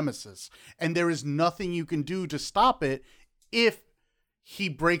stop Nemesis. And there is nothing you can do to stop it if he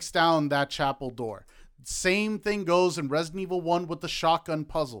breaks down that chapel door. Same thing goes in Resident Evil 1 with the shotgun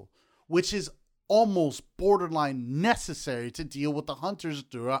puzzle, which is almost borderline necessary to deal with the hunters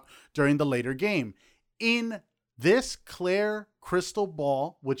during the later game. In this Claire crystal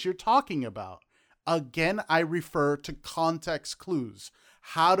ball, which you're talking about, again, I refer to context clues.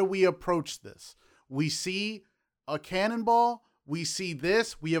 How do we approach this? We see a cannonball. We see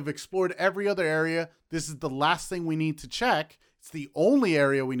this. We have explored every other area. This is the last thing we need to check. It's the only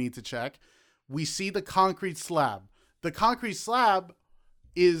area we need to check. We see the concrete slab. The concrete slab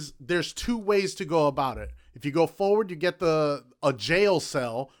there's two ways to go about it. If you go forward, you get a jail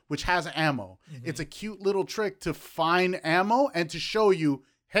cell, which has ammo. Mm-hmm. It's a cute little trick to find ammo and to show you,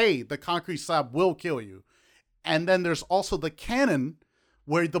 hey, the concrete slab will kill you. And then there's also the cannon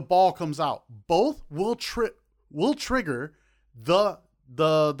where the ball comes out. Both will trigger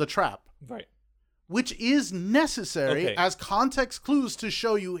the trap. Right. Which is necessary as context clues to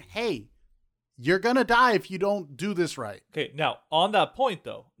show you, hey, you're going to die if you don't do this right. Okay, now, on that point,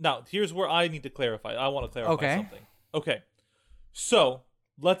 though, here's where I need to clarify. I want to clarify something. Okay, so,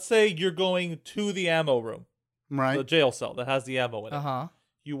 let's say you're going to the ammo room. Right. The jail cell that has the ammo in it. Uh-huh.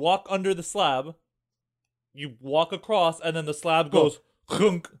 You walk under the slab, you walk across, and then the slab goes,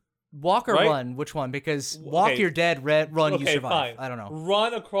 khunk. Walk or right? run? Which one? Because walk, you're dead. Run, you survive. Fine. I don't know.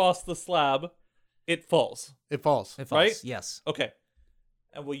 Run across the slab, it falls. It falls. It falls, right? Yes. Okay.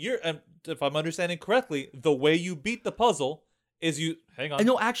 And if I'm understanding correctly, the way you beat the puzzle is you... Hang on.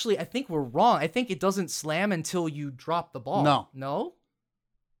 No, actually, I think we're wrong. I think it doesn't slam until you drop the ball. No. No?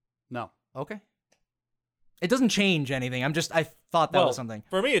 No. Okay. It doesn't change anything. I thought that was something.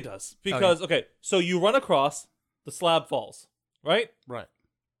 For me, it does. Because, okay, so you run across, the slab falls, right? Right.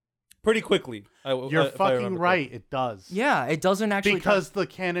 Pretty quickly. You're fucking right. correctly. It does. Yeah, it doesn't actually... Because the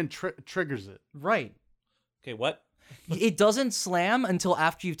cannon triggers it. Right. Okay, what? It doesn't slam until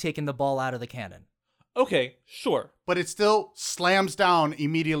after you've taken the ball out of the cannon. Okay, sure. But it still slams down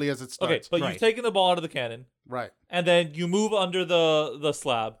immediately as it starts. Okay, but Right. you've taken the ball out of the cannon, Right. and then you move under the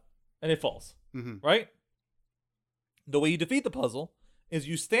slab, and it falls, Mm-hmm. right? The way you defeat the puzzle is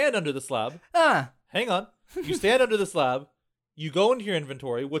you stand under the slab. Hang on. You stand under the slab. You go into your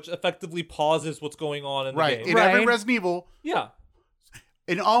inventory, which effectively pauses what's going on in the Right. game. In every Right. Resident Evil, Yeah.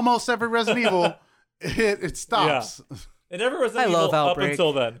 in almost every Resident Evil, it stops. In every Resident I love Evil up Outbreak.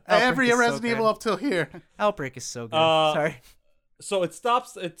 until then. Outbreak Every is so Resident good. Evil up till here. Outbreak is so good. Sorry. So it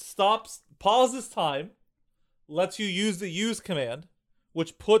stops, pauses time, lets you use the use command,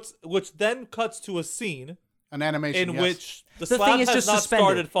 which then cuts to a scene An animation, in yes. which the The slab thing is has just not suspended.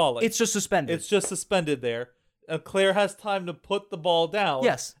 started falling. It's just suspended. It's just suspended there. And Claire has time to put the ball down.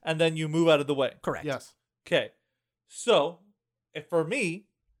 Yes. And then you move out of the way. Correct. Yes. Okay. So, for me,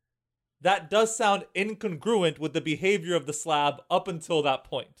 that does sound incongruent with the behavior of the slab up until that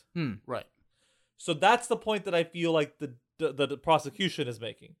point. Right. So that's the point that I feel like the prosecution is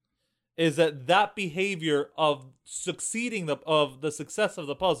making, is that behavior of of the success of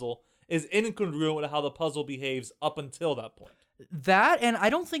the puzzle is incongruent with how the puzzle behaves up until that point. That, and I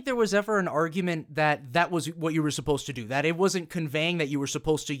don't think there was ever an argument that that was what you were supposed to do, that it wasn't conveying that you were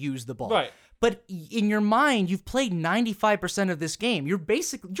supposed to use the ball. Right. But in your mind, you've played 95% of this game. You're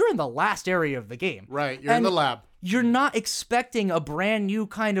in the last area of the game. Right, you're in the lab. You're not expecting a brand new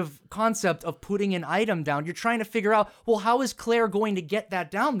kind of concept of putting an item down. You're trying to figure out, well, how is Claire going to get that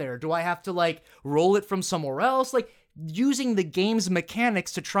down there? Do I have to, like, roll it from somewhere else? Like, using the game's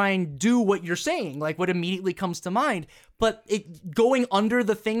mechanics to try and do what you're saying, like what immediately comes to mind. But going under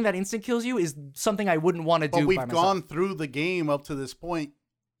the thing that instant kills you is something I wouldn't want to do. But we've by myself. gone through the game up to this point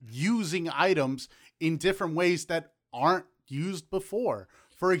using items in different ways that aren't used before.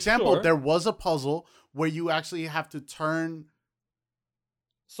 For example, Sure. there was a puzzle where you actually have to turn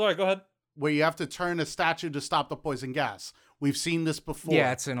Sorry, go ahead. a statue to stop the poison gas. We've seen this before.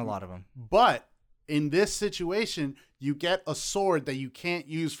 Yeah, it's in a lot of them. But in this situation, you get a sword that you can't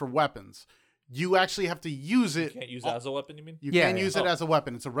use for weapons. You actually have to use it. Can't use it as a weapon, you mean? You Yeah, can't yeah. use it as a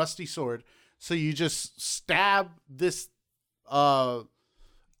weapon. It's a rusty sword. So you just stab this man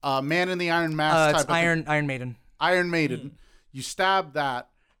in the iron mask type It's of thing. Iron Maiden. Iron Maiden. You stab that,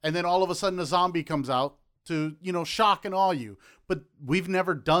 and then all of a sudden a zombie comes out to, shock and awe you. But we've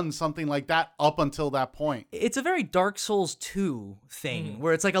never done something like that up until that point. It's a very Dark Souls 2 thing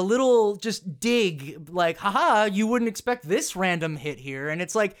where it's like a little just dig, like, haha, you wouldn't expect this random hit here. And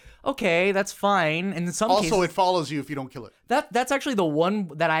it's like, okay, that's fine. And in some Also, cases, it follows you if you don't kill it. that's actually the one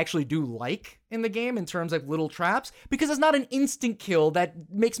that I actually do like in the game in terms of little traps, because it's not an instant kill that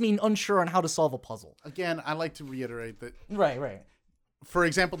makes me unsure on how to solve a puzzle. Again, I like to reiterate that, Right. for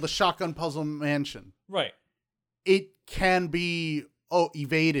example, the shotgun puzzle mansion. Right. It can be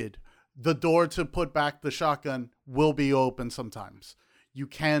evaded. The door to put back the shotgun will be open sometimes. You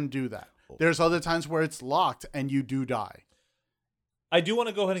can do that. There's other times where it's locked and you do die. I do want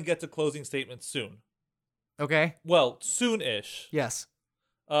to go ahead and get to closing statements soon. Okay. Well, soon-ish. Yes.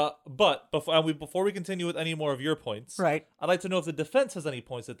 But before we continue with any more of your points, Right. I'd like to know if the defense has any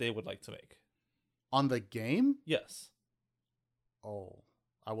points that they would like to make. On the game? Yes. Oh,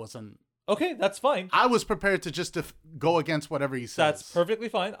 I wasn't. Okay, that's fine. I was prepared to just go against whatever he says. That's perfectly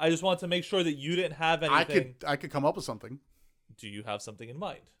fine. I just wanted to make sure that you didn't have anything. I could come up with something Do you have something in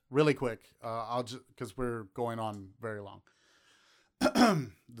mind? really quick. I'll just because we're going on very long.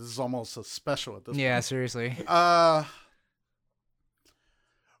 This is almost a special at this Yeah, seriously. point.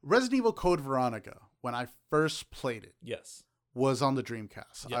 Resident Evil Code Veronica, when I first played it, Yes. was on the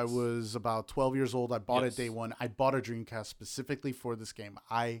Dreamcast. Yes. I was about 12 years old. I bought Yes. it day one. I bought a Dreamcast specifically for this game.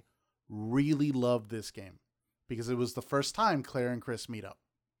 I really loved this game because it was the first time Claire and Chris meet up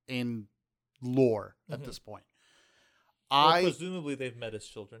in lore at this point. Well, presumably they've met as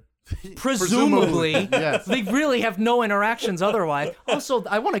children. Presumably. Yes. They really have no interactions otherwise. Also,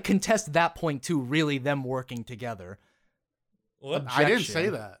 I want to contest that point too, really them working together. What? I didn't Objection. say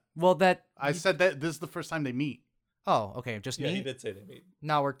that. Well, I said that this is the first time they meet. Oh, okay, just Yeah, me? he did say they meet.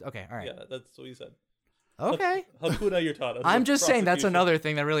 Now we're... Okay, all right. Yeah, that's what he said. Okay. Hakuna Yurtada. I'm just saying that's Prosecution. another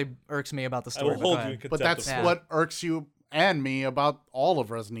thing that really irks me about the I story. will but go hold you ahead. in contempt. But that's of Yeah. what irks you and me about all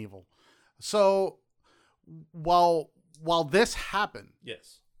of Resident Evil. So while this happened,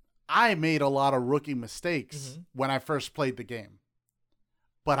 Yes. I made a lot of rookie mistakes Mm-hmm. when I first played the game.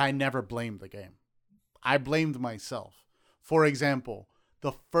 But I never blamed the game. I blamed myself. For example,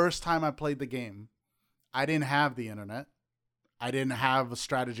 the first time I played the game, I didn't have the internet. I didn't have a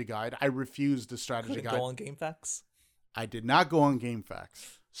strategy guide. I refused a strategy Couldn't guide. go on GameFAQs. I did not go on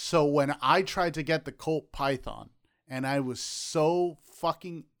GameFAQs. So when I tried to get the Colt Python, and I was so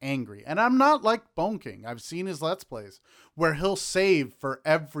fucking angry, and I'm not like Bone King. I've seen his Let's Plays where he'll save for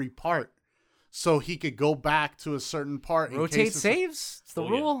every part so he could go back to a certain part. in Rotate case it's- saves? It's the Oh,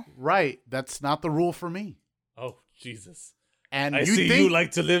 yeah. rule. Right. That's not the rule for me. Oh, Jesus. And I you see think you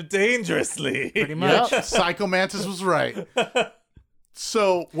like to live dangerously. Pretty much. Yep, Psycho Mantis was right.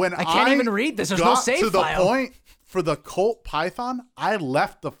 So when I can't even read this. There's no got save to the file. point for the Colt Python, I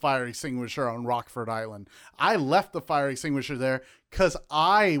left the fire extinguisher on Rockford Island. I left the fire extinguisher there because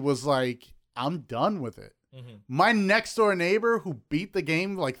I was like, I'm done with it. Mm-hmm. My next door neighbor who beat the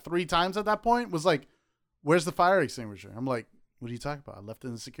game like 3 times at that point was like, where's the fire extinguisher? I'm like, what are you talking about? I left it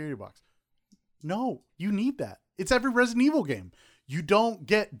in the security box. No, you need that. It's every Resident Evil game. You don't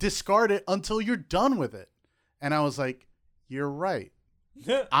get discarded until you're done with it. And I was like, you're right.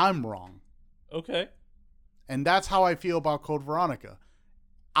 I'm wrong. Okay. And that's how I feel about Code Veronica.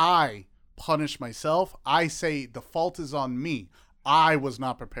 I punish myself. I say the fault is on me. I was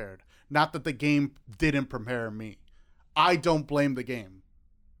not prepared. Not that the game didn't prepare me. I don't blame the game.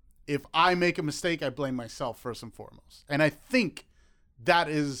 If I make a mistake, I blame myself first and foremost. And I think that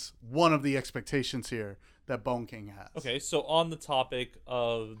is one of the expectations here that Bone King has. Okay, so on the topic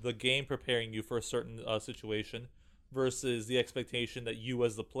of the game preparing you for a certain situation versus the expectation that you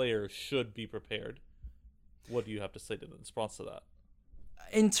as the player should be prepared, what do you have to say in response to that?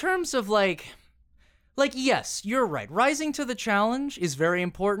 In terms of like yes, you're right. Rising to the challenge is very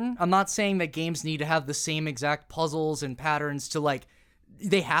important. I'm not saying that games need to have the same exact puzzles and patterns to like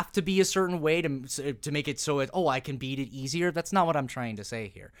they have to be a certain way to make it so I can beat it easier. That's not what I'm trying to say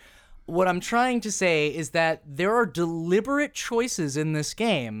here. What I'm trying to say is that there are deliberate choices in this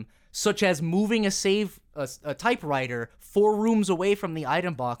game, such as moving a typewriter 4 rooms away from the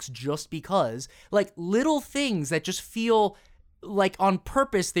item box just because, like little things that just feel like on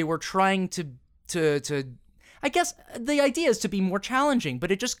purpose they were trying to I guess the idea is to be more challenging,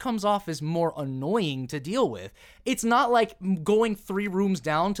 but it just comes off as more annoying to deal with. It's not like going 3 rooms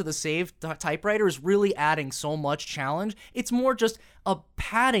down to the save typewriter is really adding so much challenge. It's more just a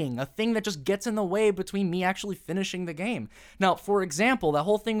padding, a thing that just gets in the way between me actually finishing the game. Now, for example, that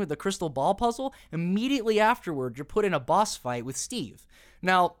whole thing with the crystal ball puzzle, immediately afterward, you're put in a boss fight with Steve.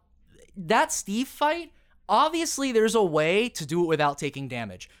 Now, that Steve fight, obviously, there's a way to do it without taking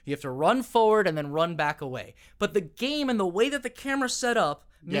damage. You have to run forward and then run back away. But the game and the way that the camera's set up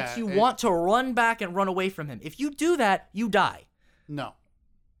makes you want to run back and run away from him. If you do that, you die. No.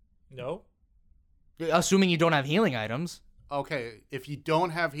 No? Assuming you don't have healing items. Okay, if you don't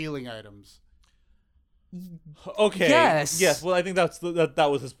have healing items. Okay. Yes. Yes. Well, I think that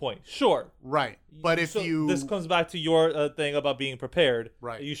was his point. Sure. Right. But if this comes back to your thing about being prepared.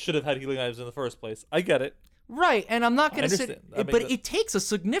 Right. You should have had healing items in the first place. I get it. Right, and I'm not going to say, but it takes a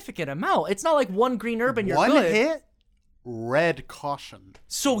significant amount. It's not like 1 green herb and you're one good. hit, red caution.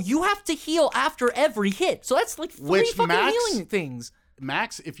 So you have to heal after every hit. So that's like 3 fucking healing things.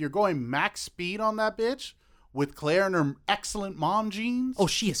 Max, if you're going max speed on that bitch with Claire and her excellent mom genes. Oh,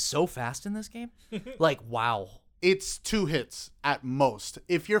 she is so fast in this game. Like, wow. It's 2 hits at most.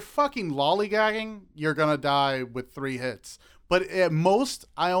 If you're fucking lollygagging, you're gonna die with 3 hits. But at most,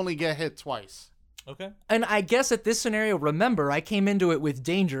 I only get hit twice. Okay. And I guess at this scenario, remember, I came into it with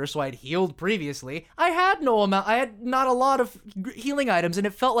danger, so I'd healed previously. I had not a lot of healing items, and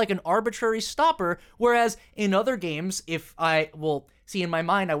it felt like an arbitrary stopper, whereas in other games, see, in my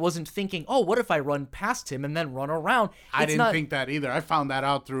mind, I wasn't thinking, oh, what if I run past him and then run around? I didn't think that either. I found that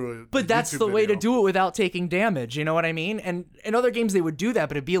out through But that's the way to do it without taking damage, you know what I mean? And in other games, they would do that,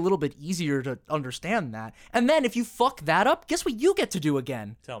 but it'd be a little bit easier to understand that. And then if you fuck that up, guess what you get to do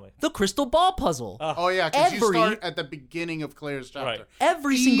again? Tell me. The crystal ball puzzle. Oh, yeah, because you start at the beginning of Claire's chapter. Right.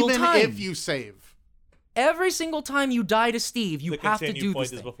 Every single time. Even if you save. Every single time you die to Steve, you have to do this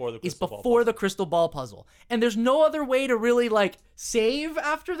thing. It's before the crystal ball puzzle. And there's no other way to really, like, save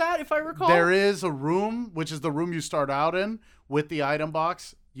after that, if I recall. There is a room, which is the room you start out in, with the item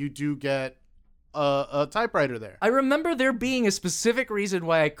box. You do get a typewriter there. I remember there being a specific reason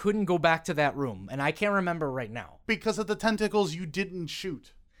why I couldn't go back to that room, and I can't remember right now. Because of the tentacles you didn't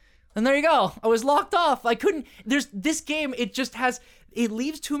shoot. And there you go. I was locked off. I couldn't. This game, it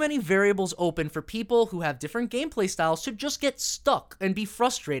leaves too many variables open for people who have different gameplay styles to just get stuck and be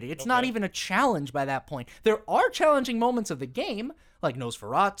frustrated. It's not even a challenge by that point. There are challenging moments of the game, like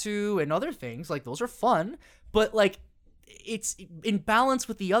Nosferatu and other things. Like, those are fun. But, like, it's in balance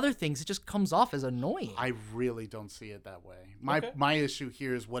with the other things. It just comes off as annoying. I really don't see it that way. My issue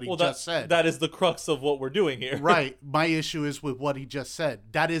here is what he just said. That is the crux of what we're doing here. Right. My issue is with what he just said.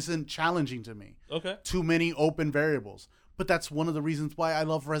 That isn't challenging to me. Okay. Too many open variables. But that's one of the reasons why I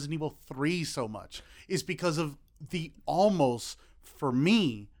love Resident Evil 3 so much, is because of the almost, for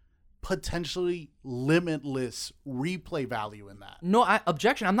me, potentially limitless replay value in that. No,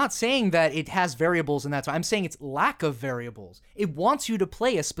 objection. I'm not saying that it has variables in that. I'm saying it's lack of variables. It wants you to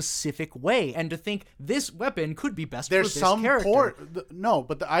play a specific way and to think this weapon could be best for this character.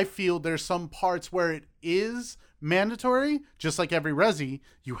 I feel there's some parts where it is mandatory, just like every Resi,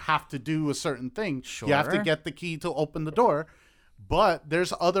 you have to do a certain thing. Sure. You have to get the key to open the door. But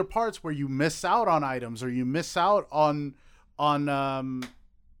there's other parts where you miss out on items, or you miss out on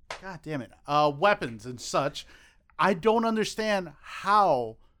God damn it, weapons and such. I don't understand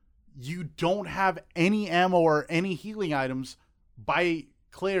how you don't have any ammo or any healing items by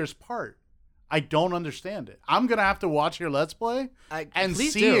Claire's part. I don't understand it. I'm going to have to watch your Let's Play and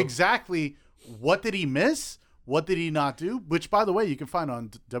see exactly what did he miss, what did he not do, which, by the way, you can find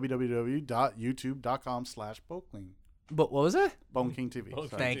on www.youtube.com/Bokling. But what was it? Bone King TV.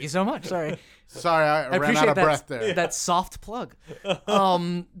 Thank you so much. Sorry. Sorry, I ran out of breath there. That soft plug.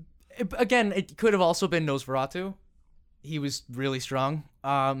 Again, it could have also been Nosferatu. He was really strong.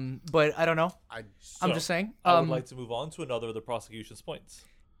 But I don't know. I'm just saying. I would like to move on to another of the prosecution's points.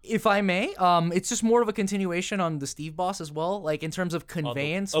 If I may, it's just more of a continuation on the Steve boss as well. Like in terms of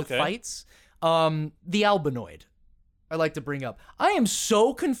conveyance with okay. fights, the Albinoid. I like to bring up. I am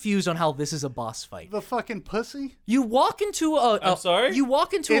so confused on how this is a boss fight. The fucking pussy? You walk into I'm sorry? You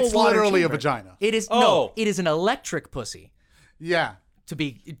walk into It's a water literally a chamber. vagina. It is Oh. no. It is an electric pussy, Yeah. to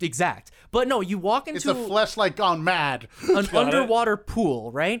be exact. But no, you walk It's into a fleshlight gone mad. an underwater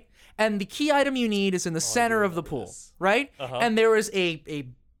pool, right? And the key item you need is in the center of the pool, right? And there is a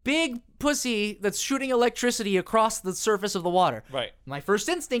big pussy that's shooting electricity across the surface of the water. Right. My first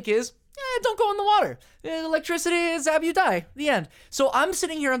instinct is, don't go in the water. Electricity is how you die. The end. So I'm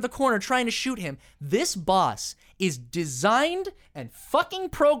sitting here in the corner trying to shoot him. This boss is designed and fucking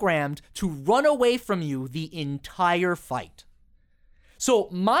programmed to run away from you the entire fight. So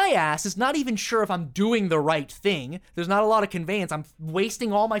my ass is not even sure if I'm doing the right thing. There's not a lot of conveyance. I'm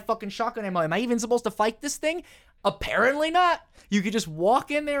wasting all my fucking shotgun ammo. Am I even supposed to fight this thing? Apparently not. You could just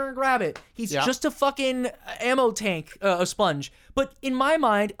walk in there and grab it. He's just a fucking ammo tank, a sponge. But in my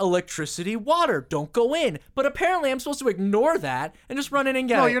mind, electricity, water, don't go in. But apparently I'm supposed to ignore that and just run in and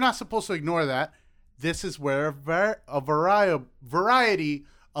get No, it. you're not supposed to ignore that. This is where a variety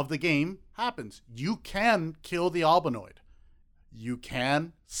of the game happens. You can kill the Albinoid. You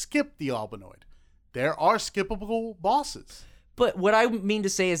can skip the Albinoid. There are skippable bosses. But what I mean to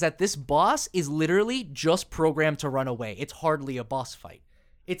say is that this boss is literally just programmed to run away. It's hardly a boss fight.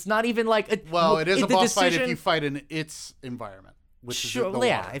 It's not even like a Well, it is a the boss fight if decision- you fight in its environment, which Sure, is the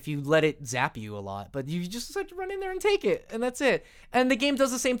yeah, water. if you let it zap you a lot, but you just have to run in there and take it, and that's it. And the game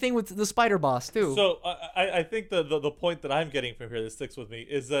does the same thing with the spider boss too. So I think the point that I'm getting from here that sticks with me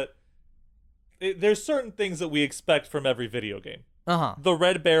is that there's certain things that we expect from every video game. The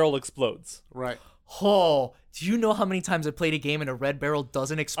red barrel explodes. Right. Oh, do you know how many times I played a game and a red barrel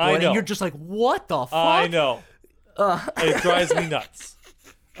doesn't explode, I know. and you're just like, what the fuck? I know. It drives me nuts.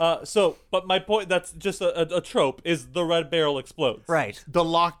 But my point, that's just a trope, is the red barrel explodes. Right. The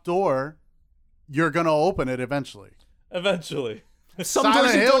locked door, you're going to open it eventually. Eventually. Some Silent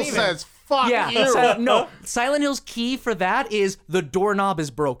doors you Hill don't even. says, fuck Yeah, you. Silent Hill's key for that is the doorknob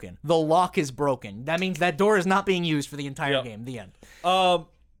is broken. The lock is broken. That means that door is not being used for the entire Yep. game. The end.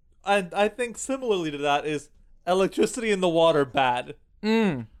 And I think similarly to that is electricity in the water bad.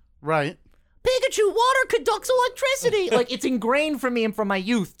 Right. Pikachu, water conducts electricity. Like, it's ingrained from me and from my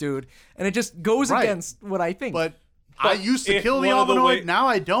youth, dude. And it just goes Right. against what I think. But I used to if kill the one of the Albinoid. way- Now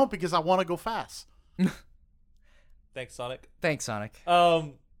I don't because I want to go fast. Thanks, Sonic. Thanks, Sonic.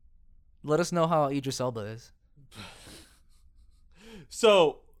 Let us know how Idris Elba is.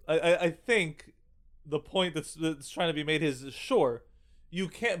 So I think the point that's trying to be made is sure you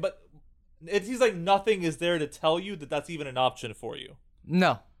can't, but it seems like nothing is there to tell you that that's even an option for you.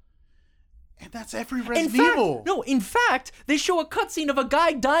 No. And that's every In Resident fact, Evil. no, in fact, they show a cutscene of a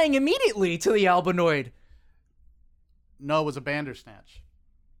guy dying immediately to the Albinoid. No, it was a Bandersnatch.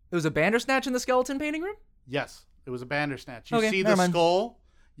 It was a Bandersnatch in the skeleton painting room? Yes, it was a Bandersnatch. You Okay, see never the mind. skull,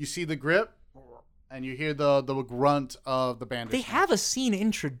 you see the grip, and you hear the grunt of the Bandersnatch. They have a scene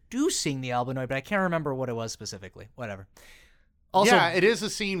introducing the Albinoid, but I can't remember what it was specifically. Whatever. Also, yeah, it is a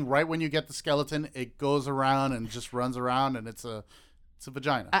scene right when you get the skeleton. It goes around and just runs around, and it's a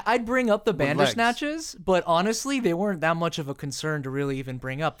vagina. I'd bring up the legs. Bandersnatches, but honestly, they weren't that much of a concern to really even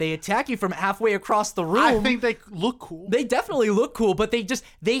bring up. They attack you from halfway across the room. I think they look cool. They definitely look cool, but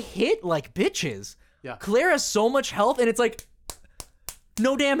they hit like bitches. Yeah. Claire has so much health, and it's like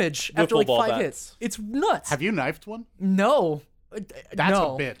no damage after Wiffle like ball 5 bats. hits. It's nuts. Have you knifed one? No. That's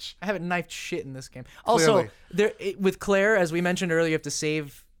no. a bitch. I haven't knifed shit in this game. Also, with Claire, as we mentioned earlier, you have to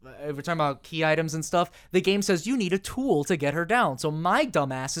save. We're talking about key items and stuff. The game says you need a tool to get her down. So my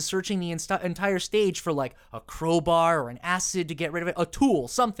dumbass is searching the entire stage for like a crowbar or an acid to get rid of it. A tool,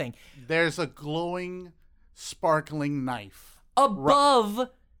 something. There's a glowing, sparkling knife,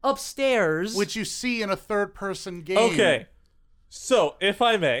 Upstairs. which you see in a third-person game. Okay. So, if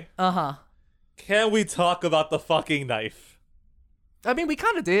I may, Uh-huh. can we talk about the fucking knife? I mean, we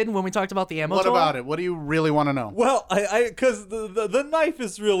kind of did when we talked about the ammo What tool. about it? What do you really want to know? Well, because the knife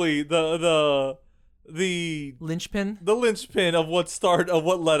is really the Linchpin? linchpin of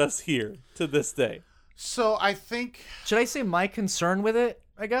what led us here to this day. So I think... Should I say my concern with it,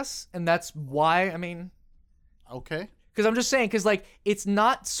 I guess? And that's why, I mean... Okay. Because I'm just saying, because, like, it's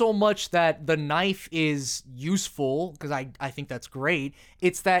not so much that the knife is useful, because I think that's great.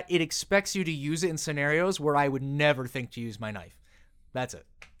 It's that it expects you to use it in scenarios where I would never think to use my knife. That's it.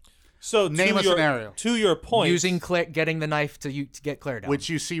 So Name a scenario. To your point, Using getting the knife to get Claire down. Which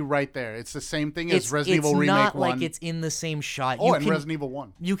you see right there. It's the same thing as Resident Evil Remake 1. It's not like it's in the same shot. Oh, and Resident Evil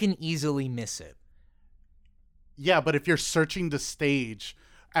 1. You can easily miss it. Yeah, but if you're searching the stage,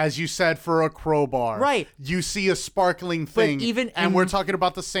 as you said, for a crowbar. Right. You see a sparkling thing, and we're talking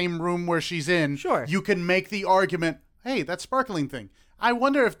about the same room where she's in. Sure. You can make the argument, hey, that sparkling thing. I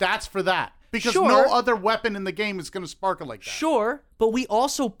wonder if that's for that. Because Sure. no other weapon in the game is going to sparkle like that. Sure, but we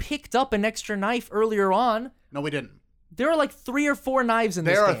also picked up an extra knife earlier on. No, we didn't. There are like 3 or 4 knives in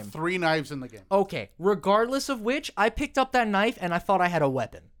this There are game. 3 knives in the game. Okay, regardless of which, I picked up that knife and I thought I had a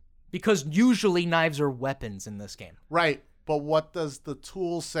weapon. Because usually knives are weapons in this game. Right. But what does the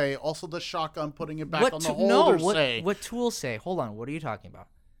tool say? Also, the shotgun putting it back on the holder say? What tools say? Hold on, what are you talking about?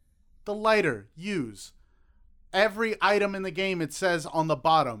 The lighter, use. Every item in the game, it says on the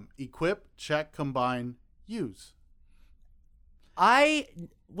bottom, equip, check, combine, use.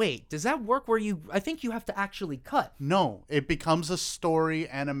 Wait, does that work where I think you have to actually cut. No, it becomes a story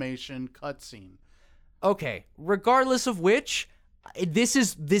animation cutscene. Okay, regardless of which, this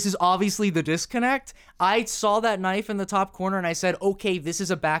is obviously the disconnect. I saw that knife in the top corner and I said, okay, this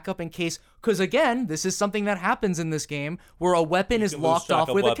is a backup in case, because again, this is something that happens in this game where a weapon is can lose locked track off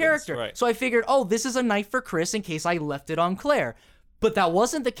of with weapons, a character. right. So I figured, oh, this is a knife for Chris in case I left it on Claire. But that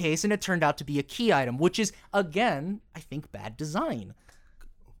wasn't the case, and it turned out to be a key item, which is, again, I think bad design.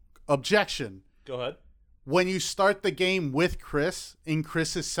 Objection. Go ahead. When you start the game with Chris, in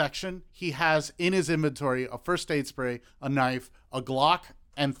Chris's section, he has in his inventory a first aid spray, a knife, a Glock,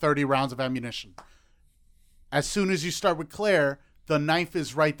 and 30 rounds of ammunition. As soon as you start with Claire, the knife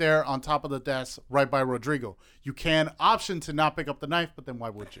is right there on top of the desk, right by Rodrigo. You can option to not pick up the knife, but then why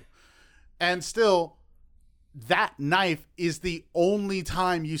would you? And still, that knife is the only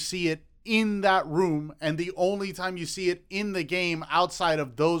time you see it in that room and the only time you see it in the game outside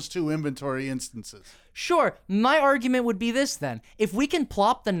of those 2 inventory instances. Sure, my argument would be this then. If we can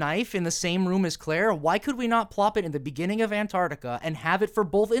plop the knife in the same room as Claire, why could we not plop it in the beginning of Antarctica and have it for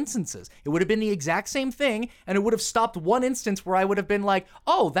both instances? It would have been the exact same thing, and it would have stopped one instance where I would have been like,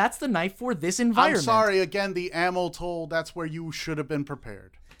 oh, that's the knife for this environment. I'm sorry, again, the ammo toll, that's where you should have been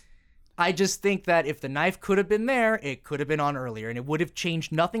prepared. I just think that if the knife could have been there, it could have been on earlier, and it would have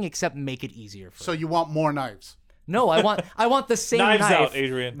changed nothing except make it easier for So you want more knives? No, I want the same Knives knife. out,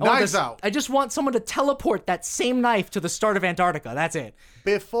 Adrian. Knives out. I just want someone to teleport that same knife to the start of Antarctica. That's it.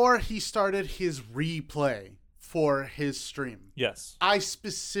 Before he started his replay for his stream, Yes. I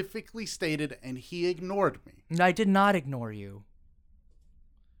specifically stated, and he ignored me. I did not ignore you.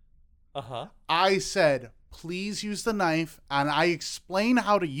 Uh-huh. I said, please use the knife, and I explained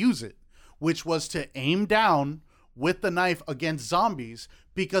how to use it, which was to aim down with the knife against zombies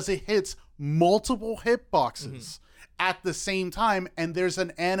because it hits multiple hitboxes at the same time, and there's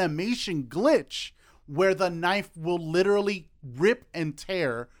an animation glitch where the knife will literally rip and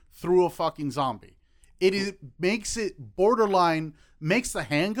tear through a fucking zombie. Makes it borderline, makes the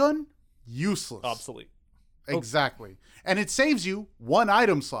handgun useless. Obsolete. Exactly. And it saves you 1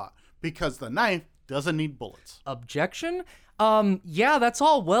 item slot because the knife doesn't need bullets. Objection? Yeah, that's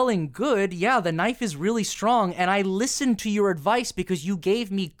all well and good. Yeah, the knife is really strong, and I listened to your advice because you gave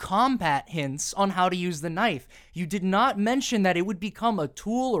me combat hints on how to use the knife. You did not mention that it would become a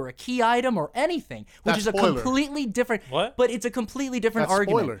tool or a key item or anything, which That's is a spoiler. completely different. What? But it's a completely different That's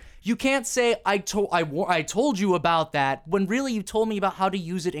argument. spoiler. You can't say I told you about that when really you told me about how to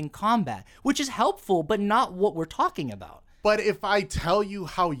use it in combat, which is helpful, but not what we're talking about. But if I tell you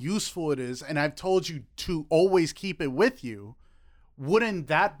how useful it is, and I've told you to always keep it with you, wouldn't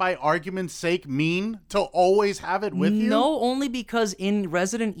that, by argument's sake, mean to always have it with you? No, only because in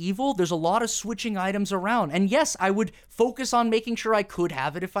Resident Evil, there's a lot of switching items around. And yes, I would focus on making sure I could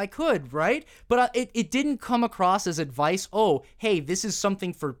have it if I could, right? But it didn't come across as advice, oh, hey, this is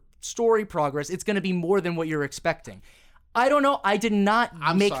something for story progress. It's going to be more than what you're expecting. I don't know. I did not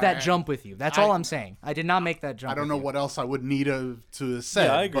make sorry. that jump with you. That's all I'm saying. I did not make that jump. I don't with know you. what else I would need to say.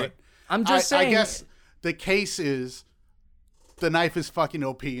 Yeah, I agree. But I'm just saying. I guess the case is the knife is fucking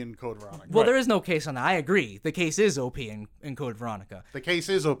OP in Code Veronica. Well, there is no case on that. I agree. The case is OP in Code Veronica. The case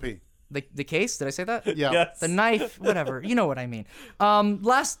is OP. The case? Did I say that? Yeah. Yes. The knife, whatever. You know what I mean.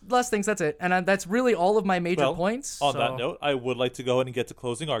 Last things. That's it. And that's really all of my major Well, points. on so- that note, I would like to go ahead and get to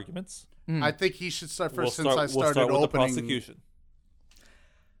closing arguments. I think he should start first We'll since start I started with the opening. prosecution.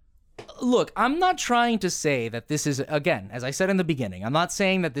 Look, I'm not trying to say that this is, again, as I said in the beginning, I'm not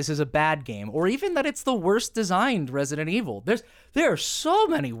saying that this is a bad game or even that it's the worst designed Resident Evil. There are so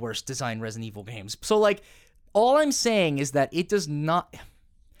many worst designed Resident Evil games. So, like, all I'm saying is that it does not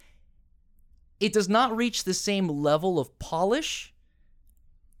reach the same level of polish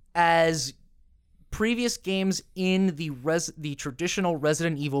as previous games in the traditional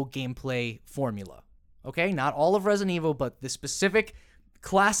Resident Evil gameplay formula. Okay? Not all of Resident Evil, but the specific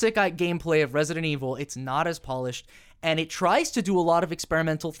classic gameplay of Resident Evil. It's not as polished, and it tries to do a lot of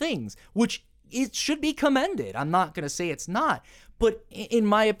experimental things, which it should be commended. I'm not going to say it's not. But in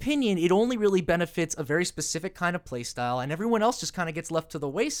my opinion, it only really benefits a very specific kind of playstyle, and everyone else just kind of gets left to the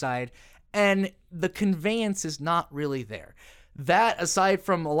wayside, and the conveyance is not really there. That, aside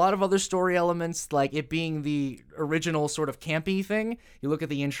from a lot of other story elements, like it being the original sort of campy thing, you look at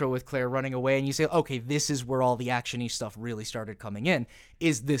the intro with Claire running away, and you say, okay, this is where all the action-y stuff really started coming in,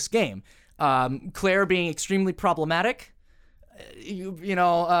 is this game. Claire being extremely problematic, you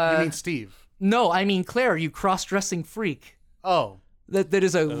know... You mean Steve? No, I mean Claire, you cross-dressing freak. Oh. That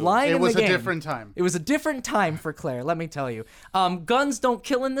is a line in the game. It was a different time. It was a different time for Claire, let me tell you. Guns don't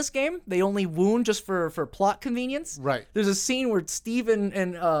kill in this game. They only wound just for plot convenience. Right. There's a scene where Steve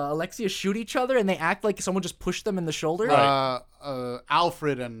and Alexia shoot each other, and they act like someone just pushed them in the shoulder.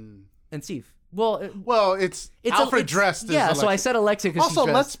 Alfred and Steve. Well, it's Alfred dressed as Alexia. So I said Alexia because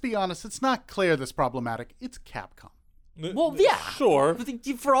Also, let's be honest. It's not Claire that's problematic. It's Capcom. Well, yeah, sure,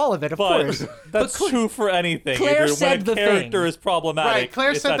 for all of it, of course. That's true for anything. Claire Adrian. said when the a character thing. is problematic, Right,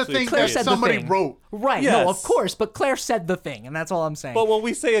 Claire said the thing Claire that said the somebody thing. wrote. Right, Yes. no, of course, but Claire said the thing, and that's all I'm saying. But when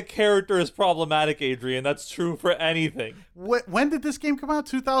we say a character is problematic, Adrian, that's true for anything. When did this game come out?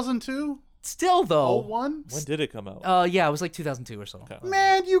 2002? Still, though. 01? When did it come out? Yeah, it was like 2002 or so. Okay.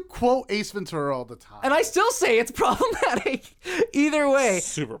 Man, you quote Ace Ventura all the time. And I still say it's problematic. Either way.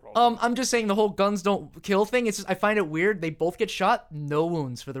 Super problematic. I'm just saying the whole guns don't kill thing. It's just, I find it weird. They both get shot, no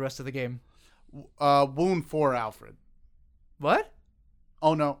wounds for the rest of the game. Wound for Alfred. What?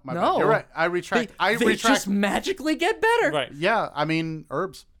 Oh, no. My No. bad. You're right. I retract. They just magically get better. Right. Yeah, I mean,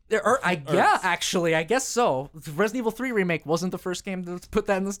 herbs. Yeah, actually, I guess so. The Resident Evil 3 remake wasn't the first game to put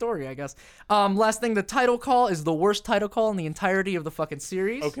that in the story, I guess. Last thing, the title call is the worst title call in the entirety of the fucking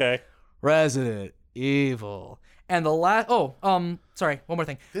series. Okay. Resident Evil. And the last... sorry, one more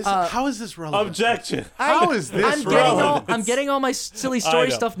thing. How is this relevant? Objection. How is this relevant? I'm getting all my silly story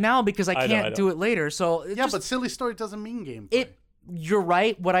know. stuff now because I can't do it later. So Yeah, but silly story doesn't mean gameplay. You're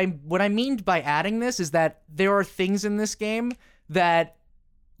right. What I mean by adding this is that there are things in this game that...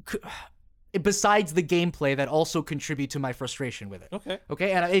 besides the gameplay that also contribute to my frustration with it.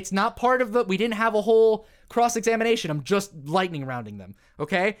 Okay, and it's not part of we didn't have a whole cross-examination. I'm just lightning rounding them.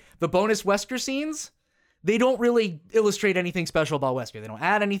 Okay, the bonus Wesker scenes, they don't really illustrate anything special about Wesker. They don't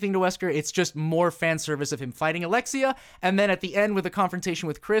add anything to Wesker. It's just more fan service of him fighting Alexia, and then at the end with a confrontation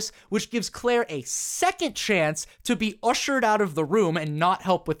with Chris, which gives Claire a second chance to be ushered out of the room and not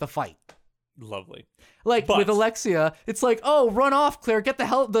help with the fight. Lovely. Like, with Alexia, it's like, oh, run off, Claire, get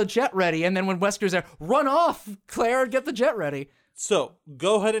the jet ready. And then when Wesker's there, run off, Claire, get the jet ready. So,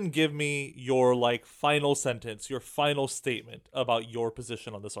 go ahead and give me your, final sentence, your final statement about your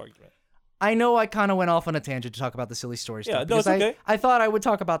position on this argument. I know I kind of went off on a tangent to talk about the silly story stuff. Yeah, no, it's okay. I thought I would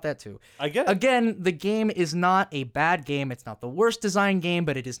talk about that too. I get it. Again, the game is not a bad game. It's not the worst design game,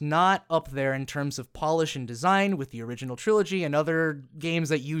 but it is not up there in terms of polish and design with the original trilogy and other games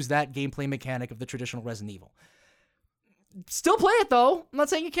that use that gameplay mechanic of the traditional Resident Evil. Still play it though. I'm not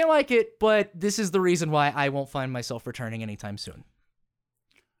saying you can't like it, but this is the reason why I won't find myself returning anytime soon.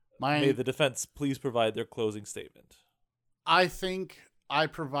 May the defense please provide their closing statement. I think I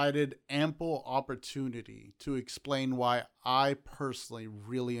provided ample opportunity to explain why I personally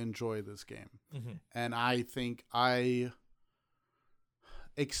really enjoy this game. Mm-hmm. And I think I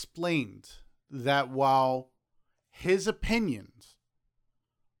explained that while his opinions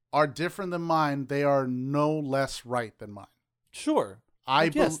are different than mine, they are no less right than mine. Sure.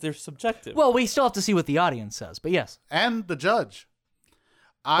 Yes, they're subjective. Well, we still have to see what the audience says, but yes. And the judge.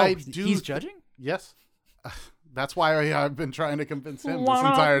 He's judging? Yes. That's why I've been trying to convince him this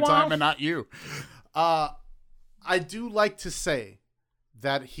entire time and not you. I do like to say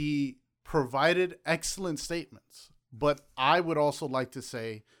that he provided excellent statements, but I would also like to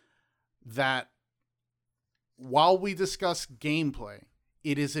say that while we discuss gameplay,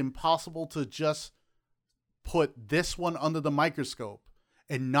 it is impossible to just put this one under the microscope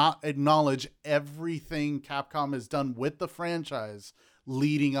and not acknowledge everything Capcom has done with the franchise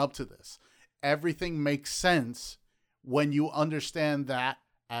leading up to this. Everything makes sense when you understand that,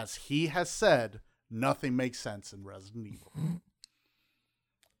 as he has said, nothing makes sense in Resident Evil.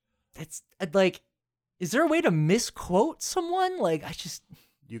 That's is there a way to misquote someone?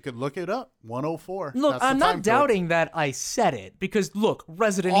 You could look it up. 104. Look, That's the I'm time not doubting that I said it because look,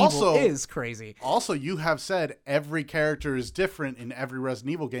 Resident Evil is crazy. Also, you have said every character is different in every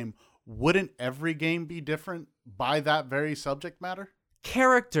Resident Evil game. Wouldn't every game be different by that very subject matter?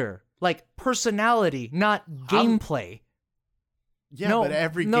 Character, personality, not gameplay. But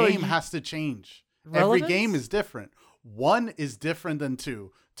every game has to change. Relevance? Every game is different. 1 is different than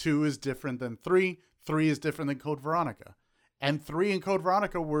 2. 2 is different than 3. 3 is different than Code Veronica. And 3 and Code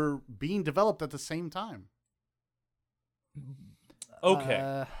Veronica were being developed at the same time.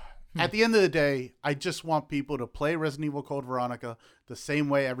 Okay. At the end of the day, I just want people to play Resident Evil Code Veronica the same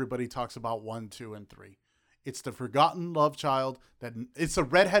way everybody talks about 1, 2, and 3. It's the forgotten love child it's a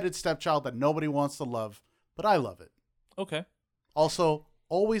redheaded stepchild that nobody wants to love, but I love it. Okay. Also,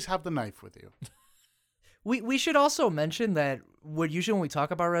 always have the knife with you. We should also mention that usually when we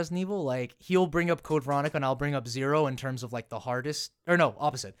talk about Resident Evil, like he'll bring up Code Veronica and I'll bring up Zero in terms of like the hardest, or no,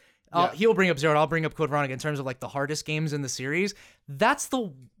 opposite. Yeah. He'll bring up Zero and I'll bring up Code Veronica in terms of like the hardest games in the series. That's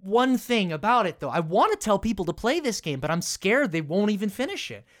the one thing about it though. I want to tell people to play this game, but I'm scared they won't even finish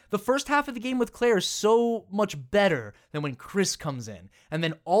it. The first half of the game with Claire is so much better than when Chris comes in. And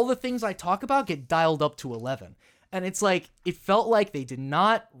then all the things I talk about get dialed up to 11. And it's like, it felt like they did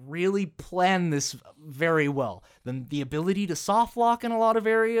not really plan this very well. The ability to soft lock in a lot of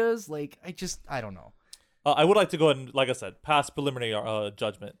areas, like, I don't know. I would like to go ahead and, like I said, pass preliminary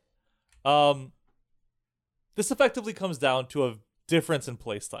judgment. This effectively comes down to a difference in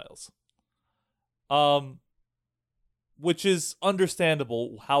play styles. Which is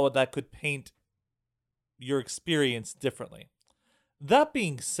understandable how that could paint your experience differently. That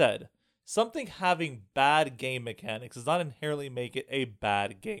being said, something having bad game mechanics does not inherently make it a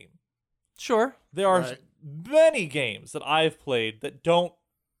bad game. Sure. There are Right. many games that I've played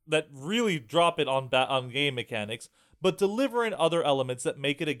that really drop it on game mechanics, but deliver in other elements that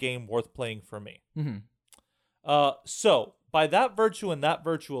make it a game worth playing for me. Mm-hmm. So, by that virtue and that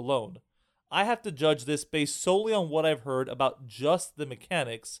virtue alone, I have to judge this based solely on what I've heard about just the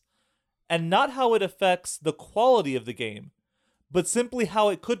mechanics, and not how it affects the quality of the game, but simply how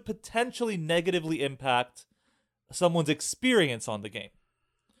it could potentially negatively impact someone's experience on the game.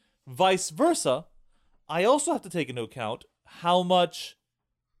 Vice versa, I also have to take into account how much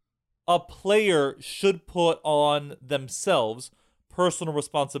a player should put on themselves personal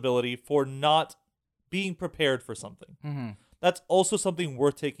responsibility for not being prepared for something. Mm-hmm. That's also something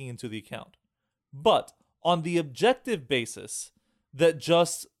worth taking into the account. But on the objective basis that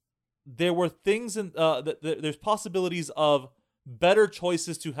just there were things in there's possibilities of better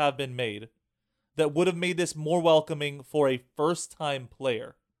choices to have been made that would have made this more welcoming for a first-time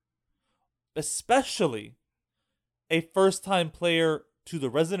player, especially a first-time player to the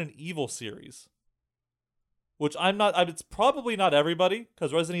Resident Evil series, which it's probably not everybody,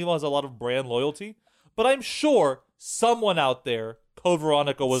 because Resident Evil has a lot of brand loyalty, but I'm sure someone out there, Code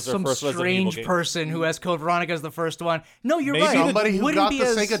Veronica was their Some first Resident Evil strange game. person who has Code Veronica as the first one. No, you're Maybe right. Somebody who Wouldn't got be the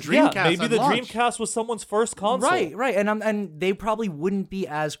as- Sega Dreamcast Yeah, maybe at the launch. Dreamcast was someone's first console. Right, and they probably wouldn't be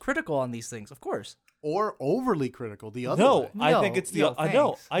as critical on these things, of course. Or overly critical the other No, way. I No, think it's the no, I know.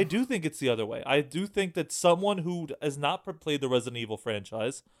 thanks. I do think it's the other way. I do think that someone who has not played the Resident Evil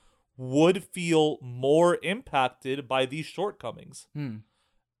franchise would feel more impacted by these shortcomings. And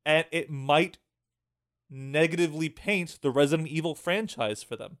it might negatively paint the Resident Evil franchise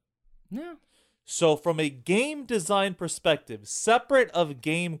for them. Yeah. So from a game design perspective, separate of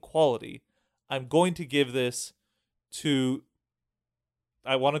game quality, I'm going to give this to,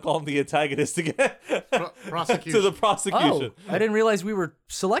 I want to call him the antagonist again. Prosecution. To the prosecution. Oh, I didn't realize we were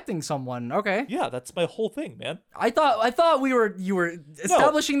selecting someone. Okay. Yeah, that's my whole thing, man. I thought you were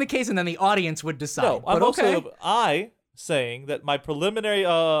establishing the case and then the audience would decide. No, but I'm okay. also saying that my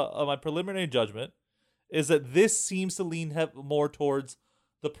preliminary judgment is that this seems to lean more towards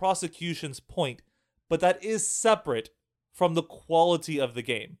the prosecution's point, but that is separate from the quality of the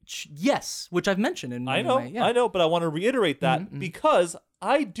game. Yes, which I've mentioned in I know, I know, but I want to reiterate that because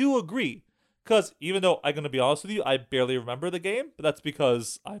I do agree. Because even though I'm going to be honest with you, I barely remember the game, but that's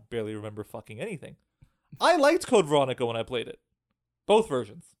because I barely remember fucking anything. I liked Code Veronica when I played it. Both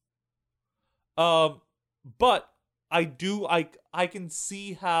versions. But I can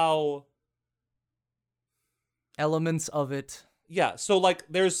see how Elements of it. yeah, so like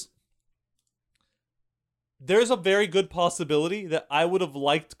there's a very good possibility that I would have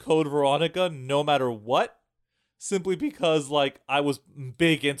liked Code Veronica no matter what, simply because like I was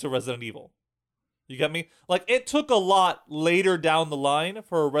big into Resident Evil. You get me? Like it took a lot later down the line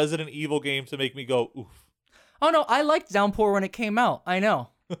for a Resident Evil game to make me go oof. Oh no, I liked Downpour when it came out. I know.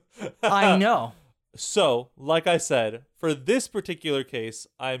 I know. So, like I said, for this particular case,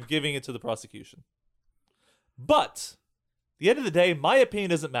 I'm giving it to the prosecution. But, at the end of the day, my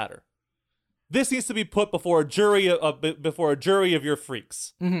opinion doesn't matter. This needs to be put before a jury of your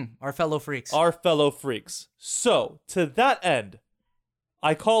freaks. Our fellow freaks. Our fellow freaks. So, to that end,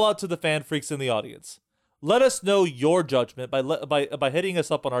 I call out to the fan freaks in the audience. Let us know your judgment by hitting us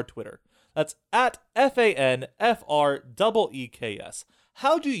up on our Twitter. That's at FANFREEKS.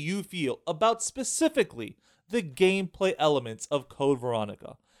 How do you feel about specifically the gameplay elements of Code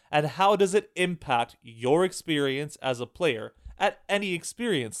Veronica? And how does it impact your experience as a player at any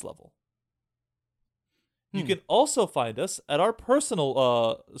experience level? You can also find us at our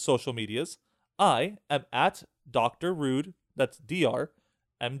personal social medias. I am at Dr. Rude, that's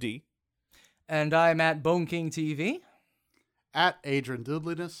DRMD. And I'm at Bone King TV. At Adrian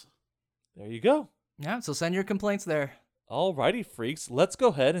Doodliness. There you go. Yeah, so send your complaints there. Alrighty, freaks. Let's go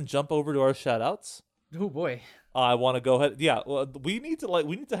ahead and jump over to our shoutouts. Oh boy. I want to go ahead. Yeah, well, we need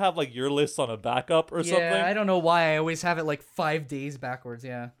to have like your list on a backup or something. Yeah, I don't know why I always have it like 5 days backwards.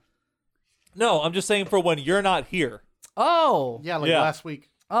 Yeah. No, I'm just saying for when you're not here. Oh. Yeah, like Yeah. last week.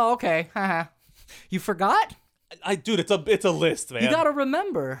 Oh, okay. Haha. You forgot? Dude, it's a list, man. You gotta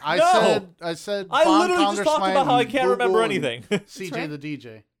remember. I No. said. I Von literally just talked Condersmine about how I and can't remember Google anything. and CJ right. the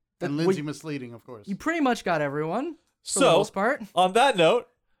DJ. That And we- Lindsay Misleading, of course. You pretty much got everyone. For the So, most part. on that note,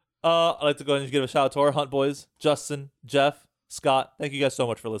 I'd like to go ahead and give a shout out to our Hunt Boys, Justin, Jeff, Scott. Thank you guys so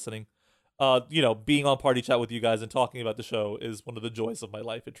much for listening. Being on Party Chat with you guys and talking about the show is one of the joys of my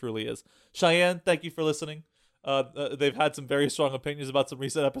life. It truly is. Cheyenne, thank you for listening. They've had some very strong opinions about some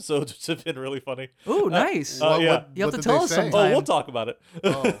recent episodes, which have been really funny. Ooh, nice. Yeah. You have to did tell they us say? sometime. Oh, we'll talk about it.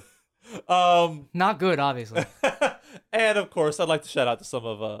 Oh. Not good, obviously. And of course, I'd like to shout out to some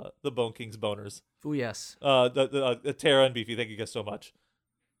of the Bone King's boners. Ooh, yes. Tara and Beefy, thank you guys so much.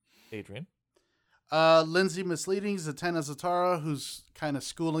 Adrian. Lindsay Misleading, Zatanna Zatara, who's kind of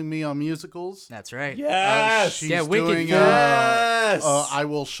schooling me on musicals. That's right. Yes. She's Yeah, Wicked doing film. Yes. I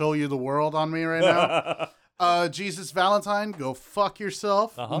Will Show You the World on me right now. Jesus Valentine, go fuck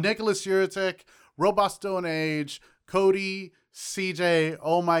yourself. Nicholas Uritek, Robot Stone Age, Cody, CJ.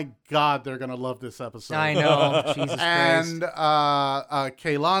 Oh my God, they're gonna love this episode. I know. Jesus And Christ.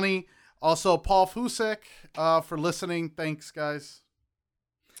 Kaylani, also Paul Fusek, for listening. Thanks, guys.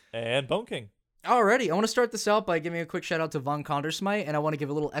 And Bone King. Alrighty, I want to start this out by giving a quick shout out to Von Condersmite, and I want to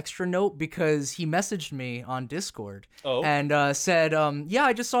give a little extra note because he messaged me on Discord and said, "Yeah,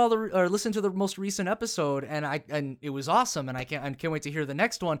 I just saw or listened to the most recent episode, and it was awesome, and I can't wait to hear the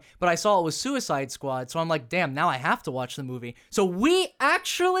next one. But I saw it was Suicide Squad, so I'm like, damn, now I have to watch the movie. So we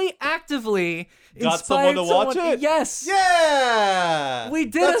actually actively Got someone to watch it? Yes, Yeah. we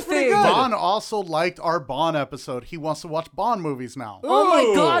did That's a pretty thing. good. Bond also liked our Bond episode. He wants to watch Bond movies now. Oh my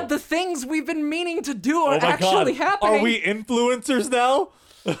Ooh. God, the things we've been meaning to do are Oh my actually God. happening. Are we influencers now?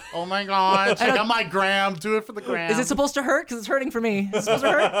 Oh my God. Check out my gram. Do it for the gram. Is it supposed to hurt? Because it's hurting for me. Is it supposed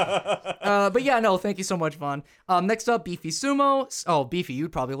to hurt? But yeah, no, thank you so much, Vaughn. Next up, Beefy Sumo. Oh, Beefy,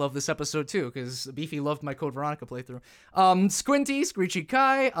 you'd probably love this episode too, because Beefy loved my Code Veronica playthrough. Squinty, Screechy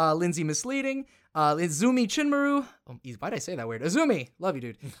Kai, Lindsay Misleading, Izumi Chinmaru. Oh, why'd I say that weird? Azumi, love you,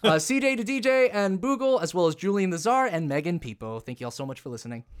 dude. CJ to DJ and Boogle, as well as Julian the Czar and Megan Peepo. Thank you all so much for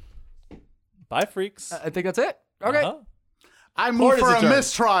listening. Bye, freaks. I think that's it. Okay. Uh-huh. I move Court is for a adjourned.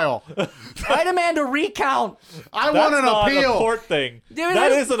 mistrial. I demand a recount. I That's want an not appeal. a court thing. Dude, that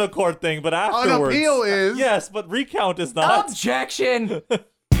that's- isn't a court thing, but An afterwards. appeal is. Yes, but recount is not. Objection.